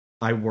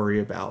I worry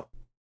about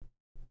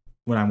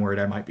when I'm worried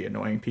I might be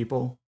annoying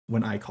people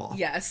when I cough.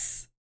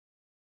 Yes.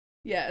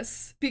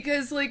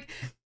 Because, like,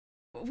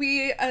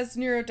 we as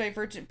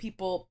neurodivergent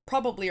people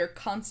probably are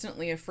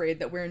constantly afraid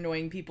that we're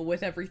annoying people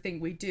with everything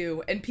we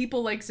do. And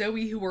people like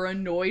Zoe who are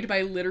annoyed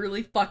by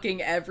literally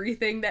fucking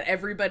everything that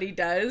everybody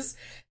does,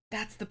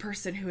 that's the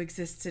person who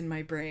exists in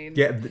my brain.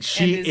 Yeah,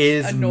 she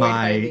is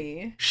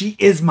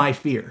my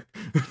fear.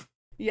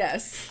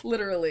 Yes,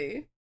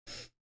 literally.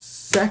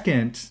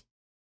 Second,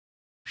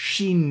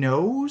 she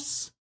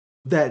knows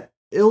that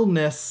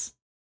illness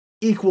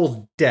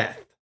equals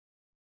death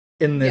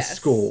in this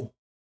school.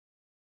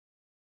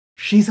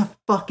 She's a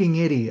fucking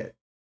idiot.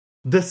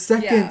 The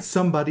second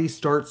somebody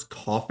starts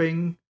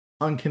coughing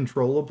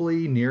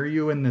uncontrollably near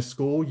you in this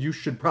school, you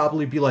should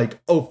probably be like,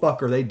 oh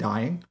fuck, are they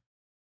dying?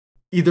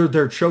 Either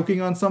they're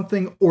choking on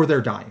something or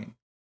they're dying.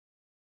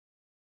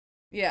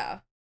 Yeah.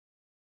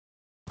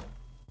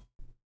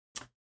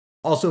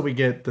 Also, we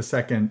get the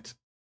second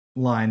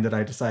line that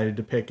I decided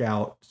to pick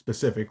out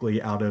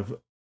specifically out of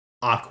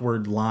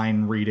awkward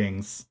line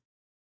readings,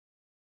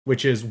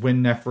 which is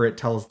when Nefrit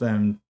tells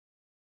them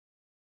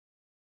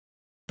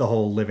the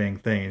whole living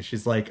thing.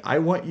 She's like, I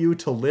want you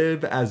to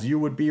live as you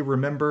would be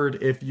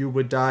remembered if you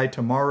would die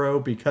tomorrow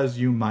because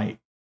you might.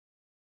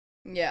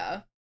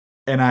 Yeah.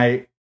 And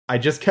I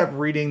just kept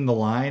reading the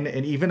line,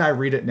 and even I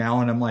read it now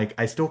and I'm like,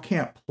 I still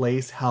can't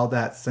place how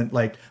that's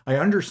like, I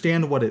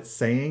understand what it's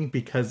saying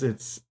because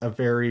it's a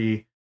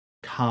very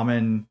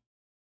common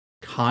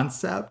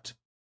concept,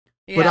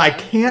 but I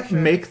can't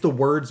make the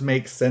words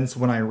make sense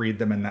when I read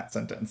them in that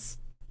sentence.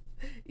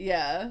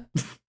 Yeah.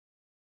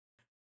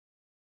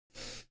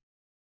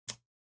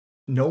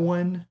 No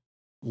one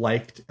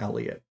liked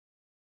Elliot,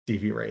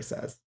 Stevie Ray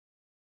says.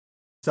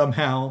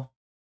 Somehow,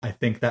 I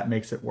think that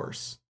makes it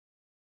worse.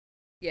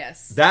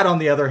 Yes. That, on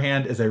the other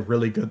hand, is a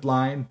really good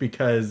line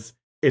because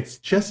it's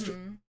just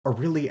a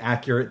really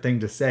accurate thing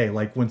to say.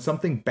 Like, when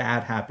something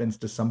bad happens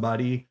to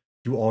somebody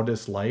you all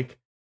dislike,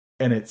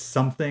 and it's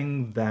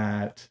something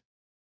that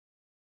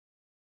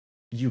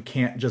you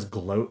can't just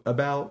gloat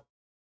about.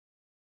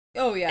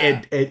 Oh,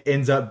 yeah. It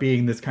ends up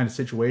being this kind of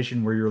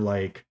situation where you're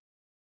like,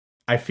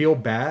 I feel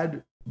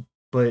bad,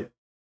 but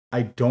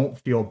I don't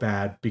feel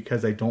bad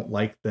because I don't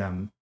like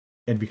them.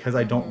 And because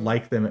I don't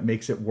like them, it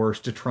makes it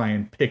worse to try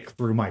and pick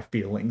through my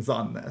feelings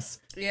on this.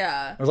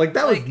 Yeah. I was like,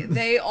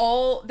 they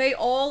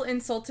all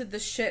insulted the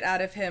shit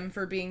out of him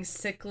for being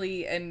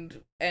sickly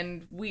and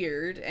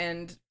weird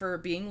and for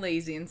being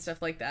lazy and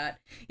stuff like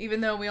that.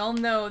 Even though we all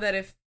know that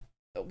if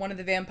one of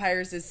the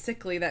vampires is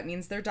sickly, that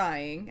means they're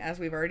dying, as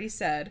we've already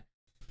said.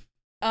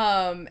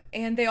 And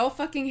they all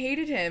fucking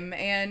hated him,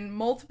 and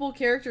multiple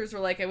characters were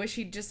like, I wish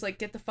he'd just, like,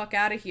 get the fuck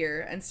out of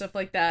here, and stuff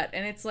like that.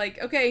 And it's like,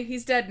 okay,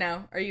 he's dead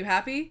now. Are you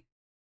happy?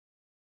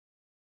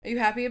 Are you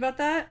happy about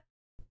that?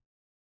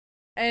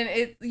 And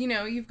it, you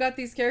know, you've got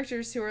these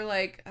characters who are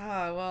like,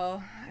 oh,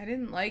 well, I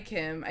didn't like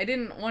him. I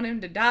didn't want him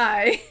to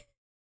die.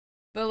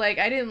 But, like,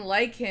 I didn't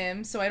like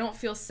him, so I don't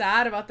feel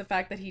sad about the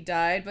fact that he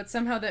died, but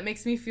somehow that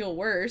makes me feel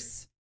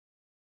worse.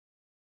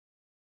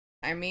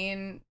 I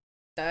mean,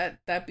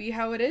 that be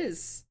how it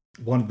is.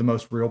 One of the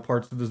most real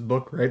parts of this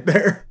book right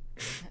there.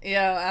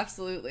 Yeah,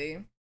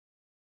 absolutely.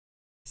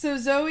 So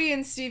Zoe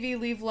and Stevie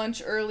leave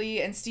lunch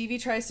early, and Stevie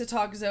tries to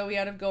talk Zoe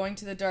out of going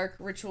to the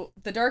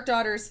Dark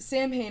Daughters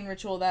Samhain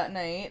ritual that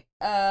night.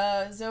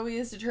 Zoe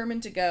is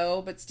determined to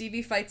go, but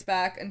Stevie fights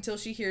back until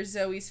she hears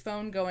Zoe's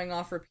phone going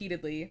off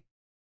repeatedly.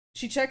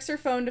 She checks her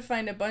phone to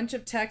find a bunch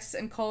of texts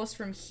and calls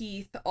from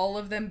Heath, all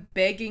of them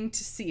begging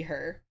to see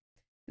her.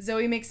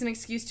 Zoe makes an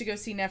excuse to go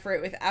see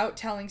Nefert without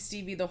telling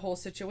Stevie the whole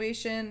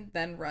situation,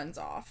 then runs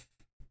off.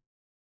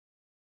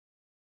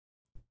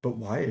 But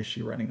why is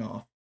she running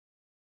off?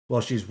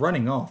 Well, she's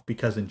running off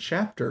because in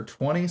chapter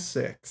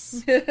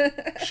 26,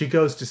 she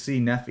goes to see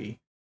Neffy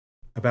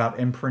about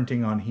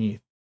imprinting on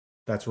Heath.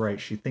 That's right,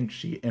 she thinks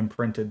she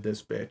imprinted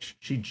this bitch.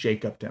 She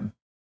Jacobed him.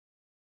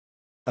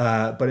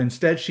 But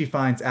instead she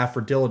finds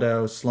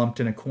Aphrodildo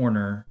slumped in a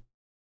corner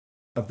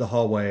of the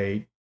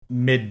hallway,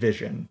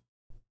 mid-vision.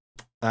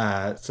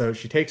 So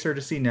she takes her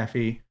to see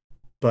Neffy,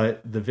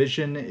 but the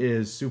vision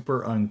is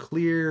super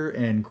unclear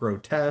and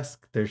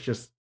grotesque.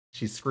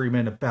 She's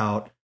screaming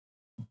about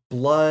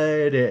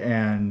blood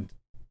and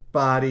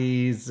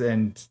bodies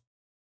and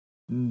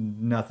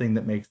nothing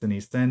that makes any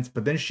sense.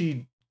 But then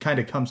she kind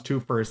of comes to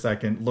for a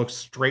second, looks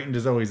straight into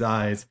Zoe's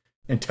eyes,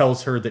 and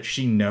tells her that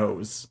she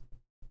knows.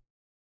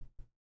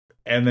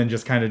 And then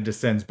just kind of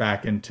descends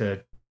back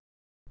into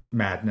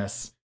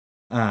madness.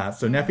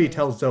 So Neffy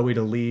tells Zoe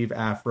to leave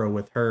Afro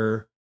with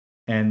her,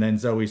 and then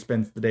Zoe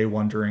spends the day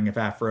wondering if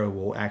Afro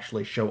will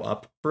actually show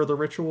up for the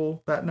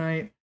ritual that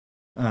night.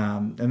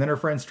 And then her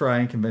friends try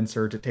and convince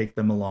her to take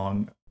them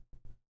along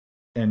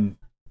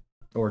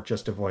or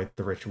just avoid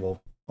the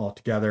ritual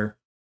altogether.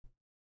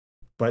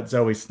 But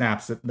Zoe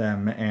snaps at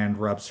them and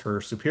rubs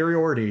her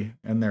superiority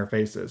in their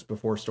faces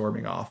before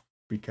storming off.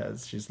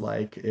 Because she's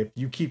like, if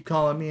you keep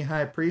calling me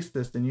High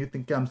Priestess and you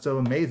think I'm so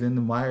amazing,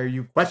 then why are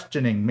you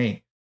questioning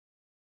me?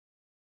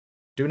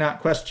 Do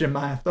not question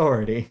my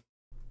authority.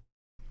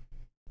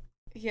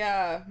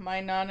 Yeah,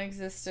 my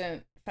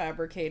non-existent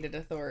fabricated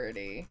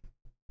authority.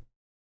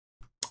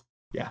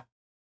 Yeah.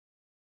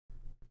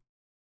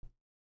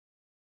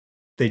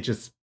 They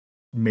just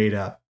made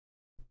up.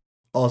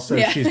 Also,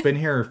 she's been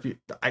here a few...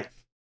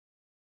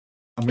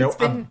 It's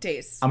been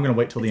days. I'm going to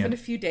wait till the end.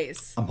 It's been a few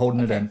days. I'm holding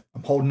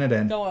it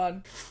in. Go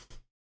on.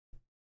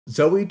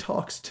 Zoe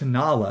talks to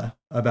Nala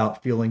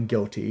about feeling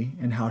guilty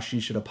and how she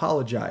should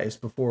apologize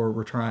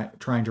before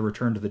trying to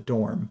return to the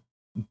dorm.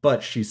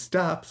 But she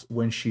stops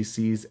when she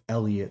sees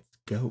Elliot's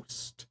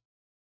ghost.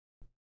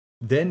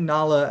 Then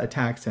Nala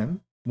attacks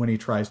him when he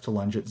tries to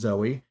lunge at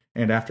Zoe.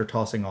 And after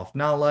tossing off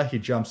Nala, he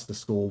jumps the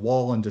school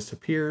wall and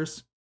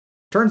disappears.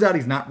 Turns out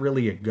he's not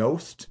really a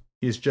ghost.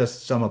 He's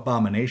just some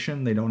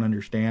abomination they don't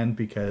understand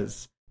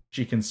because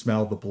she can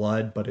smell the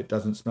blood, but it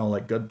doesn't smell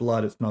like good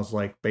blood. It smells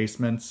like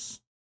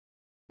basements.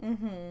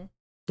 Mm-hmm.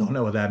 Don't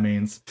know what that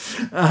means.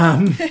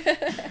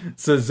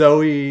 So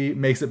Zoe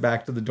makes it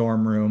back to the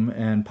dorm room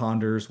and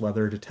ponders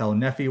whether to tell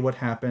Neffy what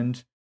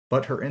happened,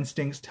 but her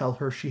instincts tell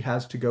her she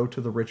has to go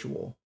to the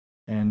ritual.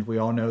 And we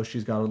all know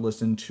she's got to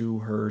listen to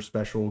her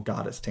special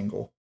goddess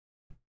tingle.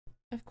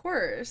 Of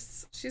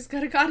course. She's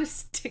got a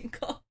goddess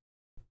tingle.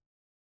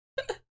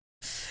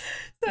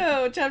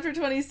 So, chapter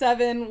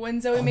 27, when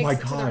Zoe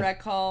makes it to the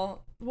rec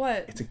hall.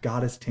 What? It's a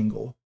goddess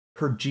tingle.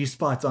 Her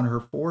G-spot's on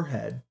her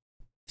forehead.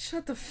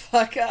 Shut the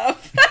fuck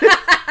up.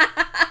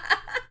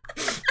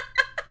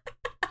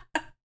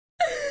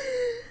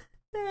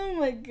 Oh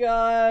my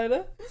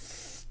god.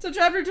 So,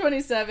 chapter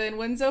 27,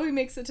 when Zoe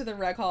makes it to the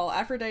rec hall,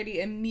 Aphrodite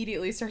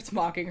immediately starts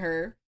mocking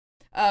her.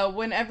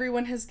 When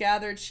everyone has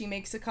gathered, she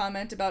makes a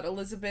comment about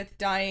Elizabeth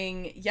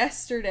dying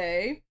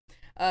yesterday.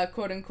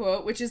 Quote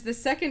unquote, which is the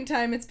second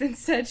time it's been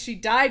said she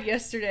died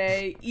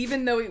yesterday,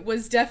 even though it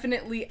was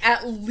definitely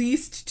at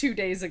least 2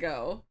 days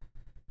ago.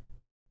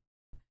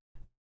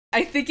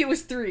 I think it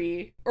was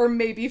 3 or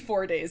maybe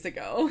 4 days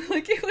ago.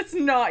 Like, it was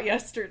not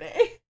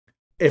yesterday.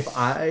 If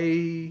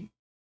I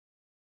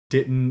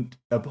didn't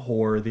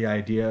abhor the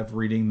idea of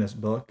reading this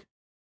book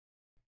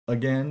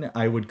again,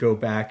 I would go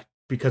back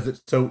because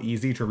it's so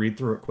easy to read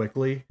through it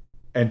quickly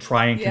and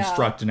try and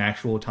construct an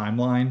actual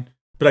timeline.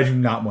 But I do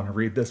not want to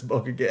read this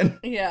book again.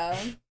 Yeah.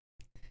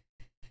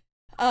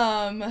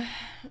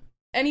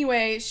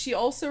 Anyway, she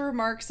also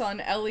remarks on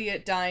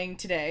Elliot dying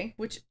today,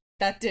 which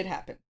that did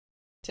happen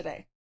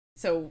today.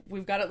 So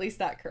we've got at least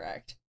that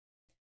correct.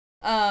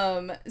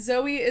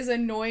 Zoe is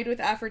annoyed with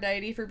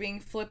Aphrodite for being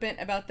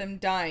flippant about them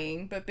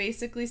dying, but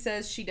basically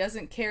says she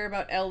doesn't care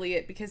about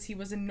Elliot because he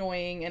was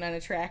annoying and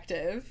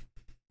unattractive.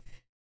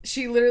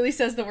 She literally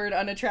says the word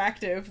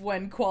unattractive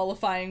when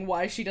qualifying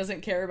why she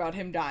doesn't care about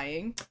him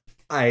dying.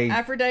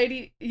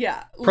 Aphrodite,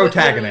 yeah.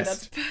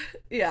 Protagonist.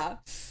 Yeah.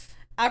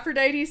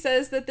 Aphrodite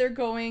says that they're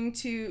going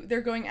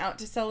out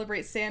to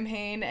celebrate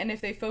Samhain, and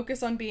if they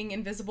focus on being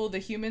invisible, the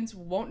humans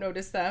won't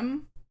notice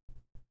them.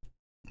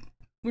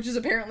 Which is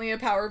apparently a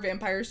power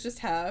vampires just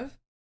have.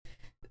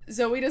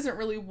 Zoe doesn't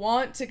really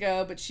want to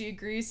go, but she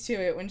agrees to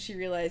it when she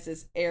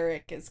realizes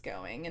Eric is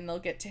going, and they'll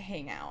get to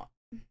hang out.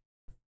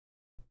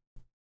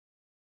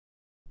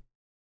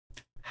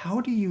 How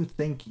do you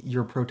think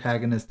your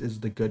protagonist is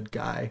the good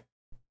guy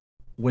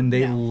when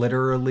they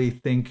literally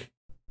think,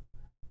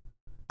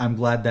 I'm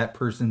glad that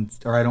person's,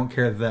 or I don't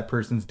care that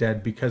person's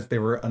dead because they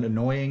were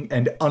annoying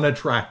and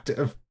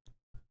unattractive?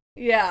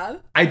 Yeah.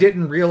 I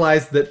didn't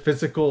realize that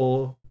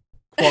physical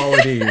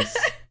qualities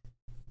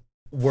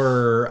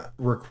were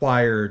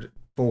required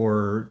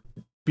for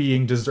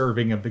being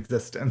deserving of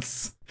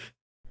existence.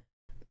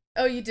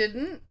 Oh, you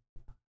didn't?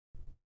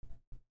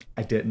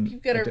 I didn't.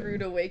 You've got a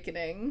rude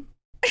awakening.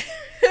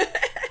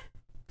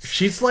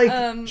 She's like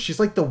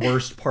the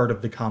worst part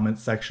of the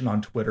comments section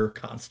on Twitter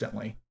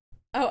constantly.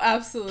 Oh,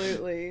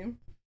 absolutely.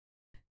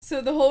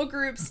 So the whole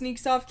group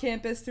sneaks off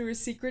campus through a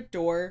secret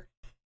door,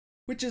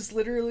 which is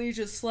literally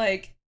just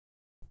like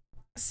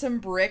some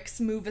bricks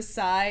move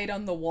aside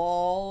on the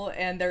wall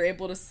and they're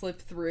able to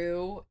slip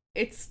through.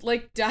 It's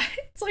like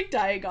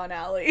Diagon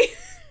Alley.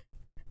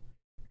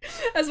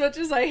 As much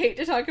as I hate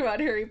to talk about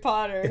Harry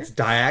Potter. It's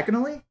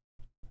diagonally?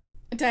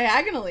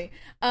 Diagonally.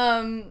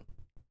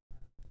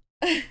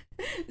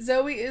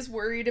 Zoe is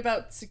worried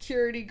about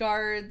security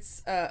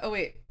guards.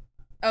 The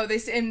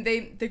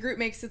group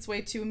makes its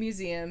way to a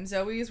museum.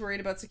 Zoe is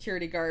worried about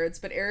security guards,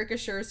 but Eric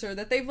assures her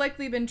that they've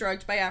likely been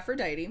drugged by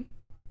Aphrodite.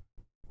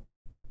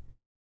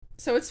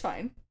 So it's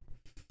fine.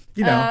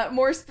 You know,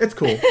 it's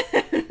cool.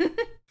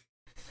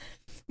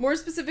 More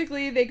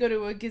specifically, they go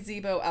to a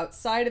gazebo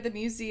outside of the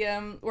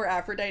museum where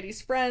Aphrodite's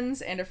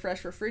friends and a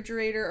fresh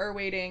refrigerator are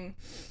waiting.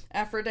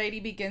 Aphrodite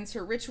begins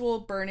her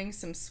ritual burning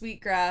some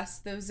sweetgrass,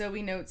 though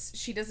Zoe notes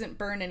she doesn't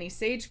burn any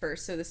sage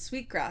first, so the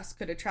sweetgrass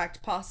could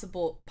attract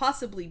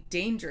possibly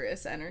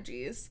dangerous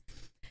energies.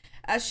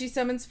 As she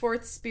summons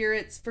forth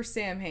spirits for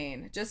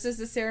Samhain, just as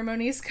the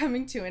ceremony is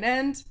coming to an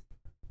end,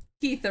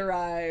 Heath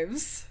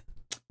arrives.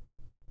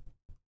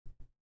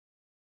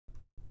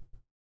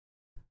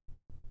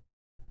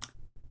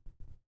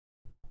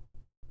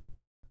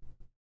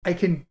 I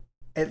can,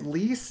 at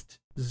least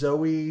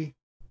Zoe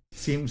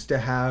seems to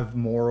have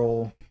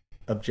moral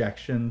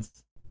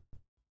objections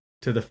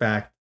to the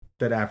fact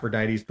that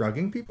Aphrodite's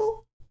drugging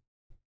people.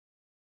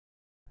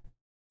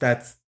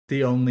 That's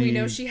the only... We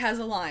know she has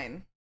a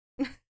line.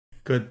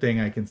 Good thing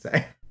I can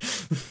say.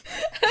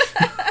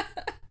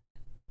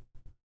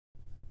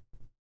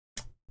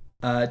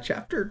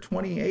 Chapter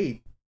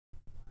 28.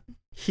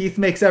 Heath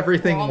makes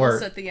everything work. We're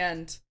almost at the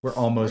end. We're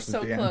almost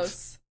at the end. We're so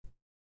close.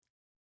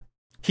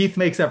 Heath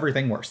makes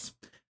everything worse.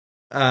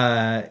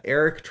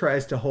 Eric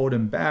tries to hold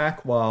him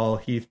back while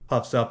Heath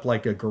puffs up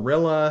like a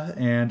gorilla,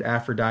 and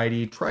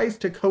Aphrodite tries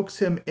to coax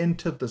him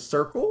into the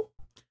circle.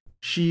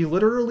 She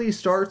literally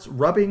starts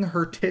rubbing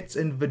her tits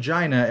and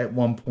vagina at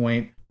one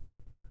point,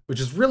 which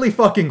is really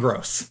fucking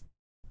gross.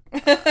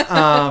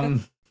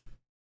 Literally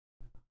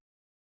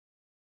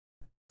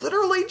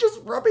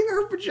just rubbing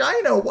her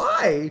vagina.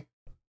 Why?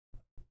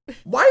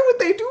 Why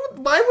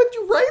would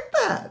you write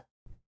that?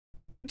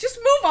 Just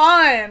move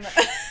on.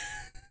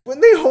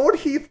 When they hold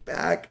Heath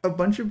back, a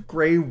bunch of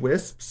gray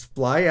wisps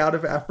fly out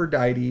of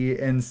Aphrodite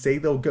and say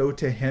they'll go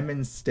to him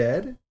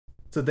instead.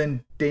 So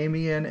then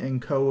Damien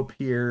and Co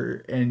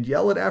appear and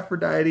yell at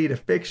Aphrodite to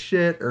fix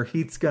shit or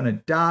Heath's gonna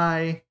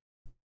die.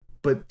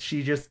 But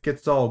she just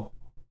gets all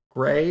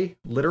gray,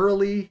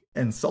 literally,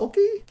 and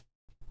sulky.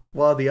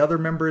 While the other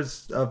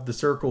members of the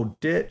circle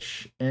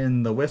ditch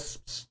and the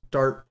wisps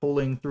start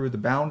pouring through the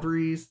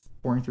boundaries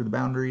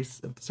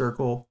of the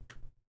circle.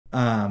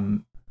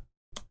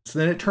 So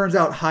then it turns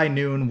out High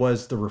Noon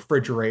was the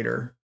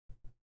refrigerator.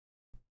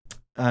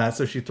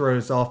 So she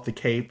throws off the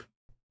cape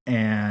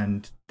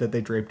and that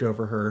they draped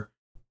over her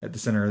at the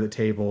center of the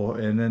table.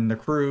 And then the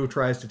crew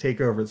tries to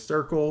take over the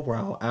circle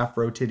while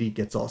Aphro-Titty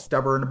gets all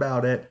stubborn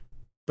about it.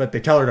 But they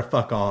tell her to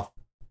fuck off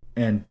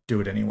and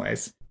do it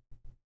anyways.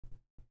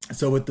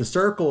 So with the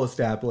circle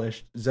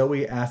established,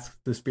 Zoe asks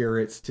the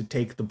spirits to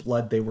take the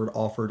blood they were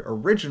offered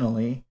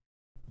originally,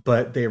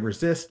 but they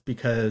resist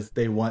because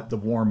they want the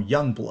warm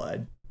young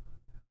blood.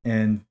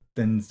 And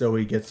then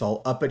Zoe gets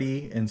all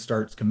uppity and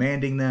starts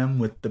commanding them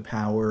with the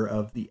power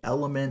of the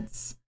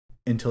elements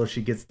until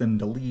she gets them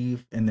to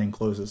leave and then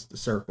closes the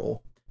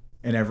circle.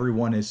 And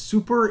everyone is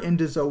super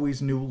into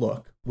Zoe's new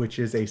look, which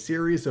is a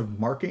series of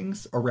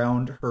markings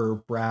around her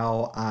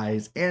brow,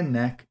 eyes, and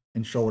neck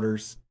and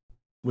shoulders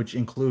which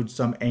includes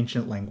some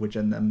ancient language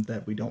in them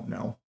that we don't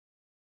know.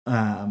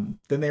 Then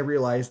they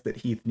realize that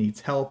Heath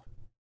needs help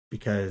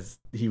because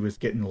he was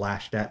getting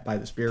lashed at by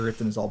the spirits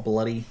and is all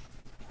bloody.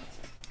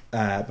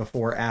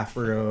 Before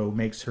Aphro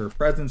makes her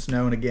presence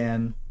known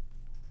again.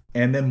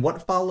 And then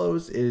what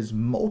follows is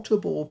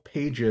multiple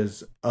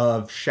pages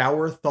of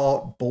shower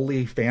thought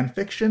bully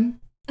fanfiction.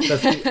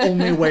 That's the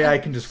only way I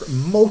can describe.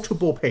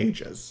 Multiple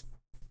pages.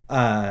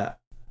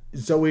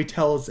 Zoe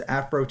tells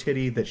Afro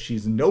Titty that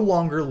she's no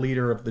longer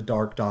leader of the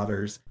Dark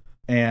Daughters,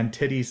 and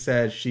Titty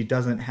says she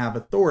doesn't have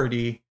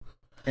authority,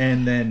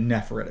 and then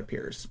Neferet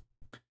appears.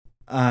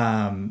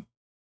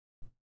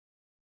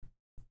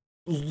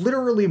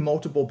 Literally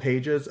multiple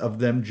pages of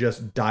them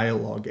just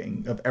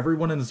dialoguing, of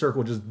everyone in the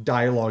circle just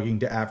dialoguing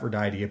to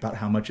Aphrodite about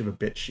how much of a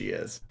bitch she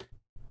is.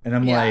 And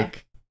I'm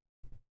like...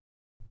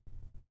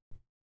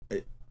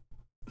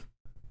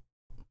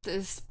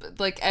 This,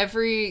 like,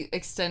 every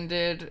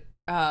extended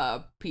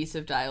piece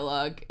of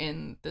dialogue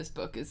in this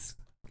book is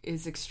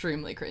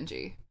extremely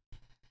cringy.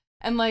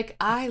 And, like,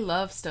 I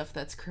love stuff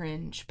that's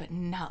cringe, but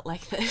not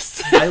like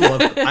this.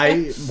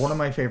 One of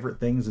my favorite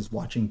things is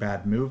watching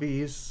bad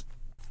movies.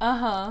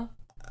 Uh-huh.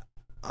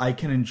 I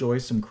can enjoy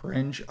some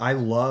cringe. I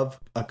love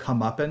a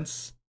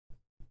comeuppance,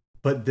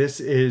 but this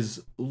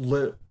is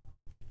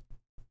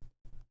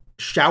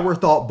shower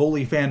thought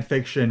bully fan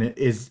fiction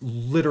is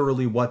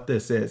literally what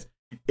this is.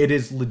 It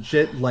is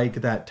legit like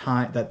that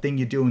thing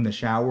you do in the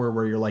shower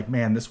where you're like,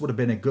 man, this would have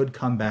been a good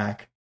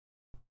comeback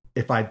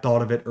if I'd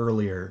thought of it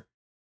earlier.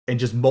 And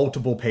just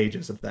multiple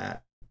pages of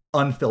that.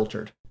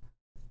 Unfiltered.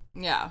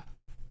 Yeah.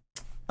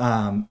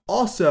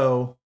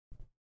 Also,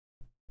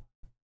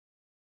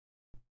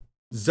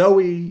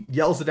 Zoe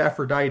yells at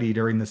Aphrodite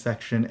during the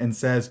section and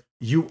says,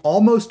 "You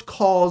almost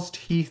caused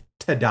Heath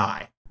to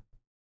die."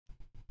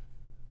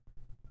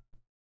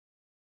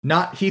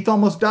 Not Heath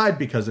almost died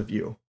because of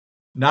you.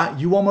 Not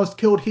you almost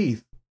killed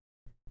Heath.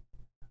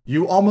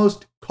 You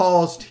almost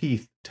caused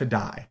Heath to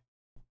die.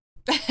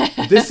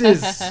 This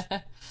is,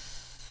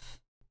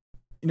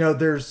 you know,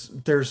 there's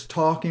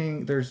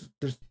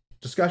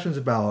discussions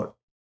about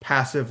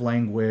passive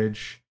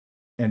language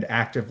and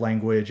active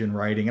language in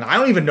writing, and I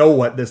don't even know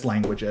what this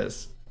language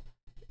is.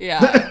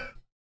 Yeah.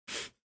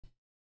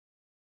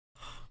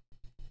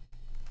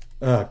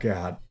 Oh,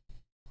 God.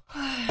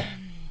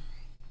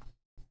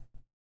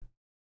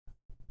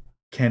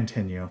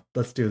 Continue.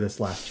 Let's do this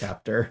last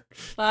chapter.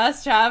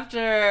 Last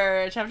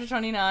chapter. Chapter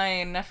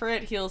 29.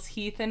 Neferet heals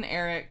Heath and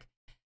Eric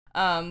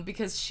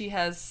because she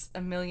has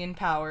a million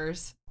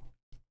powers.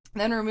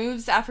 Then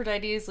removes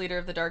Aphrodite as leader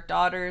of the Dark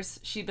Daughters.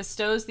 She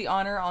bestows the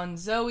honor on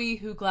Zoe,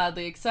 who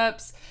gladly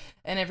accepts,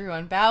 and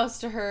everyone bows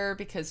to her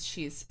because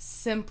she's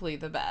simply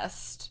the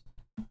best.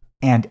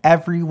 And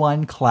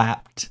everyone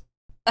clapped.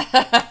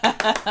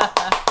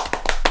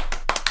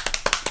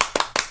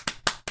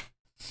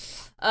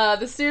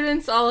 The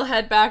students all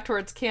head back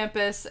towards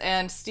campus,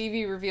 and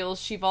Stevie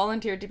reveals she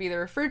volunteered to be the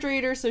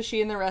refrigerator so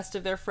she and the rest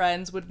of their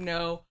friends would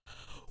know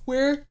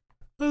where...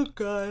 Oh,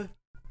 God.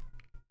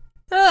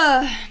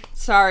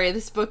 Sorry,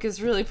 this book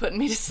is really putting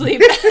me to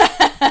sleep.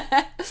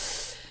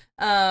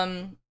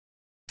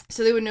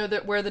 So they would know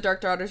that where the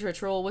Dark Daughters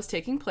ritual was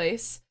taking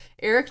place.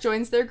 Eric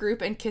joins their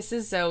group and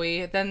kisses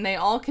Zoe. Then they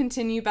all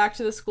continue back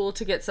to the school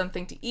to get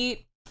something to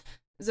eat.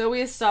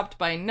 Zoe is stopped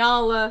by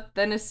Nala,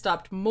 then is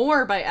stopped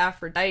more by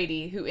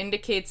Aphrodite, who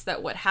indicates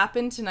that what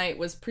happened tonight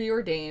was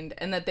preordained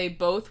and that they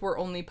both were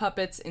only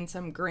puppets in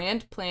some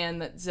grand plan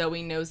that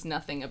Zoe knows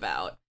nothing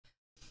about.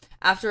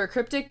 After a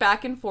cryptic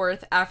back and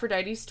forth,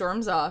 Aphrodite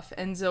storms off,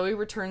 and Zoe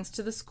returns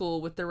to the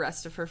school with the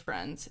rest of her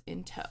friends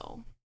in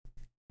tow.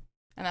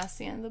 And that's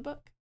the end of the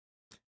book.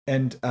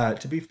 And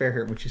to be fair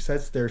here, when she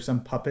says there are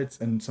some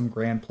puppets and some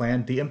grand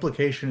plan, the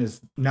implication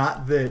is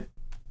not that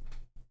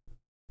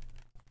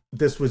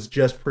this was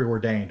just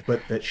preordained,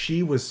 but that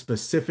she was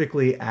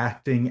specifically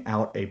acting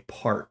out a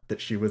part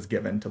that she was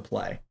given to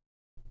play.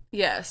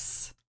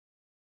 Yes.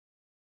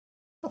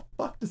 What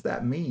the fuck does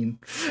that mean?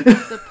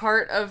 The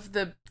part of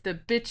the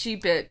bitchy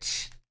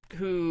bitch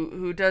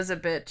who does a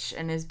bitch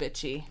and is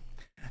bitchy.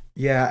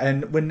 Yeah,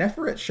 and when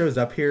Neferet shows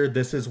up here,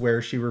 this is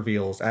where she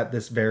reveals at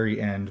this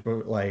very end,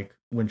 but like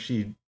when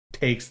she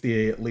takes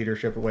the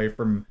leadership away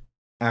from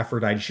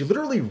Aphrodite, she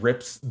literally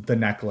rips the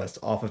necklace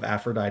off of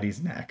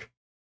Aphrodite's neck,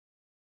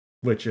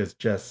 which is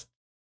just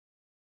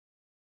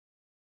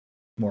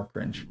more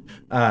cringe.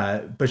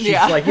 But she's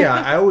like, yeah,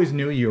 I always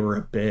knew you were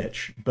a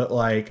bitch, but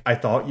like I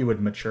thought you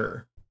would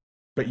mature,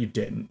 but you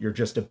didn't. You're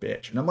just a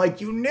bitch. And I'm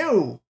like, you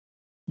knew,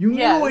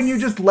 and you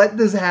just let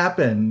this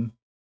happen.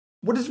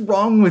 What is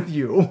wrong with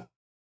you?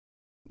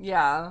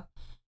 Yeah.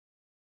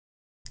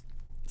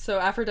 So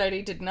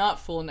Aphrodite did not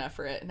fool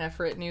Neferet.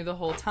 Neferet knew the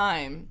whole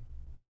time.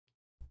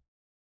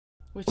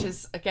 Which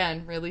is,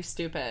 again, really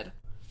stupid.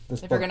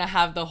 If you're going to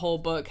have the whole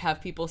book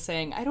have people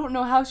saying, I don't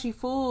know how she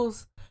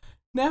fools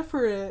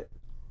Neferet.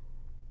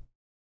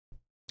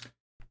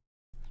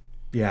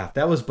 Yeah,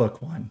 that was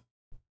book 1.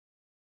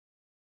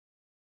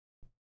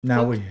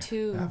 Now book we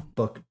 2. have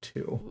book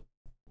 2.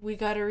 We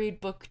gotta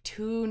read book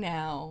 2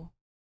 now.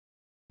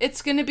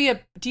 it's going to be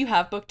do you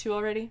have book 2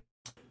 already?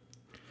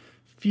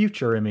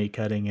 Future me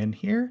cutting in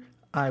here.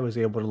 I was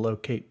able to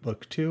locate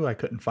book 2. I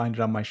couldn't find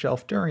it on my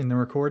shelf during the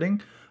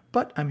recording,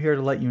 but I'm here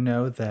to let you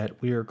know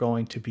that we are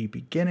going to be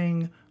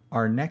beginning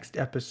our next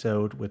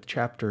episode with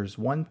chapters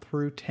 1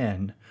 through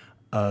 10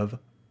 of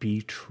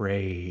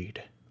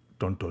Betrayed.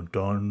 Dun dun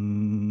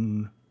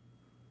dun.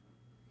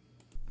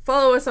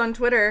 Follow us on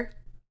Twitter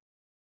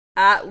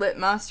at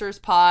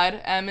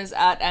LitmastersPod. M is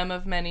at M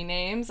of many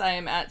names. I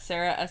am at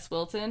Sarah S.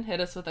 Wilton. Hit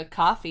us with a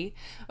coffee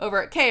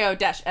over at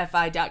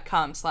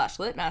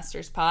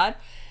ko-fi.com/litmasterspod.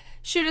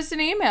 Shoot us an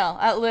email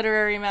at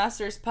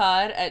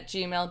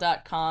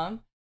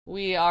literarymasterspod@gmail.com.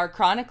 We are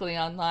chronically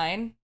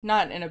online,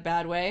 not in a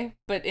bad way,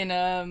 but in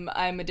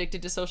I'm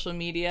addicted to social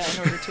media in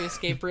order to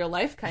escape real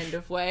life kind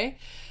of way.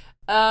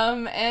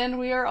 And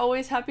we are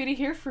always happy to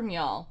hear from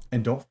y'all.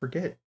 And don't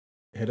forget,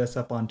 hit us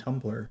up on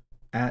Tumblr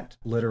at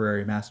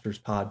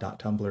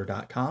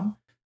literarymasterspod.tumblr.com.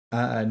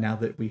 Now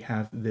that we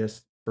have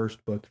this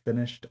first book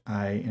finished,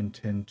 I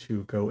intend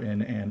to go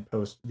in and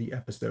post the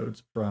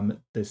episodes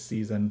from this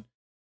season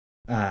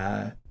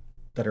that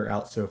are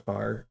out so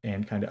far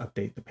and kind of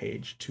update the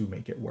page to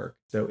make it work.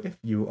 So if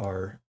you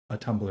are a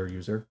Tumblr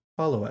user,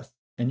 follow us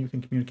and you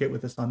can communicate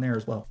with us on there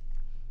as well.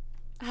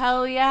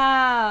 Hell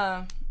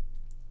yeah.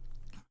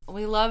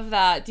 We love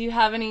that. Do you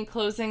have any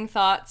closing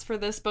thoughts for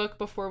this book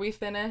before we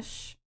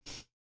finish?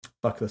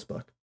 Fuck this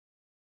book.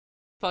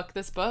 Fuck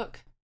this book.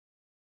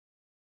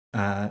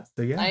 So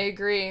yeah. I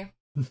agree.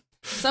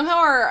 Somehow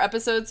our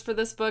episodes for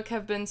this book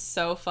have been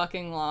so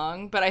fucking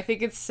long, but I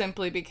think it's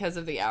simply because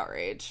of the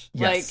outrage.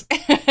 Yes.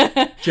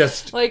 Like,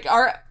 just like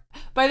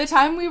by the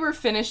time we were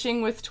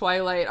finishing with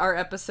Twilight, our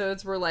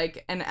episodes were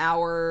like an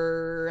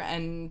hour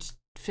and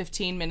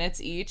 15 minutes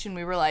each, and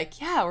we were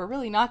like, yeah, we're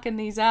really knocking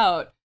these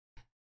out.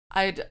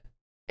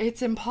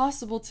 It's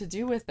impossible to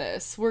do with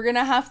this. We're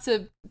gonna have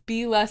to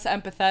be less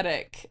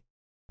empathetic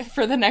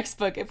for the next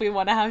book if we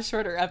want to have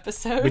shorter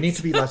episodes. We need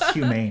to be less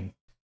humane.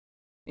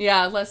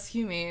 Yeah, less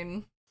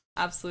humane.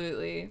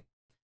 Absolutely.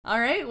 All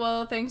right,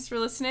 well, thanks for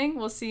listening.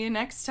 We'll see you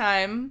next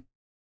time.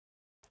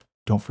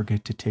 Don't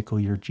forget to tickle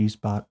your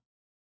G-spot.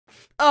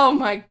 Oh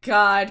my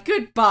god,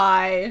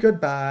 goodbye.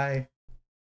 Goodbye.